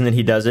the reason that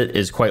he does it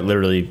is quite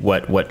literally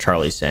what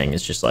Charlie's saying.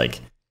 It's just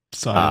like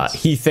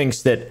he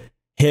thinks that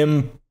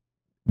him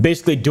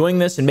basically doing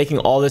this and making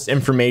all this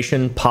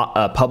information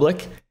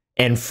public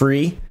and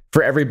free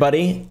for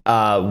everybody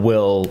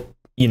will,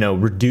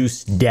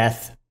 reduce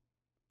death.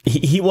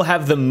 He will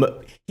have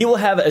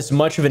as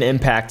much of an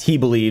impact, he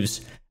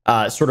believes,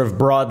 sort of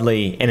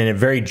broadly and in a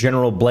very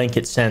general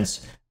blanket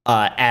sense,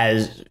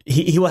 as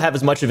he will have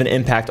as much of an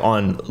impact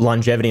on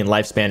longevity and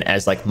lifespan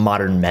as like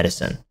modern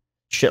medicine,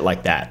 shit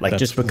like that. Like, that's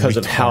just because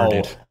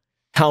retarded. Of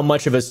how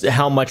much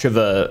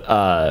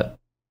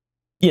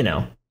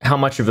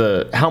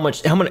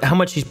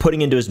he's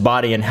putting into his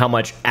body and how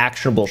much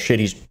actionable shit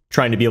he's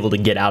trying to be able to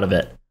get out of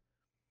it.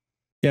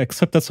 Yeah,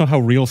 except that's not how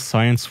real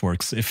science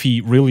works. If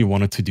he really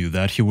wanted to do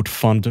that, he would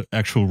fund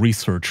actual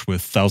research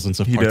with thousands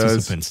of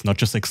participants, not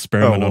just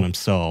experiment on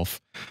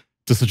himself.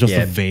 This is just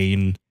a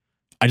vain,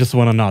 I just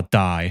want to not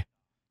die.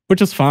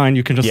 Which is fine.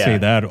 You can just say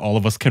that. All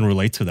of us can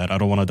relate to that. I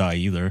don't want to die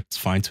either. It's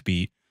fine to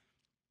be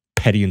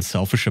petty and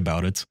selfish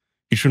about it.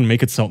 He shouldn't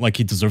make it sound like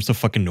he deserves a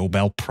fucking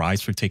Nobel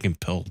Prize for taking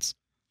pills.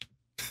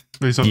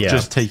 He's not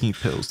just taking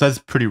pills. That's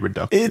pretty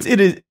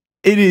reductive.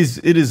 It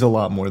is a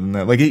lot more than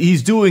that. Like,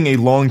 he's doing a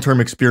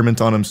long-term experiment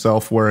on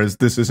himself, whereas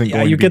this isn't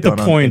going to be done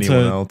on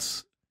anyone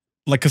else.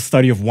 Like, a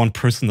study of one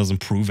person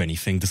doesn't prove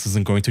anything. This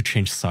isn't going to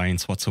change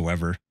science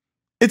whatsoever.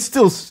 It's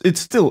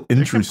still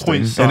interesting,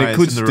 and it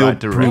could still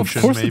prove.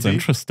 Of course, it's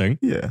interesting.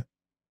 Yeah,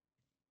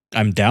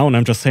 I'm down.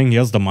 I'm just saying he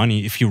has the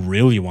money. If you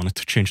really wanted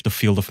to change the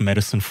field of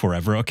medicine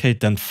forever, okay,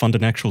 then fund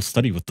an actual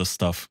study with this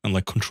stuff and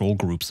like control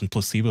groups and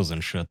placebos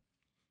and shit.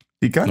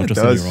 He kind of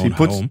does. He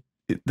puts.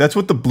 That's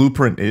what the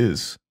blueprint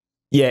is.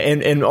 Yeah,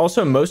 and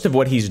also most of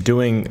what he's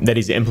doing that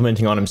he's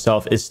implementing on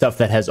himself is stuff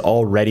that has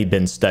already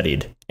been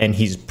studied, and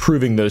he's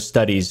proving those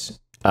studies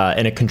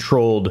in a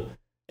controlled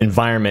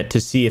environment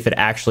to see if it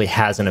actually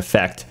has an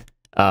effect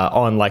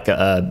on like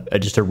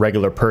just a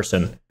regular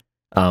person,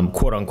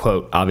 quote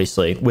unquote,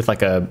 obviously, with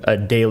like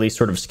a daily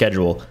sort of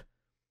schedule.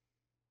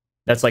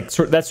 That's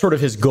sort of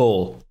his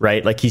goal,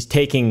 right? Like, he's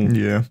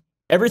taking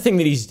everything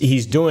that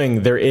he's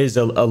doing. There is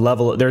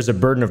there's a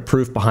burden of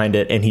proof behind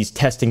it, and he's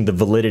testing the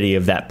validity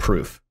of that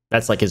proof.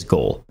 That's like his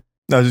goal.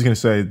 I was just going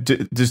to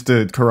say, just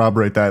to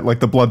corroborate that, like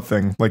the blood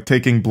thing, like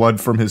taking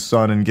blood from his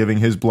son and giving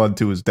his blood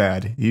to his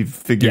dad. He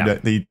figured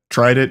that he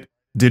tried it,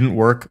 didn't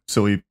work,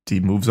 so he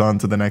moves on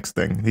to the next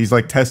thing. He's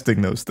like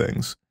testing those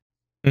things.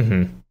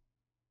 Mm-hmm.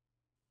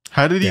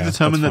 How did he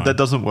determine that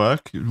doesn't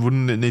work?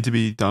 Wouldn't it need to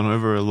be done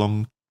over a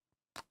long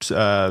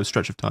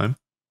stretch of time?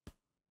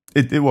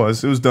 It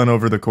was done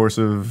over the course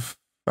of,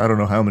 I don't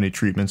know how many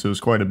treatments. It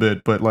was quite a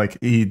bit, but like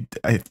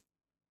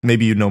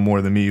maybe you know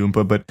more than me,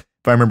 Oompa, but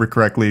if I remember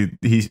correctly,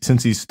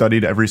 since he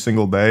studied every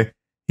single day,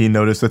 he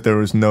noticed that there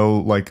was no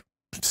like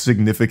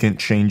significant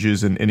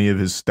changes in any of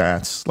his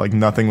stats. Like,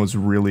 nothing was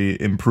really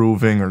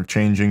improving or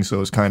changing, so it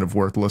was kind of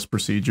worthless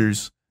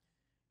procedures.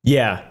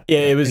 Yeah,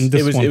 it was. And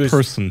this one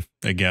person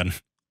again.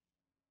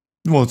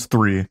 Well, it's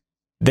 3.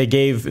 They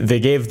gave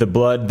the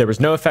blood. There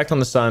was no effect on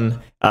the son.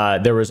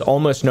 There was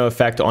almost no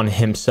effect on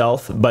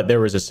himself, but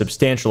there was a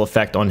substantial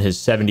effect on his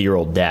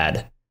 70-year-old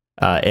dad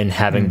in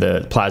having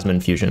the plasma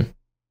infusion.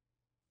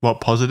 What,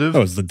 positive?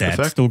 Oh, is the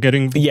dad still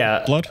getting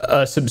blood?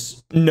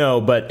 No,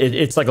 but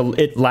it's like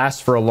it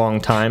lasts for a long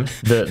time.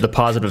 The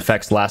positive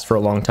effects last for a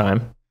long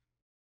time.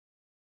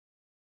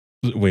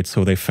 Wait,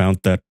 so they found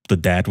that the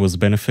dad was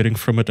benefiting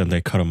from it and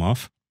they cut him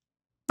off?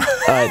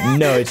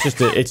 No, it's just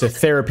it's a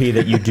therapy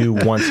that you do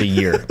once a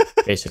year,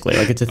 basically.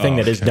 Like, it's a thing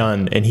that is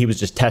done, and he was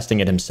just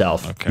testing it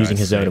himself using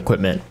his own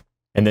equipment,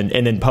 and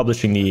then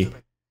publishing the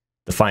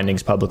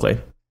findings publicly.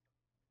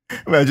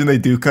 Imagine they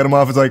do cut him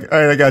off. It's like, all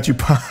right, I got you,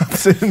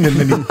 Pops. And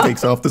then he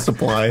takes off the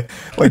supply.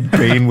 Like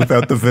Bane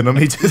without the venom.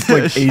 He just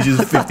like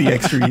ages 50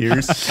 extra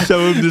years.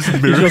 Show him this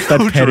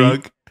miracle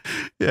drug.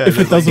 Yeah, if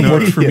it doesn't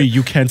work for me,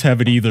 you can't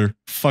have it either.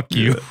 Fuck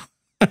you.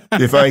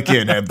 If I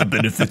can't have the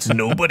benefits,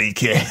 nobody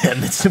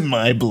can. It's in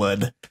my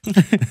blood.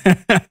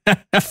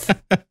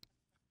 That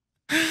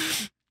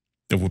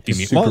would be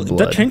me. Well,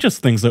 that changes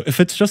things though. If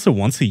it's just a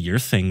once a year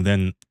thing,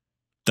 then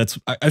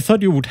I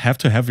thought you would have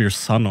to have your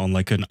son on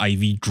like an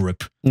IV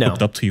drip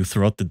hooked up to you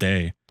throughout the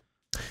day.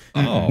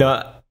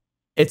 No,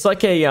 it's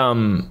like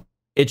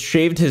it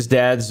shaved his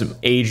dad's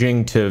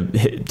aging to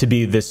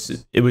be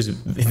this.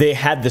 They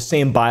had the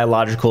same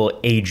biological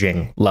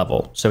aging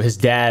level. So his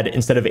dad,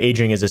 instead of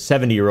aging as a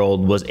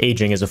 70-year-old, was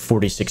aging as a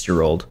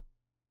 46-year-old,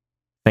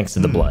 thanks to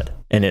the blood,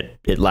 and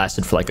it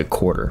lasted for like a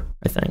quarter,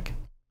 I think,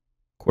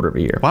 quarter of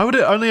a year. Why would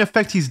it only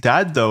affect his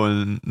dad though,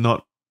 and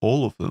not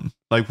all of them?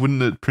 Like, wouldn't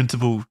the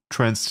principle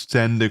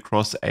transcend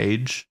across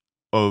age?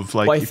 Of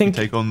like, if you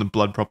take on the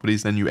blood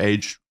properties, then you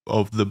age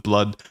of the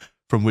blood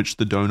from which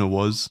the donor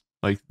was,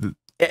 like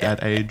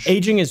that age.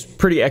 Aging is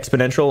pretty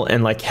exponential,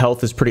 and like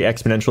health is pretty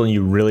exponential, and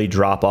you really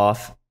drop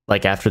off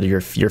like after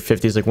your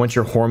 50s. Like once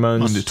your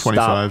hormones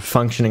stop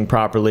functioning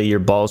properly, your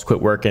balls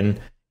quit working,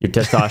 your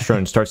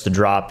testosterone starts to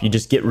drop, you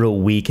just get real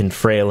weak and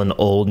frail and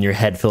old, and your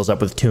head fills up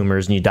with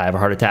tumors, and you die of a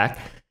heart attack.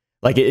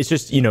 Like it's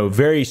just,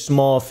 very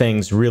small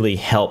things really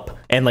help.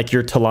 And like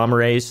your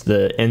telomerase,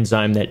 the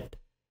enzyme that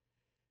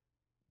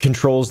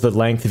controls the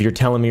length of your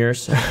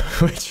telomeres,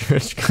 which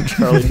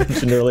Charlie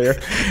mentioned earlier,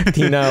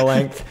 penile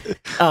length.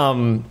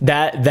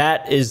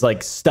 That is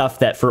like stuff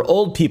that for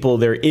old people,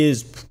 there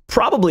is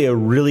probably a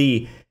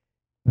really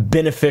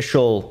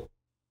beneficial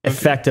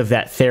effect of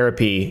that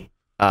therapy.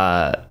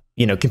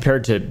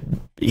 Compared to,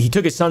 he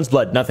took his son's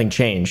blood, nothing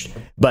changed,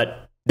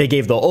 but they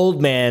gave the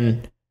old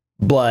man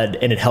blood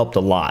and it helped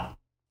a lot.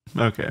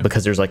 Okay.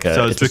 Because there's like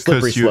so it's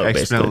because you slope,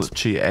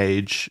 exponentially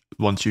age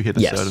once you hit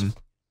a certain.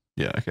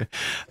 Yeah, okay.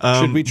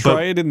 Should we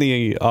try it in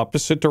the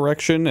opposite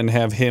direction and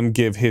have him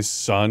give his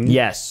son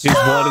his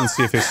blood and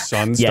see if his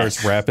son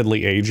starts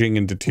rapidly aging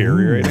and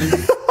deteriorating?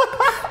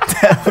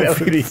 That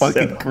would be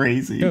fucking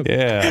crazy.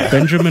 Yeah.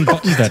 Benjamin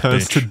Button that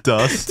turns bitch. to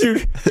dust.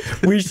 Dude,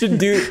 we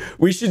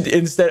should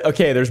instead,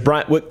 okay, there's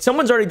Brian,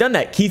 someone's already done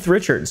that, Keith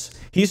Richards.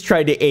 He's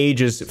tried to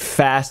age as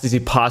fast as he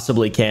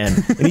possibly can,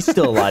 and he's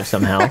still alive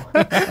somehow.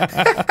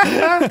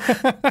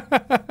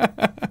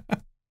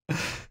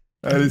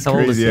 That is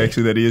crazy,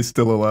 actually, that he is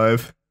still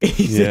alive.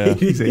 He's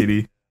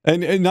 80.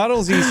 And not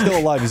only is he still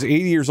alive, he's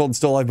 80 years old and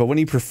still alive, but when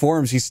he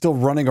performs, he's still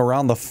running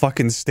around the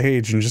fucking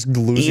stage and just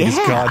losing his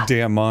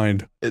goddamn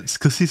mind. It's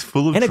because he's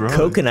full of drugs. A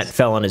coconut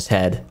fell on his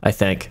head, I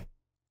think.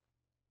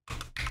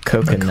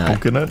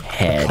 Coconut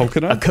head. A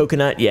coconut? A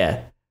coconut,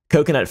 yeah.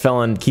 Coconut fell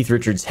on Keith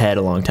Richards' head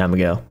a long time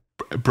ago.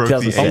 Broke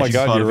the oh my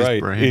god, you're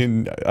right.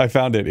 Brain. I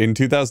found it. In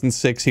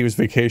 2006, he was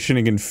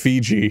vacationing in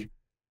Fiji,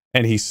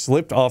 and he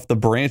slipped off the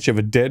branch of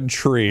a dead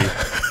tree.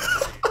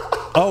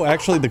 Oh,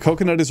 actually, the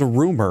coconut is a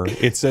rumor.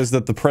 It says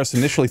that the press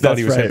initially thought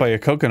he was hit by a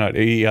coconut.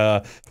 He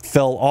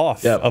fell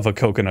off of a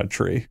coconut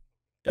tree.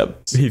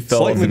 Yep, he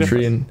fell off the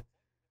tree. And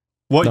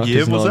what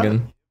year was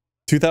that?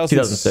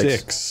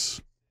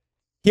 2006.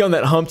 He on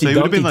that Humpty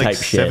Dumpty been like type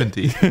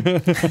 70. shit.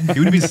 He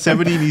would have been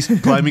 70 and he's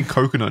climbing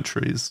coconut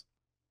trees.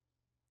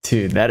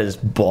 Dude, that is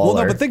baller. Well,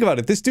 no, but think about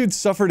it. This dude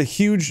suffered a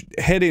huge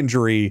head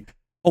injury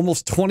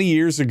almost 20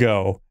 years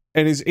ago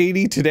and is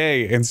 80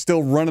 today and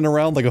still running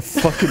around like a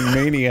fucking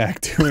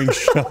maniac doing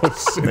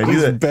shows. Maybe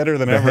he's better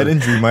than ever. The head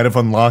injury might have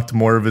unlocked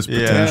more of his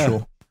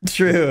potential.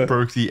 True.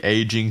 Broke the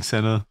aging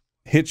center.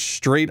 Hit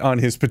straight on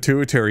his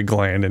pituitary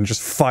gland and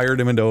just fired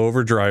him into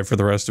overdrive for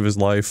the rest of his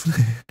life.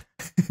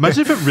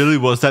 Imagine if it really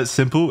was that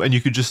simple and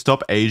you could just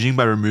stop aging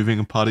by removing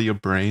a part of your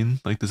brain.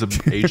 Like there's an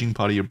aging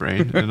part of your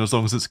brain, and as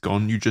long as it's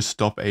gone, you just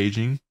stop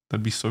aging.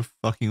 That'd be so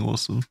fucking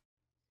awesome.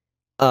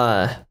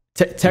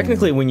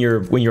 Technically, when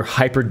you're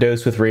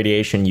hyperdosed with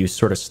radiation, you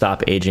sort of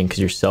stop aging because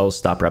your cells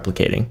stop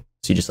replicating.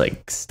 So you just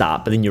like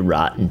stop, but then you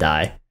rot and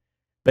die.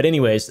 But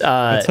anyways,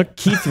 it's like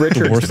Keith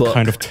Richards' the worst book,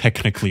 kind of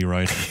technically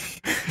right.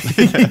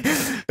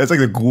 That's like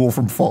the ghoul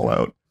from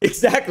Fallout.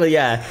 Exactly,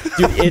 yeah.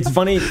 Dude, it's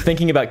funny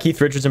thinking about Keith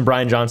Richards and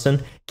Brian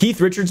Johnson.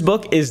 Keith Richards'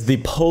 book is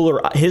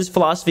his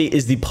philosophy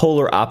is the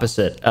polar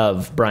opposite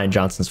of Brian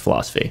Johnson's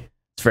philosophy.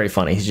 It's very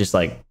funny. He's just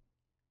like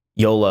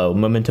YOLO,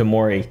 memento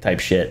mori type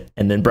shit.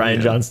 And then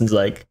Brian Johnson's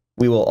like,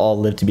 we will all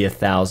live to be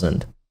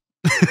 1,000.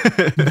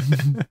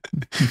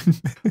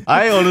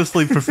 I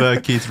honestly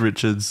prefer Keith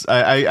Richards.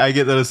 I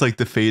get that it's like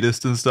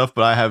defeatist and stuff,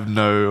 but I have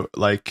no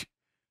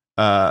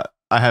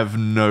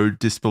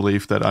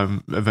disbelief that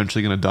I'm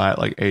eventually going to die at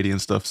like 80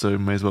 and stuff, so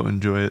may as well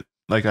enjoy it.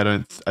 Like I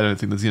don't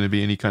think there's going to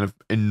be any kind of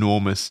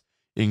enormous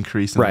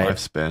increase in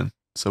lifespan.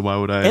 So why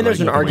would I? And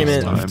there's an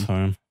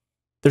argument.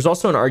 There's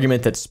also an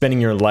argument that spending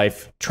your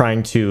life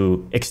trying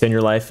to extend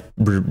your life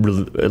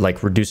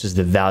reduces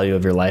the value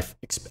of your life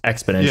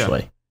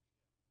exponentially.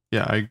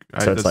 Yeah,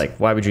 so it's like,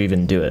 why would you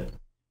even do it?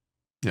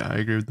 Yeah, I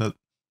agree with that.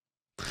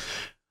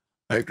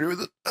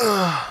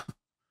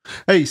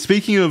 Hey,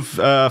 speaking of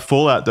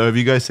Fallout, though, have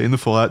you guys seen the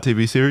Fallout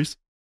TV series?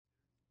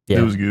 Yeah.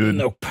 It was good.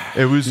 Nope.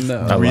 It was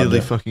really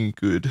fucking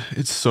good.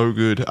 It's so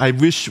good. I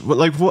wish,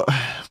 like, what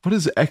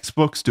is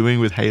Xbox doing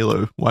with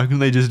Halo? Why couldn't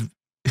they just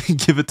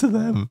give it to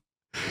them?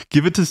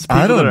 Give it to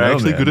people that are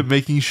actually good at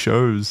making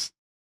shows.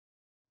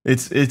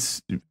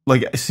 It's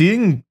like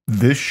seeing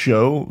this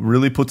show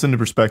really puts into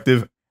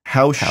perspective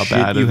how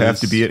shit you have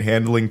to be at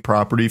handling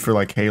property for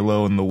like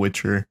Halo and The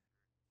Witcher.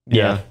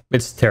 Yeah,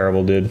 it's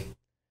terrible, dude.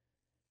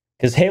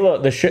 Because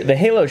the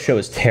Halo show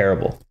is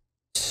terrible.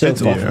 So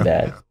It's fucking awful.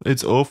 bad.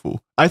 It's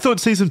awful. I thought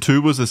season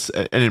 2 was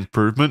an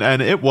improvement,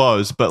 and it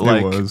was, but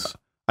like, it was.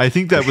 I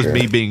think that For was sure.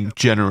 me being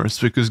generous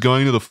because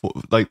going to the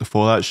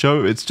Fallout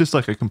show, it's just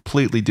like a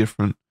completely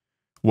different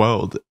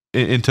world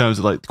in terms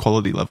of like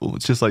quality level.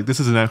 It's just like this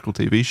is an actual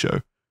TV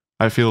show.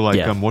 I feel like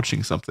Yeah. I'm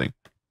watching something.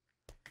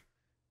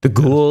 The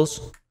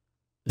ghouls.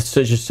 It's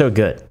just so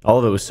good. All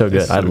of it was so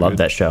good. It's I so love good.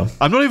 that show.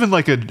 I'm not even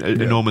like an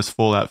enormous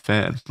Fallout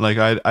fan. Like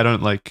I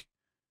don't like.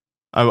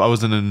 I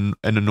wasn't an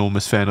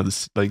enormous fan of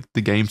this like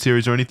the game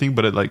series or anything,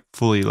 but it like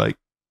fully like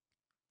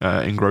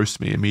engrossed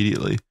me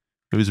immediately.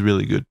 It was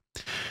really good.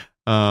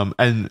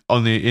 And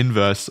on the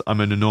inverse,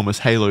 I'm an enormous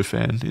Halo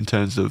fan in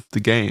terms of the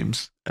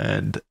games,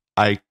 and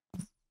I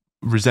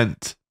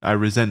resent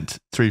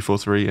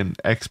 343 and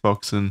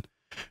Xbox and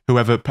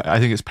whoever. I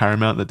think it's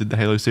Paramount that did the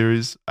Halo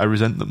series. I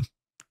resent them.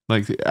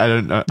 Like I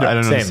don't same.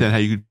 understand how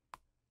you could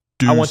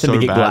do I want them so to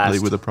get badly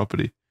glassed. with a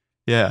property.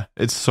 Yeah,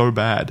 it's so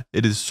bad.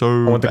 It is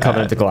so. I want the bad.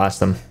 Covenant to glass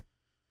them.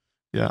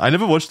 Yeah, I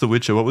never watched The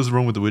Witcher. What was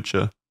wrong with The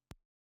Witcher?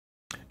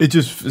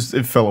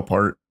 It fell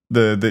apart.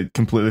 The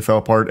completely fell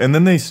apart, and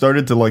then they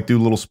started to like do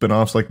little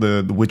spin-offs like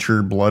the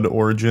Witcher Blood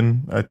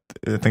Origin. I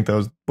think that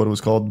was what it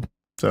was called.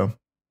 So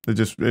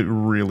it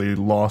really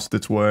lost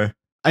its way.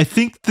 I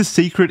think the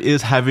secret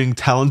is having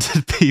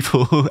talented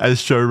people as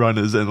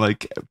showrunners and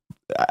like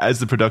as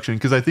the production,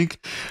 because I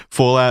think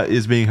Fallout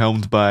is being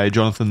helmed by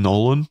Jonathan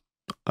Nolan,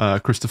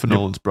 Christopher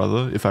Nolan's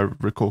brother, if I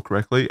recall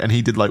correctly, and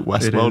he did like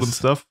Westworld and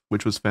stuff,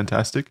 which was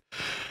fantastic.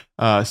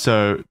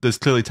 So there's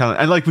clearly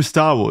talent, and like with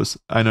Star Wars,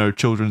 I know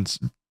children's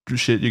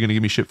shit. You're gonna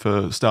give me shit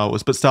for Star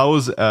Wars, but Star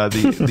Wars,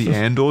 the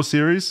Andor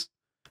series,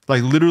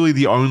 like literally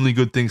the only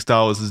good thing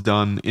Star Wars has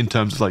done in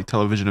terms of like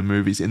television and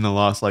movies in the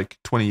last like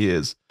 20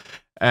 years.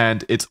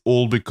 And it's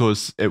all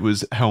because it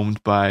was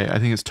helmed by, I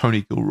think it's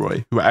Tony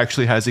Gilroy, who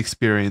actually has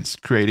experience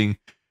creating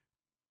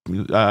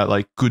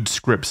like good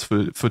scripts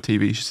for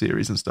TV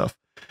series and stuff.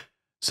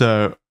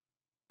 So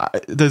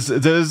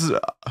there's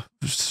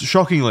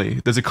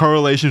shockingly, there's a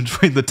correlation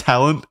between the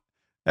talent,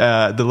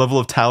 the level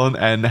of talent,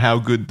 and how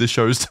good the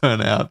shows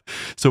turn out.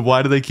 So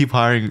why do they keep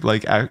hiring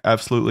like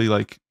absolutely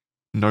like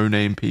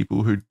no-name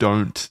people who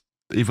don't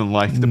even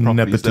like the properties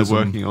Nepotism.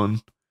 they're working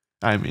on?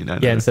 I mean, I know,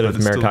 Yeah, instead of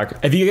but it's still-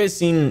 meritocracy. Have you guys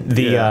seen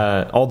the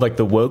all like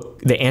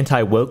the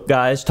anti-woke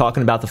guys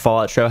talking about the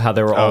Fallout show? How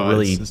they were all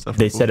really, it's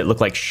they said it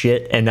looked like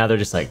shit, and now they're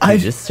just like,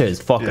 dude, this show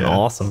is fucking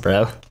awesome,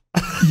 bro.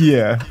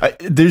 Yeah,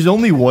 there's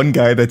only one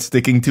guy that's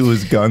sticking to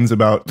his guns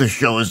about the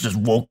show is just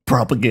woke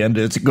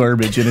propaganda. It's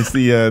garbage, and it's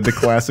the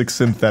classic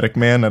Synthetic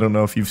Man. I don't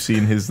know if you've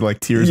seen his like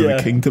Tears of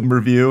the Kingdom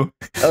review.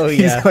 Oh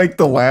yeah, He's like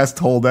the last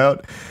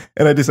holdout.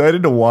 And I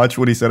decided to watch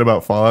what he said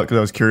about Fallout because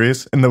I was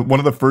curious. And one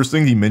of the first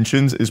things he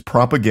mentions is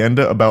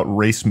propaganda about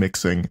race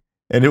mixing,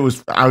 and I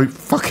was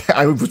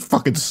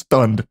fucking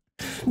stunned.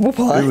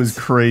 what? It was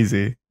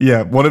crazy.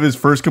 Yeah, one of his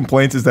first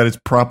complaints is that it's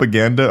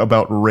propaganda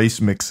about race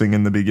mixing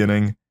in the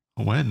beginning.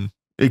 When?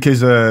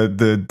 Because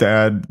the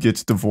dad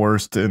gets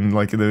divorced, and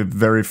like the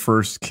very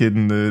first kid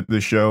in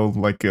the show,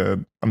 like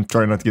I'm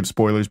trying not to give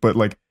spoilers, but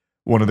like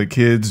one of the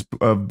kids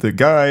of the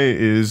guy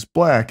is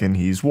black and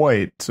he's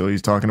white, so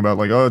he's talking about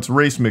like, oh, it's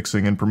race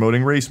mixing and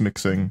promoting race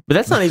mixing. But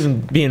that's not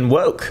even being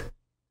woke.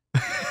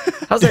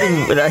 How's that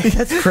even?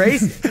 That's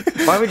crazy.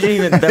 Why would you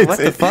even? What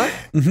the fuck?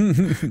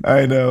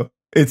 I know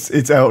it's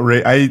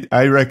outrageous.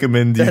 I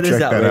recommend you That is check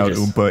that out, outrageous.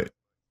 Oompa.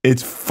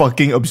 It's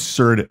fucking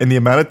absurd, and the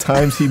amount of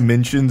times he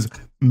mentions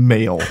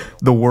male,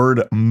 the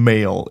word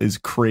male, is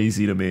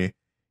crazy to me.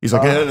 He's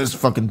like, this is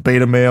fucking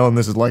beta male, and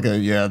this is like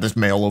this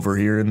male over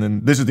here, and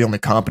then this is the only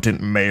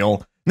competent male.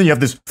 And then you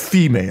have this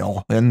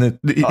female, and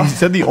he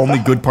said the only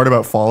good part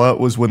about Fallout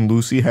was when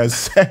Lucy has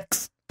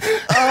sex.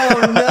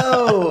 Oh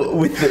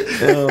no!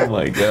 Oh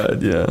my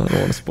god! Yeah, I don't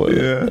want to spoil it.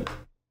 Yeah,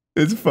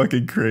 it's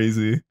fucking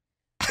crazy.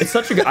 It's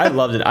such a good. I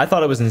loved it. I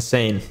thought it was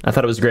insane. I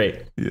thought it was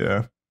great.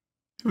 Yeah.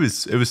 It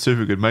was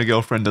super good. My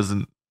girlfriend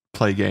doesn't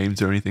play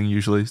games or anything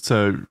usually,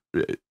 so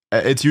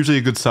it's usually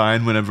a good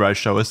sign whenever I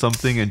show her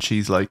something and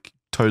she's like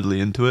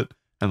totally into it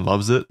and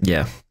loves it.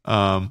 Yeah.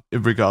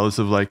 Regardless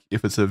of like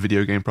if it's a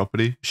video game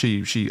property,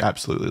 she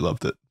absolutely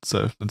loved it.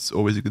 So that's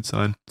always a good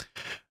sign.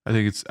 I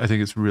think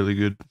it's really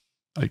good.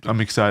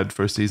 I'm excited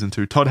for season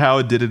 2. Todd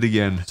Howard did it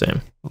again. Same.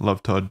 I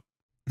love Todd.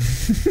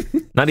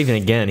 Not even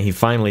again. He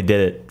finally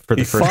did it for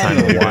the first time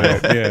in a while.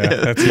 Yeah,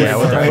 that's Yeah,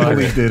 what the fuck?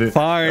 Finally did it.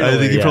 Finally. I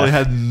think he yeah. probably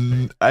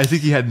had. I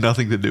think he had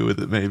nothing to do with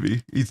it.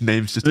 Maybe his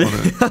name's just on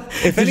it.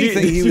 If Did you-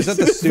 anything, did he you was at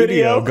see the this studio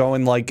video?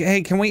 going like,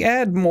 "Hey, can we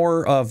add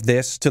more of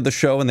this to the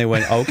show?" And they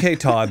went, "Okay,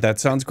 Todd, that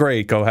sounds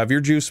great. Go have your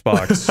juice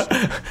box."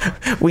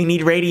 We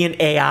need Radiant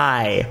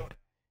AI.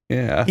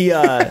 Yeah. He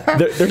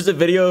there's a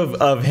video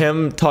of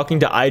him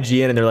talking to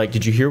IGN, and they're like,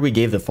 "Did you hear we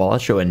gave the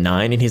Fallout show a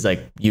 9?" And he's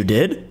like, "You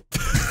did?"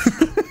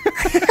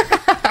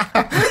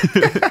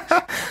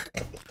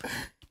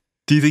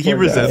 Do you think he Poor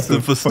guy. resents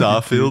them for Fucking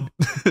Starfield?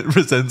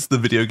 Resents the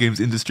video games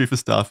industry for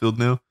Starfield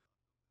now?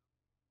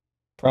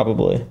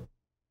 Probably.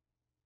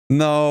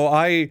 No,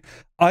 I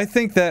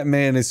think that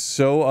man is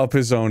so up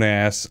his own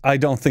ass. I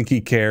don't think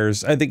he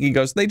cares. I think he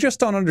goes, "They just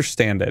don't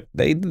understand it.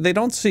 They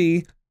don't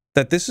see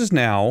that this is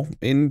now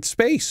in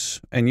space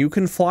and you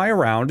can fly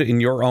around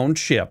in your own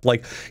ship.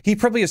 Like, he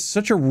probably has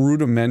such a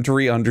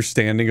rudimentary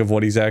understanding of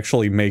what he's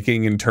actually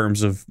making in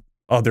terms of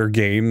other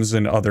games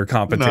and other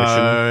competition.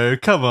 No,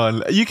 come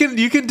on. You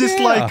can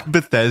dislike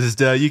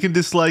Bethesda, you can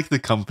dislike the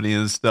company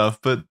and stuff,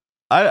 but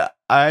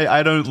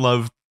I don't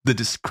love the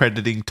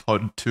discrediting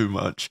Todd too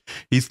much.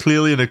 He's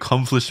clearly an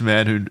accomplished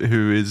man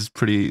who is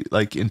pretty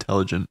like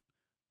intelligent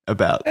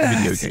about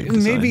video game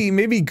design.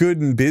 Maybe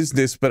good in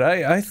business, but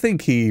I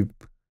think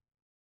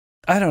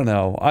I don't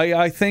know.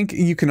 I think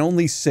you can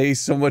only say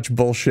so much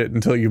bullshit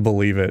until you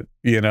believe it,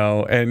 you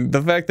know? And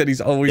the fact that he's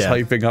always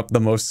hyping up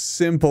the most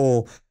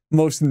simple,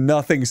 most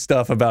nothing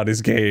stuff about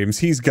his games,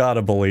 he's got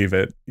to believe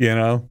it, you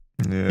know?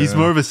 Yeah. He's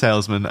more of a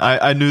salesman.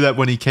 I knew that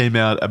when he came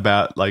out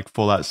about like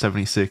Fallout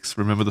 76.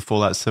 Remember the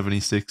Fallout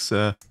 76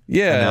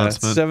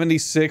 announcement?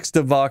 76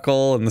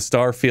 debacle and the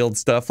Starfield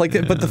stuff. Like,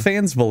 but the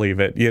fans believe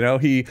it, you know?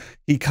 He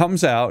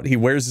comes out, he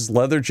wears his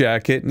leather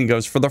jacket, and he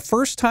goes, for the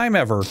first time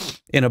ever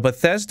in a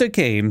Bethesda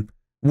game,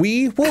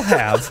 we will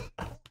have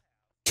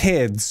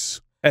kids.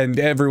 And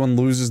everyone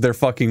loses their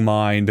fucking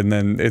mind, and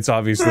then it's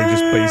obviously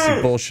just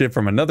basic bullshit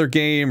from another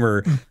game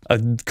or a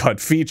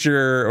cut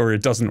feature, or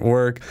it doesn't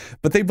work.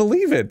 But they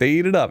believe it. They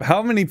eat it up.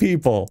 How many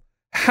people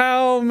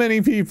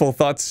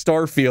thought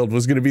Starfield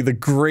was going to be the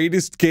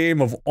greatest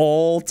game of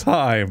all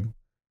time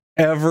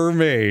ever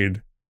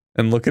made?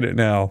 And look at it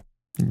now.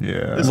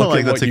 Yeah. It's not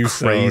like that's a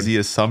crazy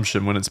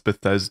assumption when it's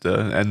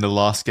Bethesda, and the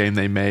last game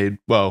they made,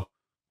 well,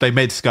 they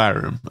made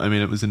Skyrim. I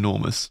mean, it was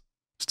enormous.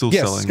 Still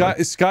selling.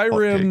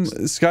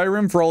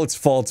 Skyrim, for all its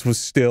faults, was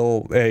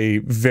still a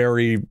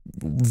very,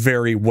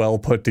 very well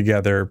put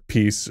together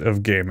piece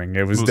of gaming.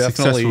 It was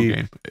definitely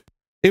game.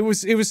 It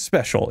was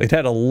special. It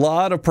had a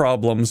lot of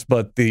problems,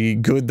 but the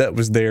good that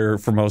was there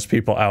for most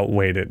people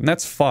outweighed it, and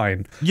that's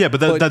fine. Yeah, but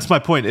that's my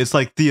point. It's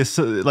like the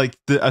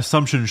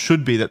assumption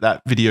should be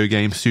that video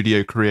game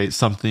studio creates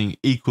something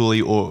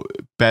equally or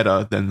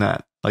better than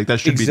that. Like,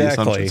 that should be the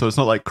assumption. So it's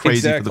not like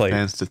crazy for the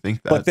fans to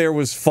think that. But there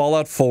was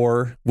Fallout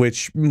 4,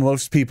 which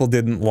most people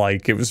didn't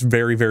like. It was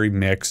very, very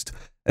mixed.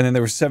 And then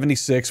there was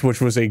 76, which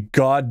was a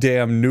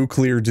goddamn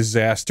nuclear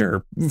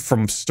disaster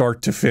from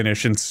start to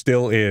finish, and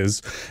still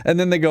is. And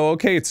then they go,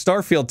 okay, it's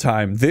Starfield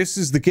time. This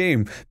is the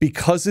game.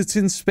 Because it's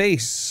in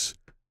space,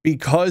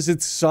 because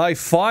it's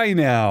sci-fi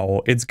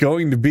now, it's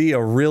going to be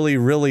a really,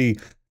 really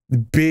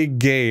big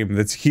game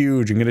that's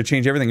huge and going to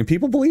change everything. And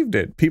people believed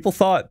it. People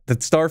thought that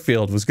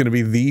Starfield was going to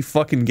be the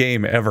fucking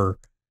game ever.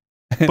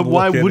 But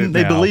why wouldn't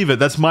they believe it?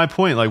 That's my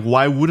point. Like,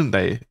 why wouldn't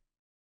they?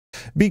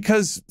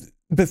 Because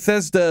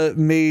Bethesda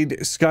made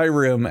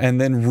Skyrim and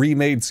then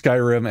remade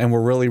Skyrim and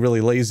were really,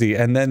 really lazy.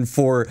 And then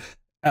for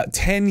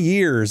 10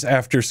 years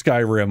after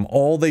Skyrim,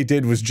 all they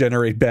did was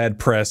generate bad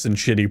press and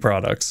shitty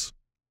products.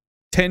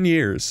 10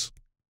 years.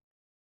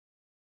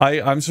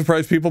 I'm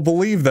surprised people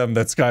believe them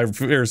that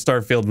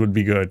Starfield would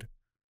be good.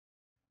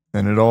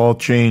 And it all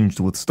changed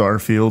with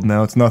Starfield.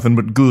 Now it's nothing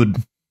but good.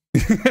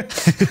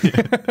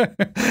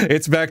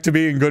 It's back to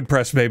being good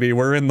press, baby.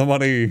 We're in the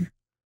money.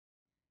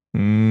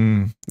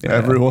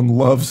 Everyone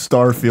loves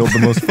Starfield, the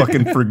most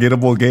fucking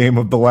forgettable game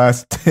of the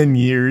last 10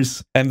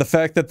 years. And the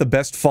fact that the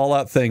best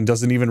Fallout thing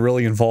doesn't even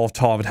really involve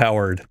Tom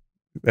Howard.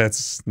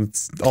 That's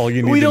all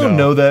you need to know. We don't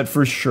know that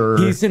for sure.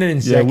 He's an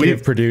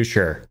executive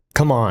producer.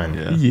 Come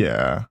on.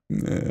 Yeah.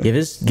 Give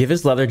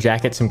his leather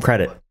jacket some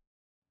credit.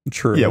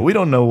 True. Yeah, we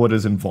don't know what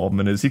his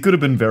involvement is. He could have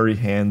been very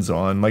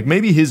hands-on. Like,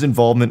 maybe his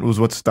involvement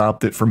was what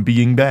stopped it from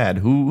being bad.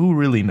 Who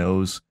really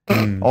knows?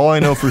 All I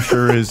know for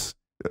sure is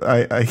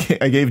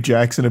I gave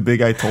Jackson a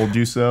big I told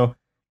you so,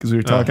 because we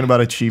were talking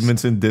about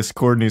achievements in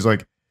Discord, and he's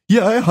like,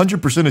 yeah, I 100%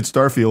 at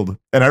Starfield,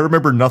 and I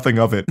remember nothing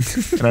of it.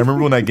 And I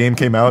remember when that game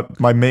came out,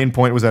 my main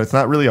point was that it's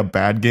not really a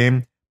bad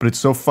game, but it's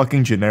so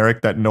fucking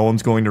generic that no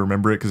one's going to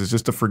remember it because it's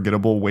just a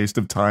forgettable waste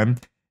of time.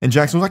 And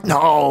Jackson was like,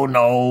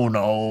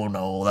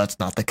 no, that's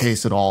not the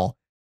case at all.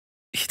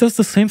 He does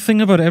the same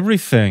thing about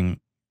everything.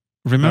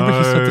 Remember,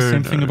 he said the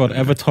same thing about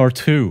Avatar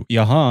 2.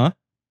 Yeah.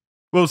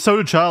 Well, so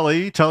did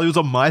Charlie. Charlie was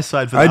on my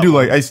side for that. I do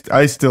like.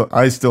 I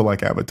still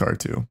like Avatar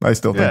 2. I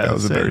still think that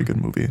was a very good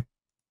movie.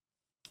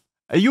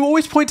 You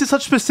always point to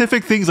such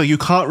specific things, like you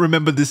can't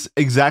remember this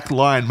exact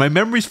line. My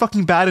memory's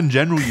fucking bad in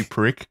general, you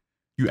prick.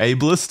 You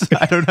ableist.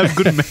 I don't have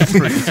good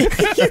memory.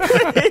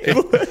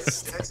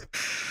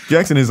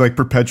 Jackson is like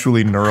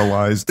perpetually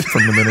neuralized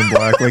from the Men in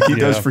Black. Like, he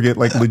does forget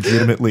like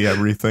legitimately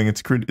everything.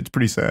 It's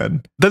pretty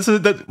sad. That's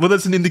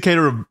an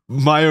indicator of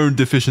my own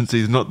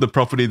deficiencies, not the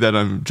property that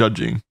I'm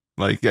judging.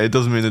 Like, it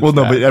doesn't mean it's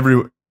bad.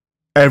 But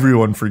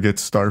everyone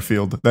forgets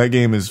Starfield. That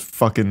game is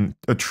fucking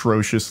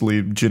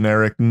atrociously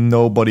generic.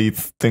 Nobody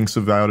thinks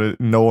about it.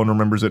 No one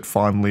remembers it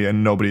fondly,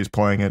 and nobody's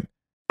playing it.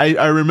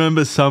 I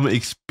remember some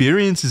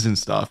experiences in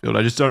Starfield.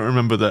 I just don't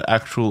remember the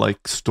actual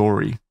like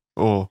story.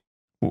 Or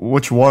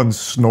which one?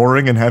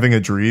 Snoring and having a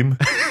dream?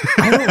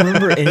 I don't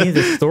remember any of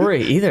the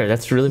story either.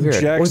 That's really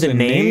weird. Jackson, or the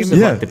names of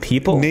like, the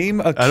people. Name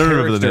a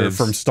character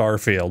from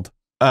Starfield.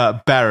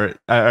 Barrett.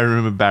 I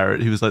remember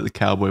Barrett. He was like the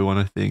cowboy one,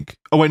 I think.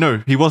 Oh wait,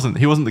 no, he wasn't.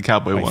 He wasn't the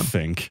cowboy one. I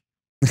think.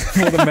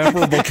 What a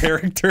memorable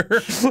character.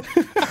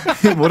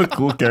 What a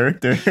cool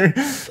character.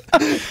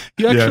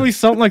 You actually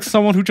sound like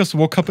someone who just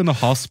woke up in the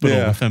hospital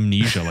Yeah. with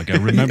amnesia. Like I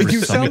remember You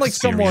some sound like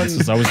someone-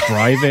 experiences. I was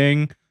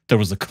driving. There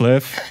was a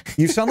cliff.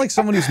 You sound like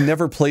someone who's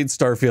never played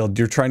Starfield.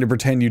 You're trying to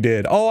pretend you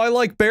did. Oh, I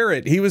like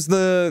Barrett. He was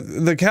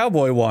the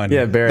cowboy one.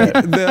 Yeah, Barrett.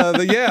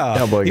 Yeah.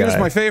 Cowboy he was guy.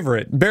 my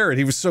favorite. Barrett,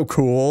 he was so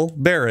cool.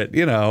 Barrett,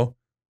 you know.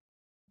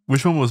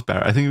 Which one was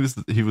Barrett? I think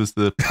he was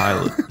the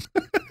pilot.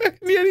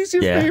 Yeah, he's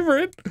your Yeah.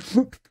 favorite.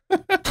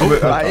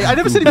 I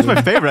never said he was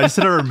my favorite. I just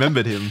said I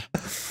remembered him.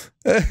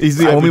 He's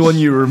the only one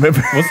you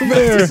remember. Wasn't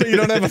there? So you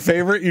don't have a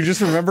favorite? You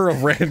just remember a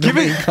random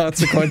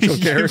inconsequential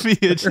character.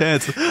 Give me a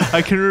chance.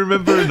 I can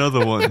remember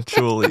another one.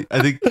 Surely,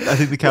 I think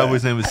the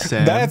cowboy's name was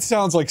Sam. That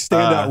sounds like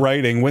standout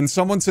writing. When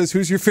someone says,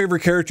 "Who's your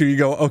favorite character?" you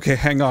go, "Okay,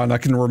 hang on, I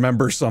can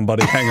remember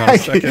somebody. Hang on a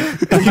second."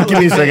 Give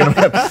me a second.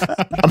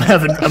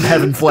 I'm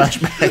having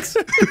flashbacks.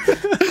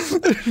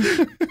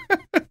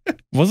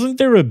 Wasn't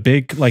there a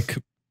big like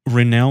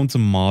renowned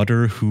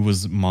modder who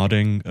was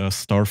modding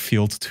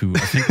Starfield to I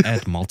think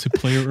add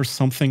multiplayer or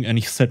something? And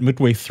he said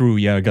midway through,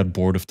 "Yeah, I got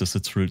bored of this.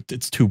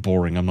 It's too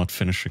boring. I'm not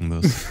finishing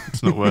this."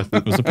 It's not worth it.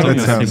 It was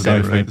apparently That the sounds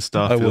same guy. right. who-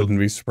 Starfield. I wouldn't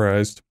be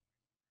surprised.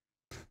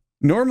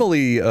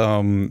 Normally,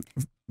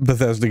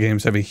 Bethesda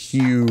games have a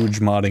huge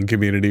modding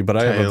community, but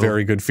I have a Tail.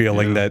 very good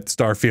feeling that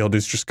Starfield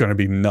is just going to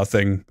be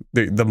nothing.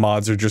 The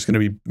mods are just going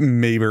to be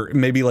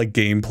maybe like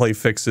gameplay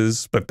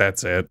fixes, but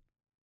that's it.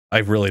 I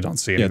really don't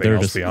see anything there it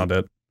else is. beyond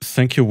it.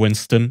 Thank you,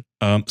 Winston.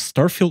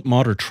 Starfield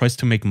modder tries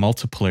to make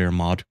multiplayer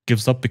mod,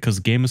 gives up because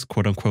game is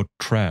quote unquote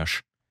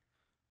trash.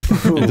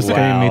 And this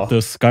guy made the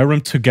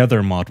Skyrim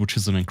Together mod, which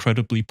is an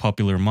incredibly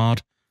popular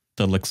mod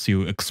that lets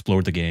you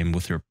explore the game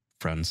with your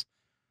friends.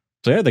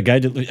 So yeah, the guy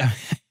did.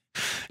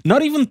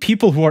 Not even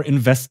people who have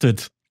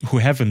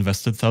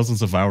invested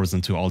thousands of hours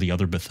into all the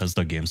other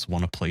Bethesda games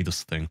want to play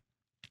this thing.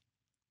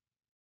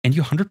 And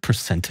you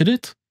 100%ed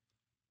it?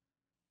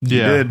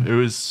 Yeah, did. it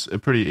was a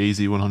pretty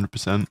easy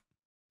 100%.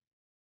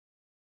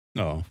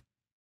 Oh.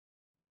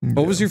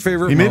 What was your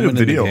favorite He made a moment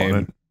in the video game? on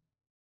it.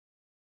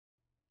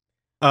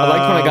 I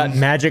liked when I got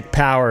magic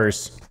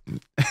powers.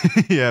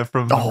 Yeah,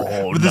 from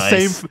with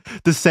nice.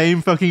 the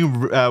same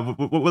fucking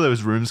what were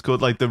those rooms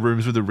called? Like the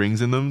rooms with the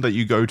rings in them that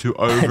you go to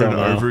over and don't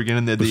know. over again,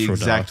 and they're the Sure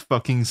exact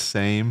fucking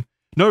same.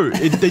 No,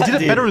 they did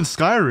it better in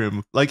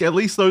Skyrim. Like at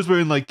least those were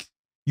in like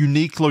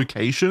unique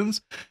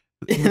locations.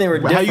 They were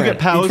How you get different.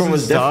 powers Each one in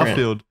was different.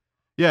 Starfield.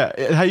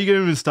 Yeah, how you get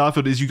them in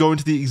Starfield is you go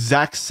into the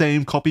exact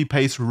same copy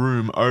paste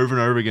room over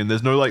and over again.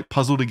 There's no like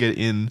puzzle to get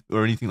in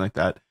or anything like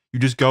that. You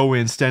just go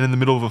in, stand in the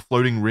middle of a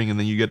floating ring, and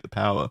then you get the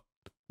power.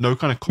 No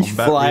kind of You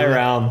combat. fly really.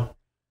 around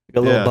like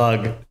a little Yeah.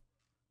 bug.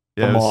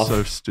 Yeah, it I'm was off.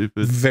 so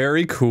stupid.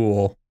 Very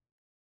cool.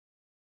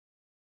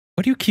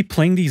 Why do you keep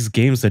playing these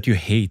games that you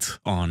hate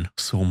on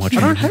so much?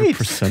 I don't and you hate.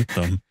 100%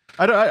 them.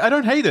 I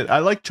don't hate it. I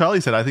like Charlie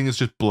said. I think it's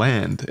just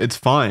bland. It's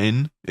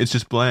fine. It's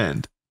just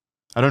bland.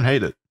 I don't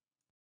hate it.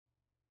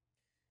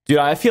 Dude,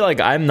 I feel like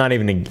I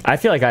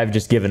feel like I've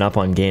just given up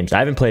on games. I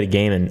haven't played a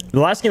game, and the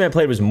last game I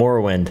played was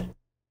Morrowind.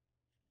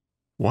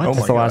 What? Oh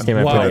That's my the last God. game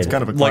I Wow, played. it's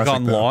kind of a Like classic,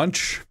 on though.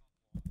 launch?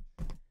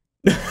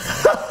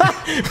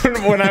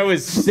 when I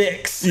was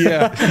 6.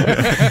 Yeah.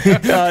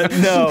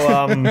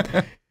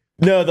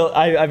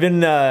 I've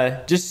been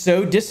just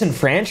so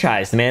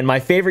disenfranchised, man. My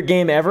favorite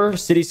game ever,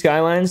 City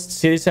Skylines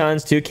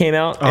 2 came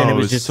out, and Oh, it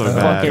was it's just so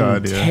fucking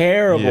bad. God, yeah.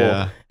 terrible.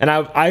 Yeah. And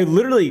I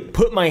literally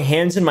put my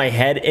hands in my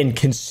head and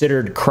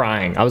considered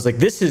crying. I was like,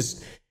 this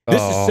is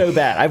so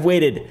bad. I've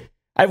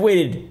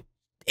waited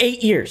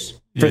 8 years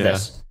for Yeah.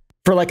 this,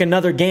 for like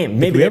another game.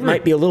 Maybe we it ever-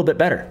 might be a little bit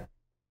better.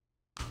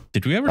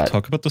 Did we ever But-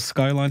 talk about the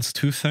Skylines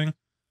 2 thing?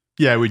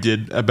 Yeah, we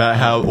did about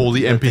how all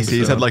the I think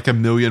NPCs so. had like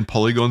 1 million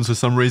polygons for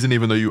some reason,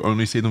 even though you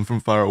only see them from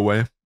far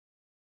away.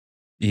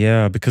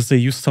 Yeah, because they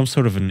used some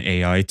sort of an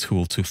AI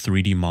tool to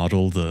 3D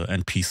model the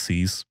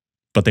NPCs,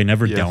 but they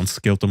never Yeah.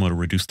 downscaled them or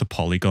reduced the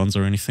polygons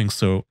or anything.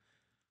 So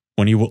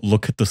when you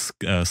look at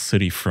the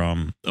city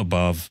from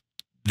above,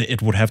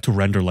 it would have to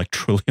render like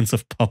trillions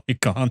of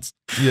polygons.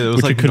 Yeah, there was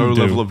Which you like no couldn't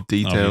do, level of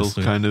detail,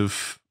 obviously. kind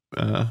of.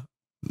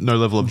 No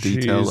level of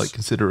detail, Jeez. like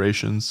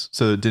considerations,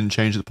 so it didn't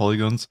change the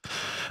polygons.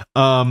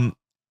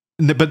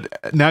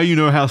 But now you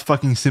know how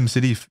fucking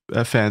SimCity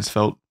fans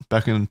felt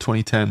back in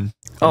 2010.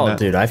 Oh, And that-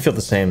 dude, I feel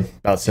the same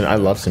about Sim. I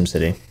love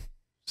SimCity.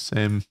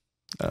 Same.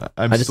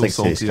 I'm I just still like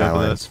City salty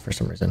over that. Skylines for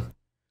some reason.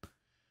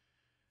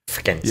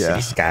 Freaking Yeah.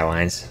 City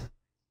Skylines.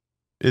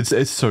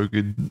 It's so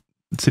good.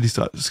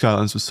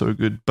 Skylines was so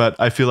good, but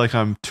I feel like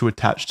I'm too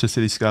attached to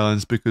City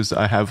Skylines because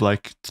I have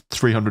like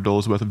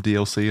 $300 worth of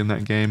DLC in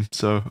that game,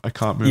 so I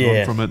can't move Yeah.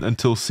 on from it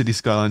until City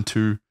Skyline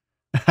 2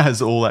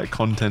 has all that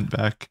content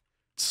back.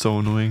 It's so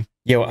annoying.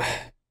 Yo,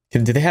 do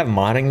they have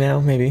modding now?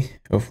 Maybe,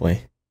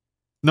 hopefully.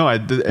 No,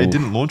 it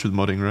didn't launch with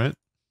modding, right?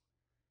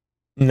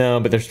 No,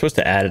 but they're supposed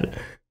to add it,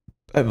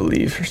 I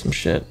believe, or some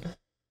shit.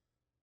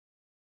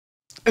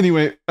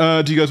 Anyway,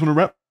 do you guys want to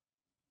wrap?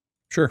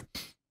 Sure.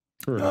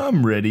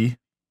 I'm ready.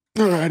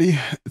 Alrighty.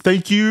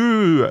 Thank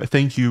you,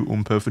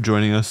 Oompa, for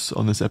joining us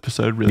on this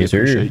episide. Really Yes,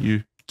 sir. appreciate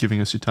you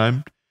giving us your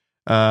time.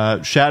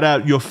 Shout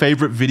out your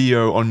favorite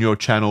video on your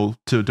channel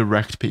to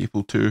direct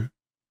people to.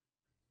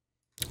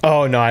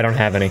 Oh no, I don't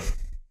have any.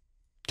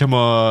 Come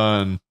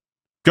on,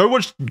 go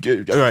watch.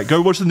 All right,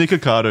 go watch the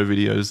Nikocado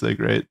videos. They're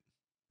great.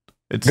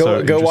 It's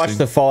go watch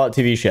the Fallout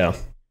TV show.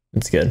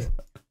 It's good.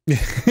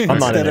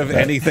 Instead of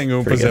anything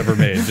Oompa's ever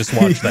made, just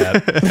watch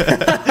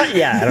that.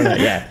 Yeah, I don't know.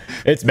 Yeah,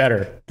 it's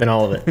better than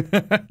all of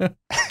it.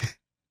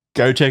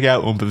 Go check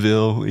out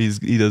Oompaville.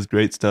 He does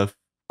great stuff,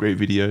 great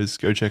videos.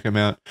 Go check him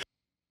out.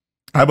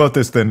 How about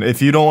this then?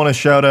 If you don't want to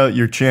shout out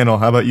your channel,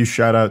 how about you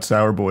shout out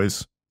Sour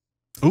Boys?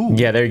 Ooh,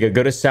 yeah, there you go.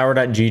 Go to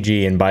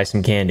sour.gg and buy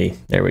some candy.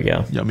 There we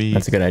go. Yummy.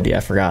 That's a good idea. I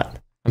forgot.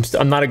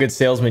 I'm not a good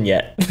salesman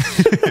yet.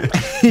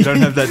 You don't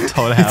have that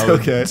Todd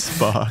Howard okay.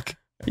 spark.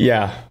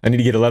 Yeah, I need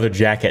to get a leather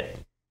jacket.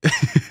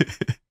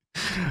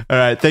 All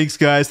right, thanks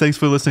guys. Thanks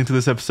for listening to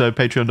this episode.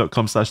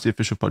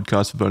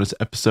 Patreon.com/theofficialpodcast for bonus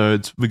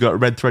episodes. We got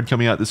Red Thread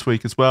coming out this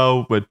week as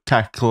well. We're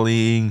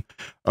tackling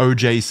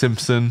OJ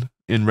Simpson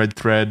in Red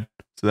Thread,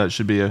 so that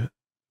should be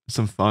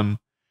some fun.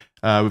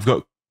 We've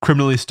got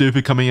Criminally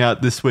Stupid coming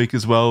out this week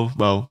as well.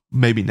 Well,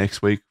 maybe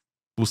next week.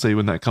 We'll see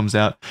when that comes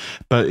out.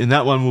 But in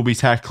that one, we'll be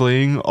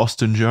tackling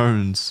Austin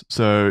Jones.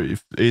 So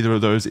if either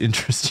of those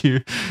interest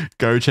you,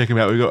 go check them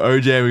out. We got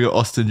OJ and we got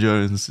Austin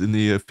Jones in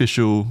the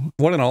official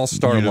what an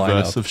all-star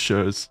universe lineup of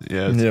shows.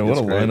 Yeah, what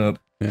a great. lineup.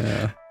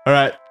 Yeah. All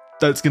right,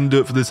 that's going to do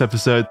it for this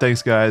episode.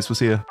 Thanks, guys. We'll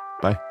see you.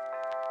 Bye.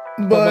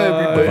 Bye,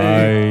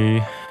 everybody.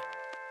 Bye.